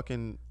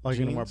 fucking Oh, jeans.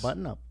 you're going to wear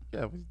button up?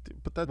 Yeah,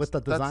 but that's with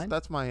the design.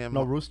 That's my MO.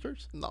 No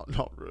roosters? No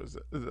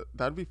roosters.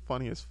 That'd be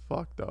funny as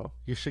fuck, though.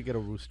 You should get a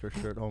rooster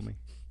shirt, homie.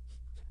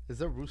 Is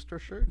there a rooster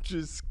shirt?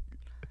 Just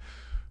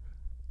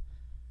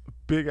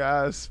big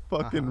ass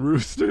fucking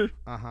rooster.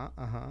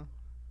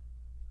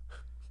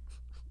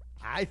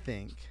 I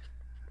think,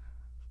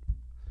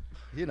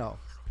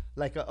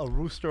 like a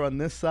rooster on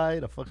this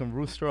side, a fucking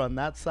rooster on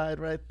that side,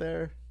 right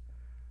there.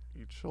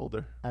 Each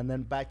shoulder. And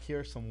then back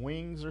here, some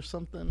wings or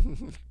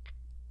something.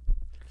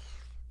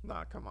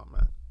 Nah, come on,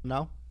 man.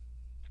 No?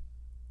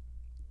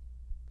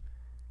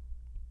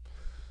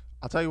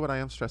 I'll tell you what I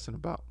am stressing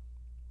about.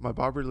 My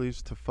barber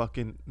leaves to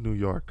fucking New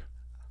York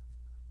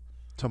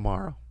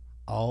tomorrow.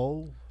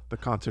 Oh. The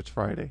concert's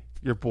Friday.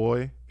 Your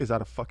boy is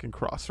at a fucking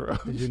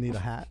crossroads. You need a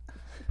hat.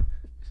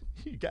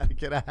 You gotta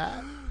get a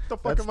hat. The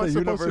fuck That's am I the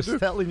supposed universe to do?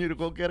 telling you to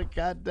go get a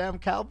goddamn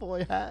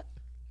cowboy hat.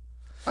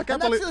 I can't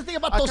And that's believe the thing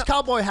about those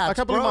cowboy hats, I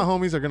can't bro. believe my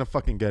homies are gonna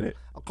fucking get it.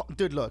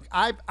 Dude, look,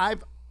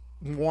 I've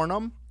worn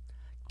them.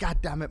 God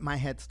damn it, my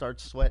head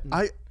starts sweating.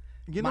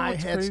 You know my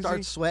what's head crazy?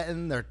 starts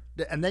sweating.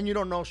 And then you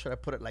don't know, should I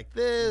put it like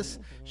this?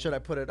 Should I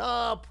put it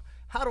up?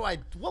 How do I?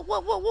 What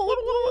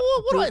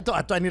do I do?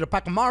 Do I need a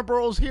pack of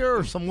Marlboros here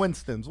or some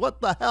Winstons? What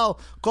the hell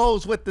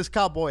goes with this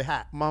cowboy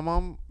hat? My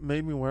mom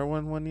made me wear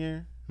one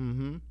year,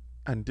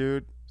 and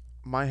dude,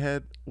 my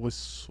head was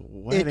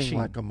sweating Itching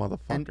like a motherfucker.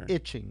 and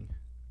itching.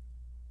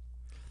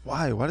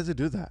 Why? Why does it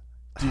do that?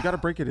 Do you got to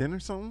break it in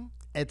or something?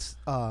 It's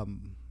I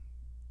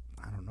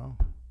don't know.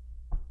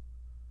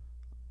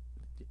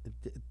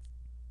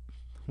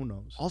 Who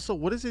knows? Also,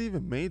 what is it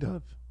even made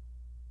of?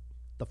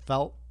 The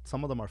felt.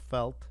 Some of them are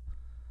felt.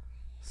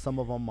 Some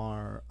of them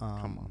are.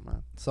 Come on,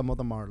 man. Some of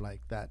them are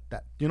like that.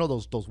 You know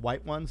those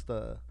white ones.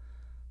 I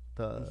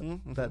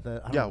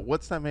don't-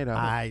 What's that made out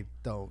of? I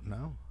don't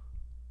know.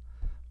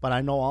 But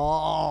I know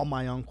all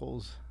my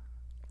uncles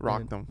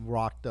Rocked them.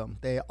 Rocked them.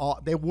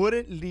 They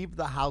wouldn't leave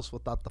the house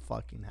without the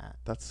fucking hat.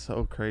 That's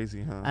so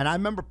crazy, huh? And I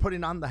remember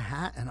putting on the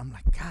hat, and I'm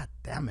like, God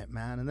damn it,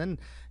 man. And then,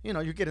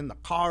 you get in the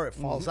car, it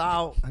falls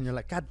out, and you're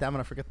like, God damn it,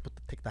 I forget to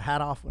take the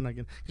hat off when I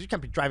get, because you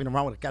can't be driving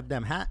around with a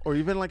goddamn hat. Or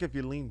even like if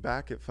you lean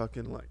back, it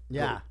fucking like.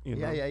 Yeah, you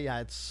know? yeah.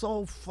 It's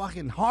so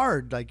fucking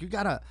hard. Like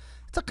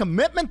it's a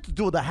commitment to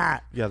do the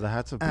hat. Yeah, the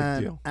hat's a big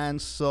deal.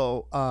 And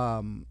so,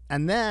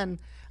 and then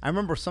I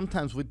remember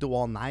sometimes we'd do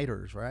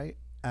all-nighters, right?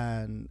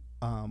 And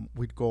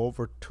we'd go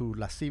over to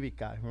La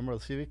Civica. Remember La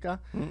Civica?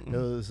 It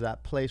was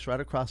that place right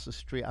across the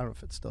street. I don't know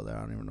if it's still there. I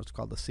don't even know what it's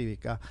called, La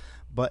Civica.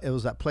 But it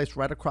was that place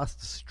right across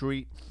the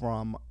street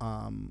from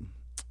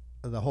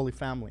the Holy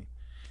Family.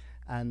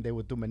 And they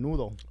would do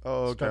menudo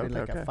starting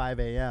at 5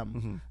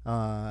 a.m.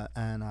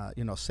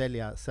 And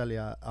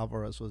Celia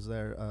Alvarez was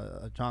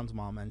there, John's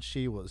mom, and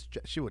she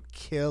would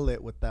kill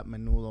it with that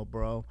menudo,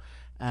 bro.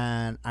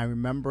 And I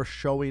remember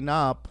showing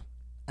up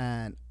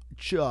and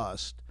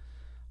just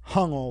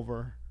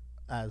hungover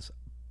as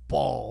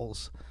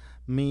balls.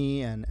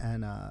 Me and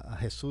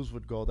Jesus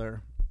would go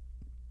there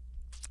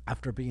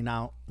after being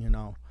out,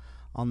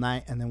 all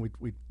night, and then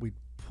we'd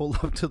pull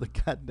up to the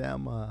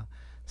goddamn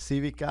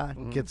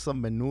Civica, get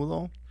some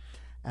menudo,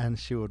 and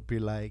she would be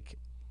like,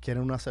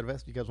 "Quieren una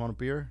cerveza? You guys want a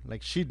beer?"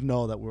 Like, she'd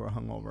know that we were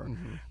hungover.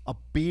 A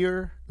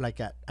beer,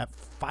 like at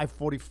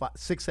 5:45,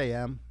 6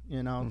 a.m.,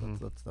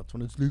 that's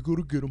when it's legal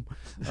to get them.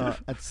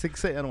 At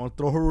 6 a.m., I want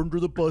to throw her under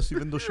the bus,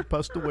 even though she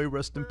passed away.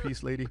 Rest in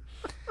peace, lady.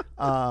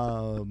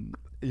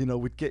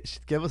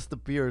 She'd give us the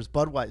beers,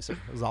 Budweiser.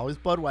 It was always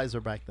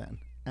Budweiser back then.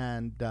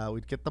 And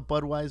we'd get the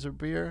Budweiser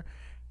beer.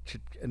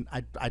 And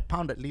I'd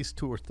pound at least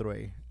 2 or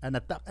 3, and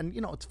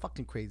it's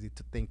fucking crazy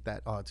to think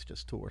that it's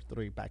just 2 or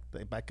 3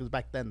 because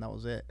back then that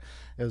was it.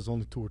 It was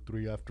only 2 or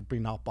 3 after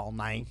being up all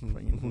night.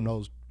 Who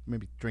knows?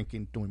 Maybe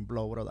drinking, doing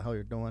blow, whatever the hell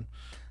you're doing.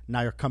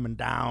 Now you're coming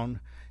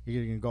down.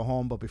 You're gonna go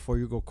home, but before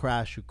you go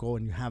crash, you go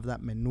and you have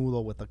that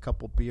menudo with a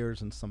couple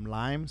beers and some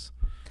limes.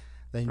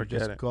 Then you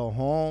just go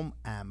home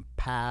and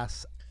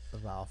pass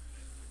the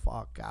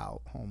fuck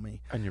out,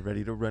 homie. And you're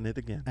ready to run it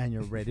again.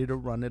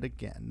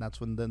 That's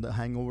when then the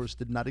hangovers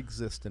did not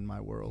exist in my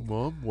world.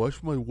 Mom,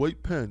 wash my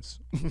white pants.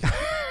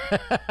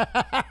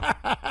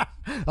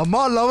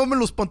 Amá, lávame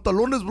los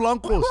pantalones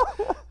blancos.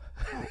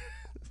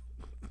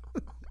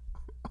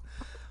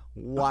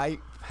 White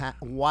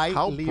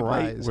How Levi's.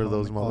 bright were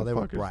those motherfuckers? They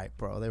were bright,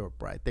 bro. They were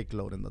bright. They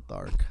glowed in the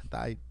dark.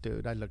 I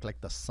looked like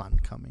the sun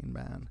coming,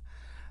 man.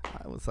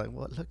 I was like,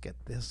 well, look at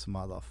this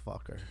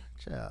motherfucker.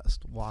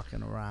 Just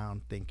walking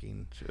around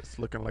thinking. Just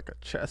looking like a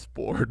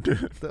chessboard,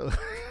 dude.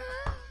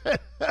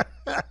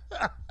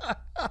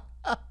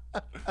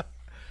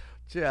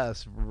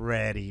 Just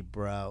ready,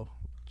 bro.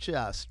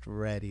 Just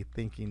ready,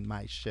 thinking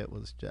my shit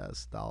was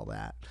just all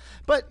that.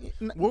 But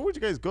where would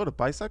you guys go, to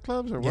Paisa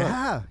clubs or what?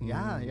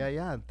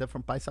 Yeah.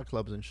 Different Paisa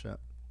clubs and shit.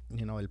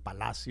 El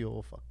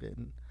Palacio,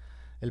 fucking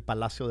El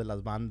Palacio de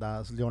las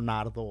Bandas,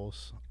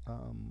 Leonardo's.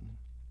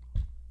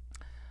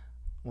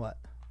 What?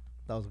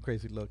 That was a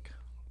crazy look.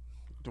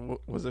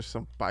 Was there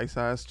some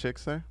Paisa ass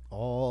chicks there?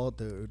 Oh,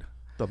 dude.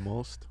 The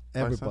most?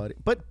 Everybody.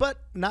 Paisa? But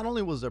not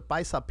only was there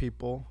Paisa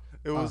people.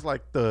 It was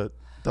like the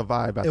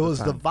vibe at the time. It was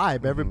the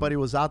vibe. Everybody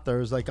was out there. It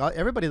was like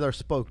everybody there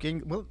spoke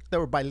English. Well, they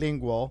were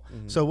bilingual.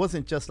 So it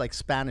wasn't just like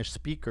Spanish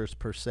speakers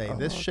per se.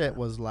 This shit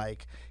was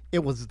like,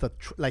 it was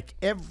like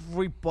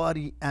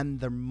everybody and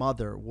their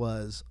mother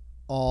was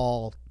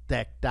all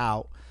decked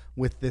out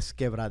with this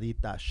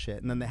quebradita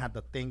shit. And then they had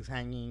the things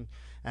hanging,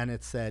 and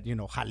it said,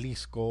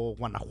 Jalisco,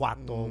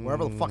 Guanajuato,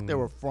 wherever the fuck they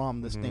were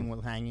from. This thing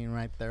was hanging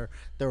right there.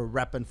 They were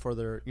repping for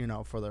their,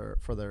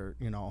 for their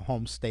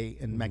home state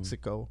in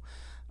Mexico.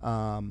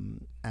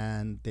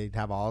 And they'd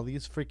have all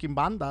these freaking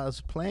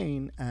bandas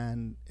playing,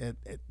 and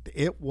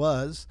it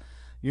was,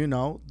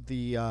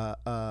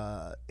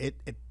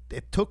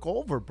 it took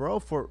over, bro,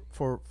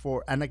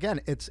 for and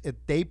again,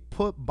 they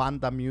put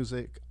banda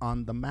music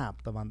on the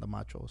map, the Banda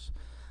Machos.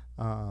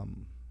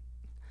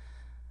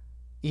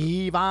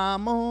 Y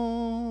vamos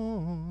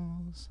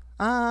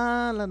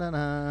a la na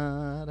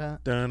na da.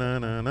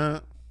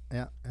 Da-na-na-na.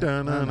 Yeah.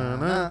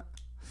 Da-na-na-na.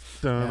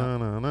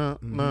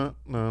 Da-na-na-na.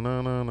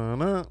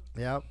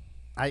 Yeah.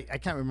 I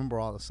can't remember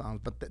all the songs,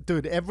 but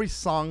dude, every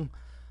song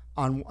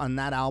on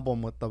that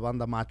album with the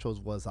Banda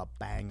Machos was a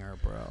banger,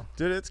 bro.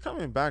 Dude, it's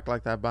coming back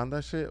like that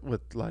banda shit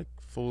with like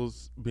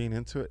fools being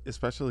into it,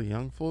 especially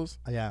young fools.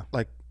 Yeah.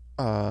 Like,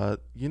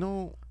 you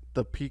know,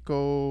 the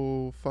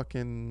Pico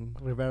fucking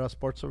Rivera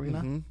Sports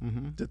Arena.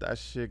 Dude, that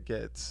shit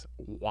gets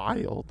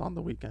wild on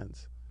the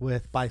weekends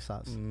With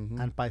paisas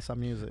and paisa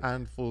music.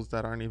 and fools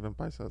that aren't even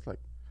paisas. Like,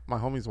 my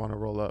homies want to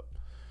roll up.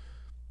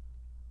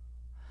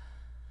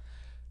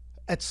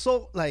 It's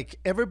so like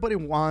everybody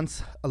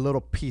wants a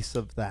little piece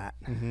of that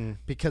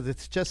because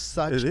it's just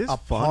such It is a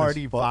fun as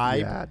party fuck. vibe.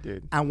 Yeah,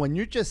 dude. And when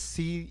you just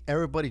see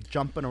everybody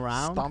jumping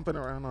around, Stomping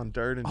around on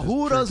dirt and just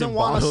who doesn't drinking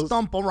want to bottles.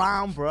 stomp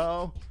around,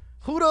 bro?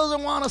 Who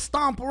doesn't want to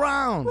stomp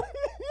around?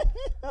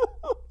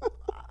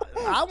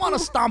 I want to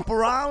stomp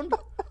around.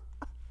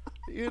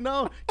 You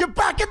know, get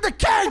back in the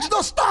cage.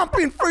 No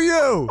stomping for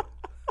you.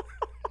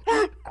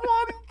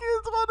 Quaddy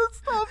kids want to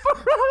stomp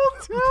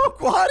around too.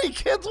 Quaddy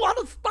kids want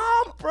to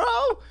stomp,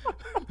 bro.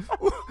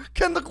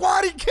 Can the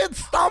Quaddy kids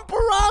stomp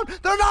around?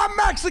 They're not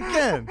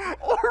Mexican.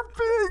 Or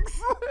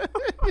pigs.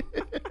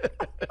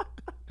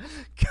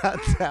 God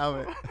damn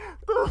it.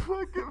 The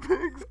fucking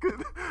pigs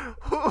could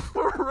hoof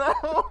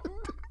around.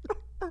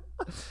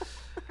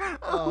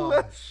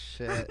 Oh,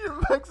 shit. You're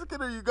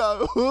Mexican or you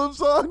got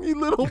hooves on, you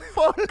little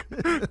fuck.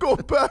 Go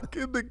back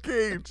in the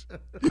cage,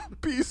 you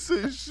piece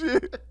of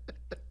shit.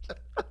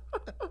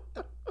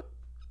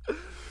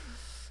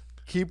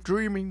 Keep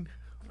dreaming.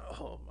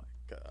 Oh my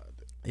god.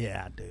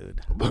 Yeah,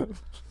 dude.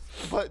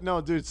 But no,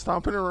 dude,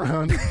 stomping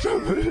around,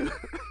 jumping.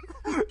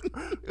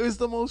 It's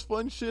the most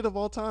fun shit of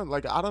all time.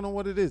 Like, I don't know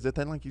what it is. And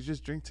then, like, you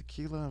just drink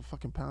tequila and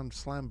fucking pound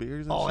slam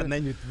beers and shit. And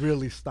then you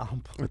really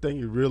stomp. And then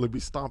you really be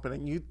stomping.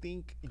 And you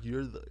think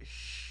you're the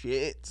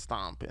shit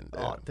stomping. Dude.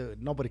 Oh,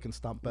 dude, nobody can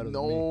stomp better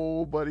than me.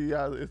 Nobody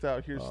is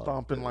out here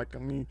stomping like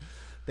me.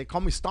 They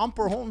call me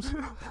Stomper Holmes.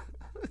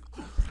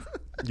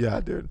 Yeah,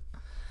 dude.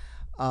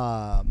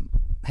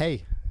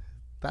 Hey,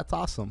 that's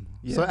awesome.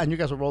 Yeah. So, and you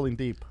guys are rolling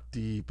deep,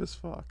 Deep as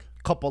fuck.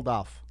 coupled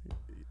off.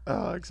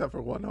 Except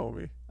for one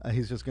homie.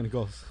 He's just gonna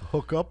go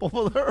hook up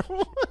over there.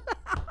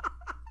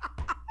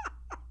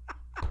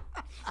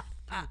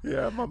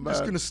 Yeah, my man.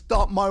 Just gonna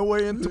stomp my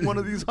way into one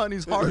of these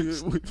honeys'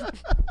 hearts. Why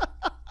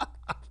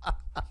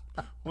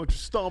don't you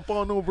stomp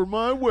on over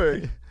my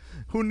way?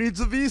 Who needs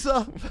a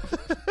visa?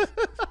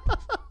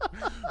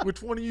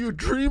 Which one of you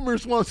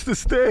dreamers wants to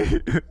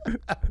stay?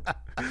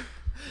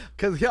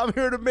 Because I'm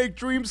here to make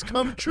dreams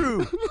come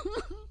true.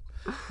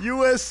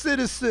 U.S.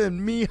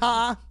 citizen,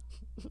 mija.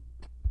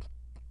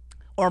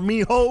 Or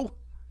mijo.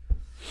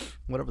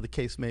 Whatever the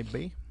case may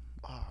be.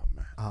 Oh,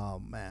 man. Oh,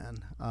 man.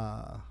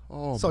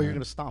 So you're going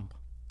to stomp.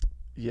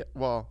 Yeah,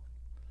 well,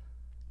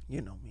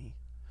 you know me.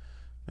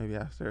 Maybe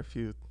after a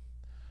few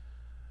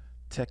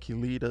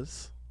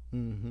tequilitas,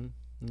 you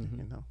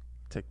know,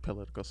 take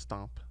Pillow to go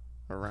stomp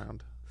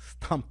around.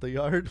 Stomp the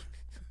yard.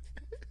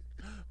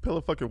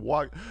 Pillow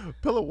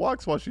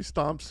walks while she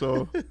stomps,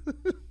 so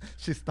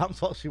She stomps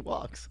while she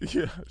walks.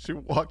 yeah, she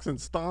walks and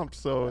stomps,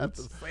 so At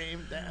the it's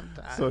same damn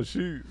time. so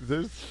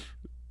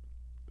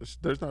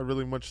there's not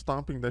really much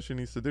stomping that she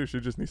needs to do. She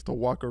just needs to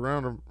walk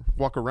around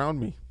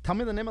me. Tell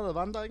me the name of the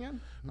banda again.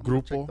 I'm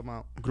gonna check them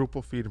out.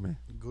 Grupo Firme.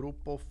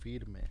 Grupo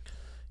Firme.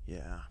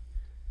 Yeah.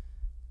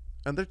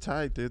 And they're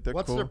tight, dude. They're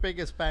What's cool. their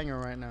biggest banger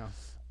right now?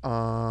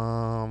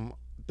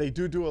 They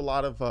do a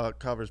lot of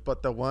covers,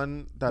 but the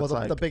one that's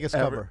Well, like the biggest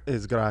cover.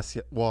 is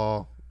Gracias.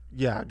 Well,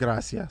 yeah,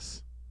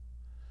 Gracias.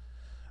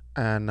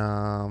 And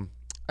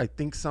I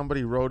think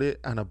somebody wrote it,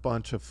 and a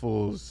bunch of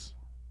fools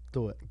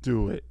Do it,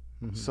 do it.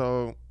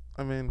 So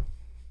I mean,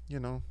 you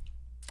know,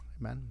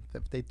 man.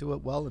 If they do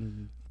it well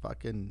and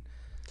fucking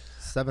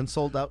 7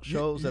 sold out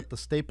shows at the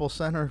Staples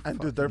Center, and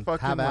dude, they're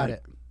fucking have at like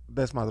it.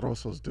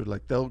 desmadrosos, dude.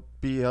 Like they'll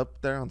be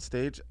up there on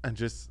stage and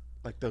just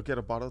like they'll get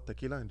a bottle of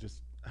tequila and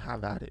just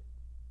have at it,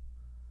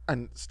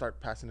 and start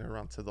passing it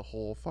around to the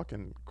whole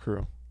fucking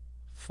crew.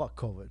 Fuck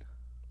COVID.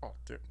 Oh,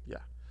 dude, yeah.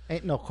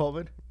 Ain't no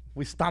COVID.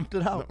 We stomped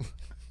it out.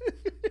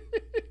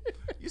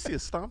 You see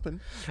us stomping.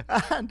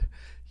 And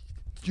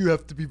you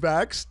have to be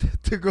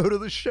vaxxed to go to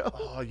the show.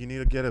 Oh, you need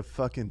to get a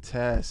fucking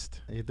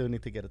test. You do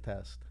need to get a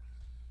test.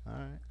 All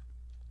right.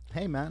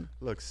 Hey, man.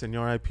 Look,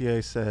 Senor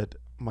IPA said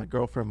my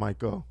girlfriend might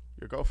go.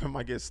 Your girlfriend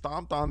might get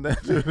stomped on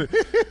that.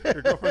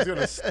 Your girlfriend's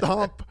gonna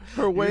stomp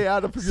her way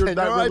out of your that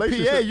Senora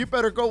relationship. IPA, you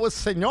better go with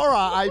Senora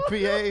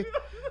IPA.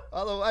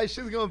 Otherwise,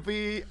 she's gonna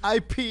be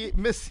IP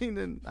missing,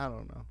 and I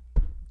don't know.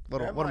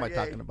 What am I MIA.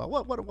 talking about?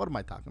 What am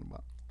I talking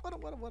about?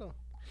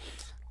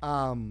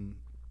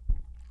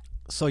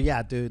 So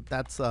yeah, dude,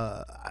 that's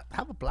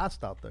have a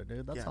blast out there,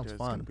 dude. That Yeah, sounds dude,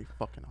 fun. It's gonna be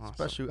fucking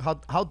awesome. Especially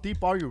how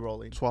deep are you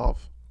rolling?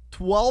 12.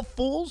 12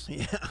 fools?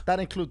 Yeah. That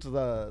includes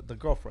the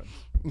girlfriend.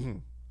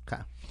 Mhm.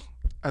 Okay.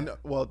 And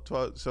well,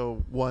 12, so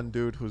one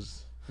dude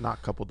who's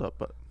not coupled up,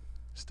 but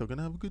Still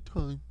gonna have a good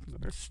time.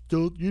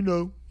 Still, you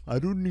know, I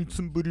don't need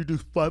somebody to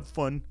have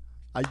fun.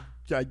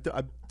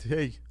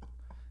 Hey,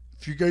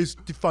 if you guys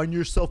define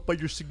yourself by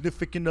your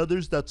significant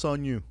others, that's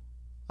on you.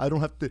 I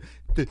don't have to.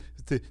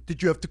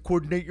 Did you have to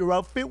coordinate your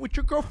outfit with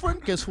your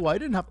girlfriend? Guess who I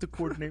didn't have to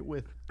coordinate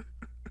with?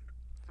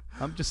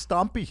 I'm just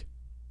Stompy.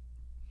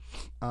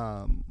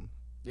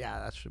 Yeah,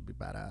 that should be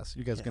badass.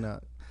 You guys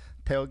gonna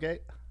tailgate?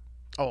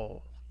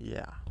 Oh,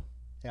 yeah.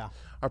 Yeah.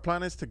 Our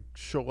plan is to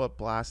show up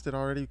blasted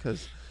already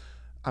because,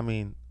 I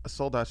mean, a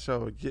sold-out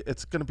show,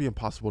 it's going to be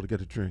impossible to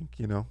get a drink,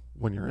 you know,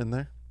 when you're in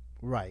there.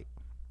 Right.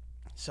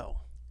 So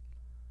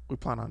we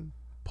plan on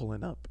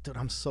pulling up. Dude,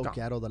 I'm so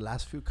ghetto. The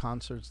last few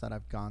concerts that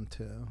I've gone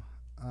to,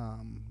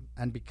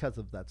 and because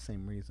of that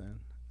same reason,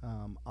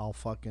 I'll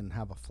fucking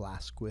have a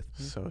flask with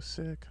me. So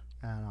sick.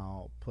 And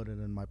I'll put it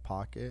in my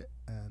pocket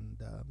and,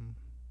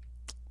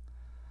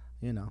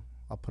 you know,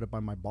 I'll put it by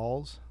my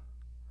balls.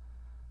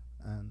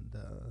 And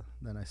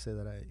then I say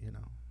that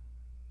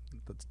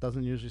that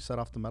doesn't usually set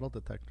off the metal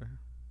detector.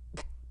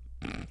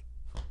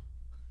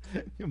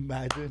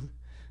 Imagine.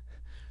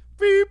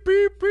 Beep,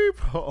 beep, beep.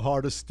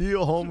 Heart of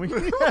steel, homie.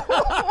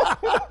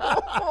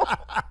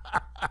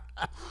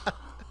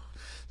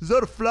 Is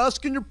that a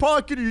flask in your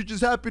pocket or you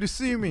just happy to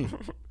see me?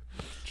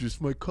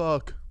 Just my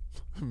cock.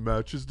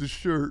 Matches the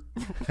shirt.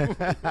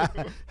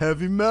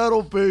 Heavy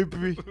metal,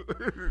 baby.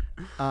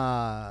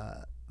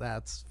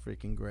 That's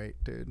freaking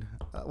great, dude.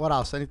 What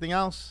else? Anything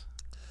else?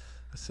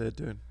 That's it,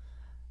 dude.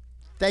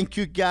 Thank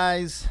you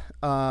guys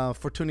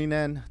for tuning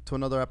in to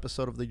another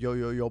episode of the Yo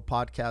Yo Yo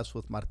podcast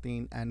with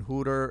Martin and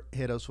Hooter.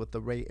 Hit us with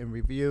the rate and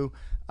review.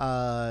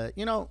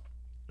 You know,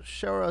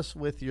 share us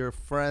with your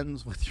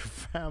friends, with your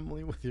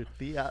family, with your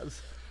tias.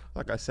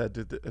 Like I said,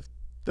 dude, if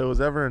there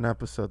was ever an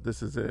episode,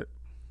 this is it.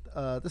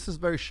 This is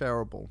very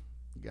shareable,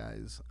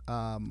 guys.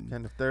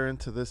 And if they're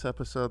into this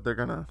episode, they're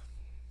gonna,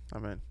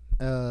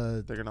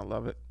 they're gonna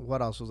love it.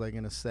 What else was I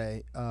gonna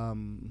say?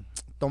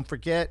 Don't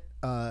forget,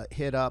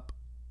 hit up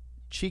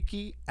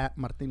Chiki at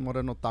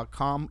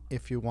martinmoreno.com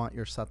if you want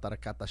your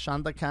Sataracata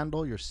Shanda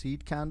candle, your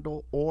seed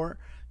candle, or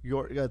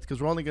your,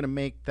 because we're only going to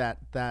make that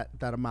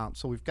amount.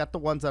 So we've got the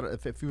ones that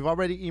if you've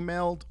already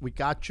emailed, we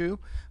got you.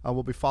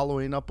 We'll be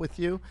following up with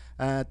you.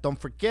 Don't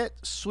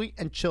forget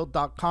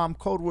sweetandchill.com,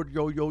 code word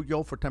yo yo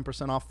yo for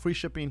 10% off, free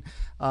shipping.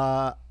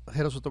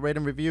 Hit us with the rate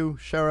and review.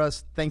 Share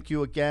us. Thank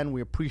you again.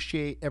 We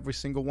appreciate every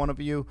single one of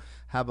you.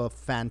 Have a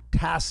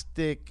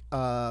fantastic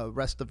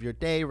rest of your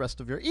day, rest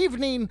of your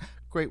evening.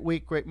 Great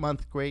week, great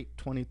month, great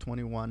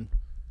 2021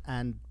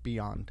 and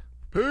beyond.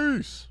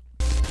 Peace.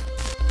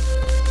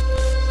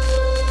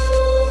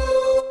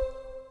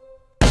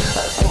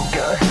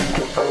 I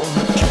can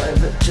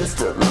overdrive it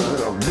just a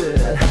little bit.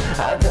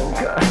 I think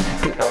I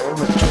can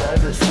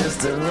overdrive it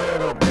just a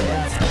little bit.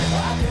 I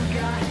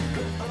think I